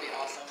 That would be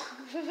awesome.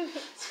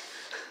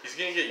 He's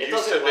gonna get It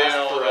used to doesn't being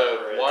last able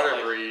forever, to it's water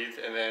like- breathe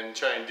and then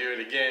try and do it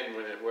again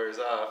when it wears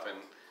off and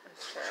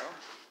That's true.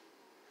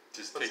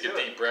 just Let's take a do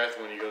it. deep breath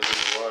when he goes in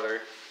the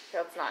water. Okay,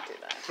 let's not do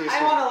that.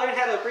 I want to learn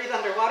how to breathe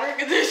underwater.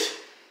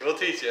 We'll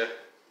teach you.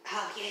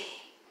 Oh, yay.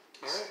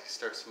 Alright.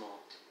 Start small.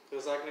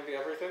 Is that going to be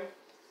everything?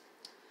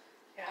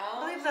 I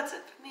believe that's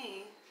it for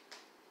me.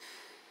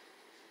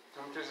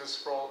 Don't just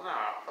scroll. No,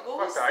 What fuck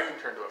was that. I the- can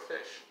turn to a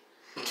fish.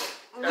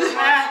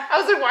 I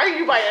was like, why are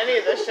you buying any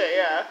of this shit?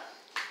 Yeah.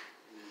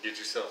 Get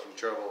yourself in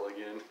trouble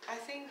again. I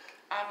think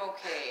I'm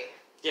okay.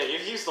 Yeah,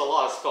 you've used a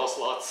lot of spell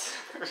slots.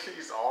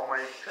 Use all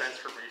my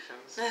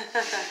transformations.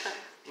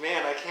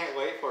 Man, I can't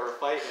wait for a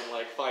fight in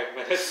like 5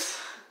 minutes.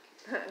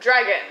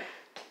 Dragon.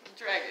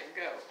 Dragon,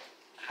 go.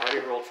 I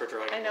already rolled for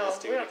dragon. I know. Let's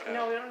do We it don't, again.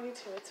 no, we don't need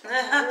to. It's fine. We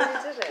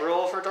already did it.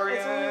 Roll for dragon.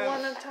 It's only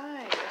one at a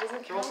time. It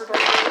doesn't Roll count for for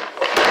dragon.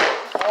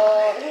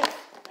 Oh.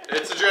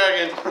 It's a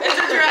dragon. It's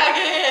a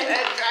dragon!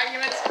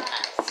 Dragon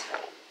attacks.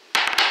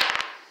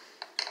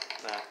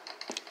 Nah,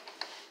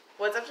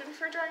 What's up to be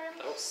for a dragon?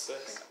 that was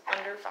 6.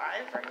 Under 5,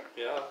 right?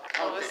 Yeah.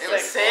 Oh, it it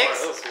was was six?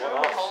 That was one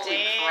off. Holy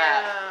Damn.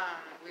 crap.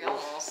 We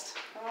almost.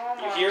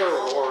 You hear a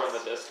roar in the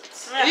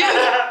distance.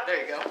 Yeah.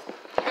 There you go.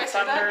 You guys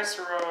hear that? Thunderous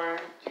roar.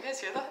 You guys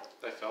hear that?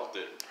 I felt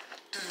it.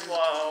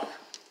 Whoa.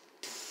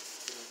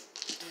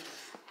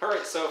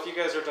 Alright, so if you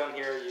guys are done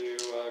here, you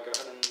go ahead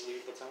and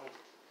leave the town.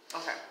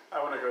 Okay. I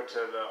want to go to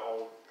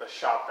the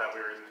shop that we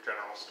were in, the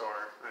general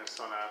store. I just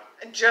want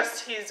to.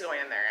 Just he's going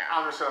in there, yeah.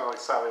 I'm just gonna like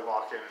slightly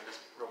walk in and just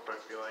real quick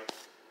be like,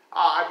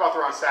 I bought the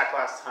wrong sack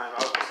last time. I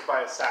was supposed to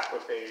buy a sack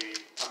with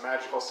a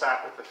magical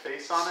sack with the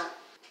face on it.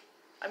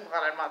 I'm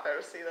glad I'm not there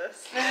to see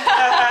this.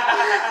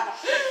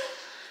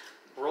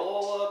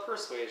 Roll a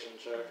persuasion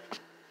check.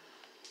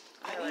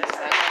 I need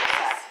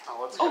that. Oh,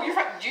 let's Oh, go. you're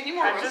fine. Do you need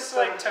more I room? just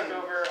like took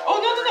over.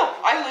 Oh, no.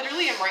 I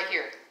literally am right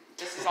here.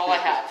 This is all I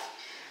have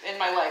in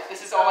my life.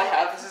 This is all I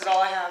have. This is all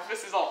I have.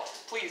 This is all.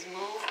 Please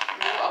move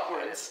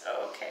upwards.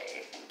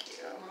 Okay, thank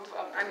you. Move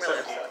upwards. I'm really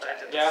upset that I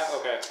did this. Yeah,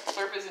 okay.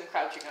 Slurp isn't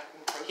crouching up.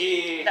 And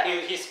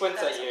He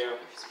squints at you.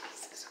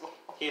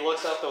 He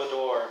looks out the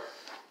door,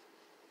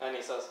 and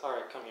he says, "All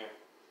right, come here."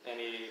 And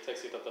he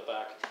takes you to the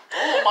back.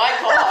 Oh my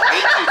gosh.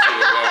 Takes you to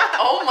the back.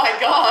 Oh my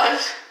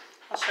gosh.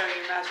 I'll show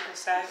you magical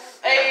sack.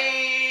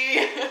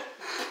 Hey.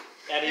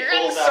 And he You're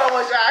getting pulls so out.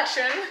 much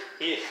action.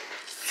 He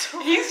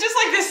He's just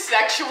like this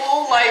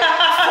sexual, like,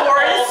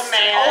 forest. Old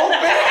man. Old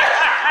man.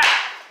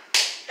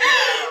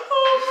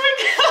 Oh my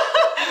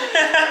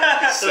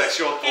god.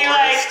 Sexual He forest.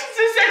 like It's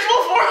a sexual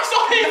force.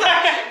 He's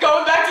like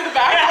going back to the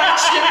back, like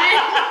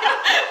shimmying.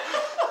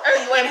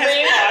 And in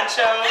his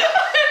poncho.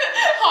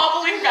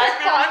 Hobbling back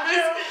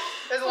there.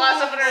 There's a lot of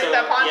stuff underneath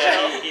that poncho.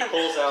 yeah, he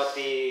pulls out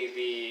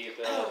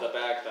the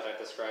bag that I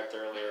described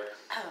earlier.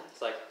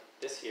 It's like,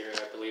 this here,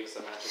 I believe, is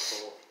a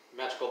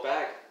magical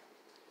bag.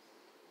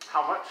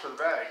 How much for the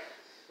bag?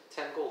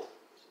 10 gold.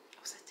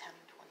 Was it 10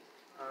 or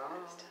 20?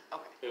 Oh.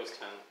 Okay. It was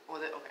 10.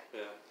 Was it? Okay.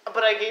 Yeah.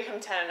 But I gave him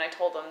 10 and I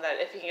told him that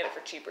if he can get it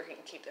for cheaper, he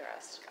can keep the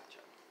rest. Gotcha.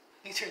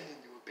 He turned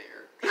into a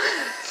bear.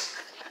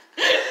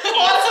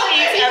 Also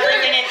eats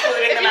everything,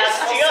 including the If you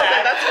magical steal it,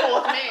 sack. that's cool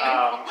with me.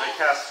 I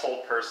cast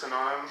Hold Person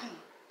on him.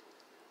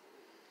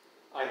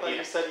 I thought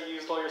you said you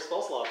used all your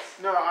spell slots.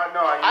 No, I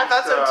I used,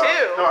 thought so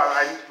too. No,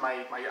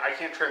 I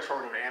can't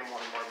transform into an animal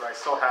anymore, but I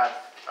still have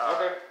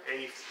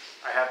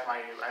I have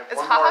Is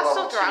one Haha more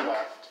still level 2 drunk?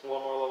 left.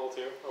 One more level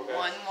 2. Okay.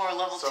 One more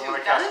level So 2. I'm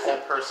gonna That cast is a...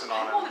 Hold Person I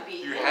on want him. to be.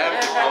 You have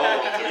to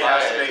roll. He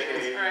has to make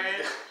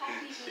Right.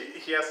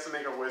 he has to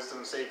make a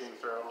Wisdom saving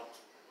throw,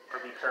 or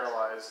be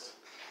paralyzed.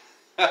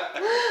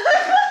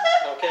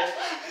 Okay.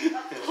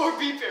 Or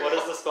be bear. What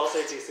is the spell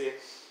save DC?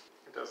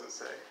 It doesn't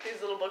say.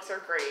 These little books are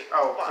great.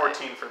 Oh, Why?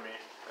 14 for me.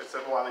 It's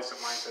well, at least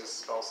mine says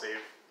spell save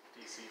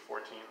DC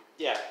 14.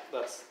 Yeah,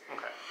 that's...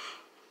 Okay.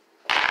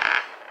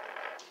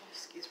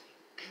 Excuse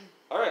me.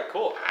 Alright,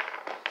 cool.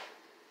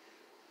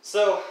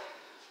 So,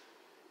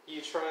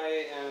 you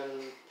try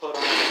and put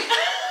on...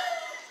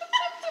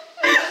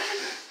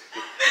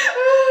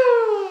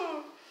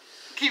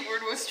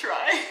 Keyword was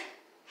try.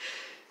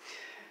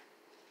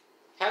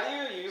 How do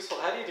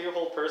you do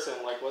hold person?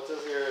 Like, what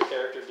does your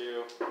character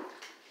do?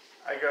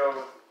 I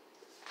go,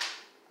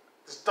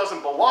 this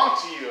doesn't belong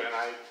to you, and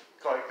I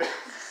go like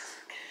this.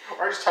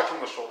 Or I just touch him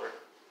on the shoulder.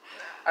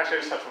 Actually, I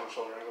just touch him on the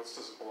shoulder and I go, this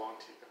doesn't belong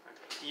to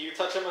you. You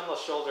touch him on the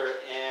shoulder,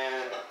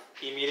 and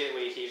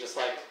immediately he just,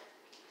 like,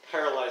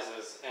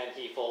 paralyzes, and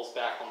he falls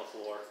back on the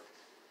floor.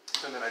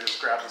 And then I just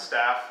grab the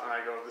staff, and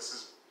I go,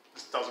 this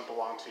doesn't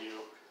belong to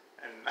you,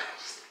 and I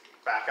just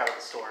back out of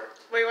the store.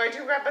 Wait, why'd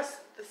you grab us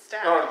the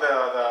staff? No, the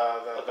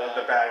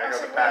bag. I Oh, go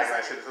so the bag, and what I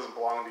is say, this doesn't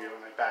belong to you,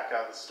 and I back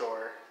out of the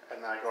store.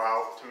 And then I go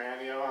out to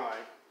MANEO, and I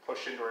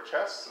push into her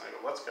chest, and I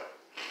go, let's go.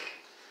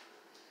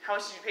 how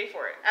much did you pay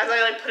for it? As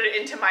I like put it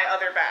into my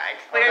other bag.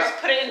 Like I just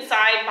put it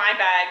inside my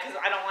bag because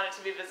I don't want it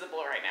to be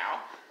visible right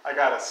now. I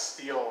got a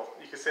steal.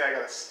 You could say I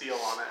got a steal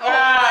on it. Oh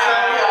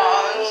my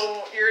gosh.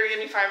 So you're gonna give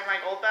me 5 of my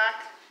gold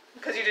back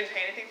because you didn't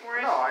pay anything for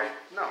it. No.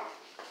 No.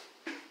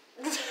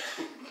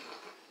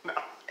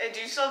 Do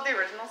you still have the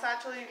original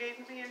satchel you gave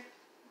me?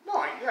 No,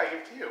 I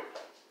gave it to you.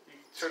 You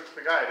took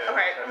the guy to.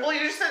 Okay. Well,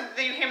 you just said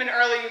that you came in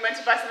early. You meant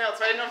to buy something else,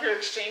 so I didn't know if you were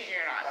exchanging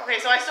or not.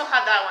 Okay, so I still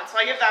have that one, so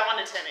I give that one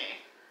to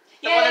Timmy.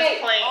 The one that's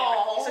plain.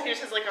 Aww. So he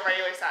just has like a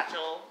regular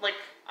satchel, like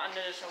in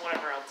addition to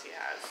whatever else he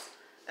has.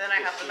 And then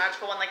I have the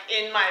magical one like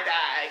in my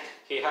bag.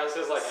 He has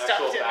his like Stuffed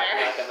actual in there.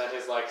 backpack and then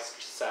his like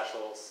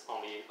satchels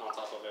on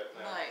top of it.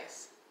 Yeah.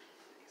 Nice.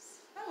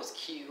 That was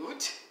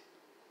cute.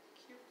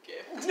 Cute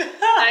gift.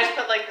 I just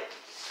put like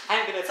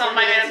I'm gonna some of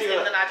turn my it items into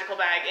in the magical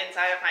bag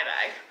inside of my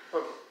bag.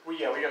 But we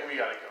gotta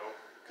go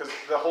because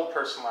the whole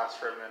person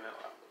lasts for a minute.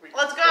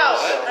 Let's go.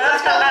 What?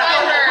 Let's go to the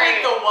library.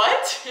 Wait, the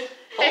what?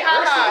 Hey,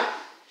 haha.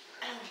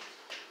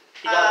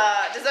 He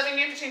got, Does that mean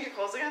you have to change your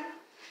clothes again?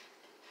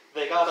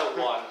 they got a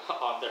 1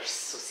 on their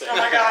success. Oh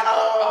my god.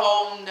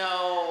 Oh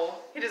no.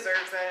 He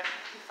deserves it.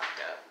 He fucked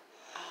up.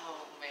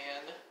 Oh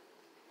man.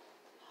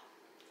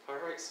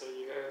 Alright, so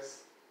you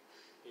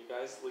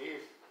guys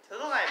leave. To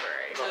the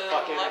library. To the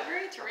fucking-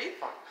 library to read?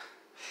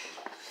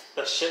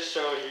 The shit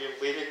show you're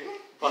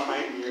leaving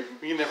behind you.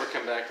 We can never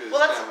come back to this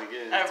Well, that's- town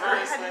again.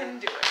 I had him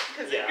do it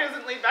because Yeah. he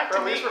doesn't lead back Bro,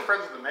 to at me. least we're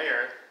friends with the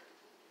mayor.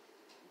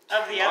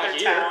 Of the Not other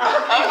here. town.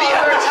 Of the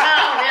other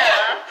town,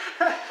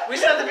 yeah. We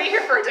just have to be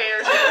here for a day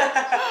or two.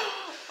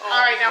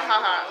 Alright, now,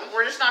 haha.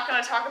 We're just not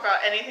going to talk about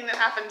anything that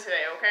happened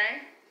today,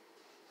 okay?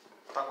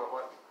 Talk about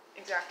what?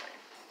 Exactly.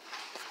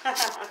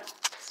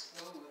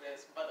 Smooth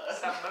as butter.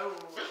 To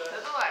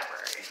the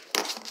library.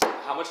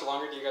 How much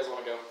longer do you guys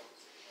want to go?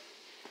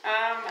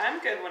 I'm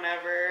good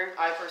whenever.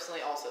 I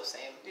personally also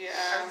same. I Yeah.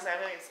 was going to say,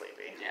 I'm getting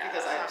sleepy. Yeah.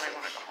 Because I might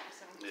want to go home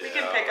soon. We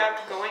can pick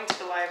up going to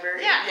the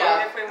library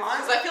Yeah. if we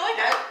want. Because I feel like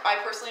Yeah. I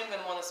personally am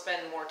going to want to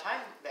spend more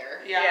time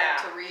there Yeah.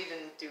 to read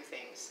and do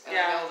things. And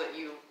Yeah. I know that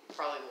you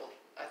probably will.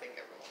 I think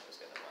everyone is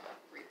going to want to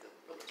read the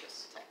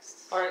religious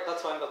texts. Alright,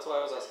 that's fine. That's why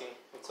I was asking.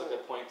 That's a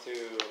good point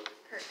to...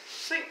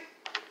 Sweet.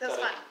 That's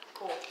Got it. fun.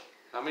 Cool.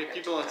 How many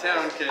people in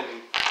town can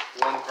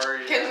one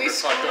party Can we ever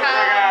fuck screw over? Oh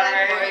my god,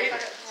 Right.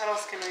 right? What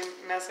else can we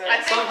mess up? I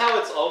think- Somehow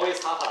it's always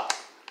haha.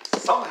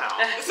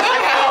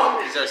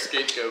 Somehow. He's our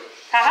scapegoat.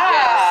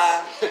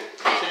 Haha!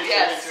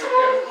 Yes. Turn into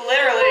a goat.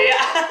 Literally.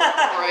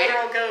 Right.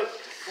 Literal goat.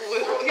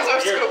 He's our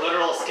You're a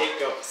literal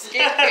scapegoat.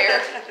 skate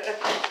bear.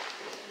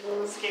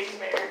 Escape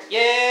bear.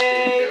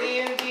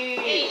 Yay,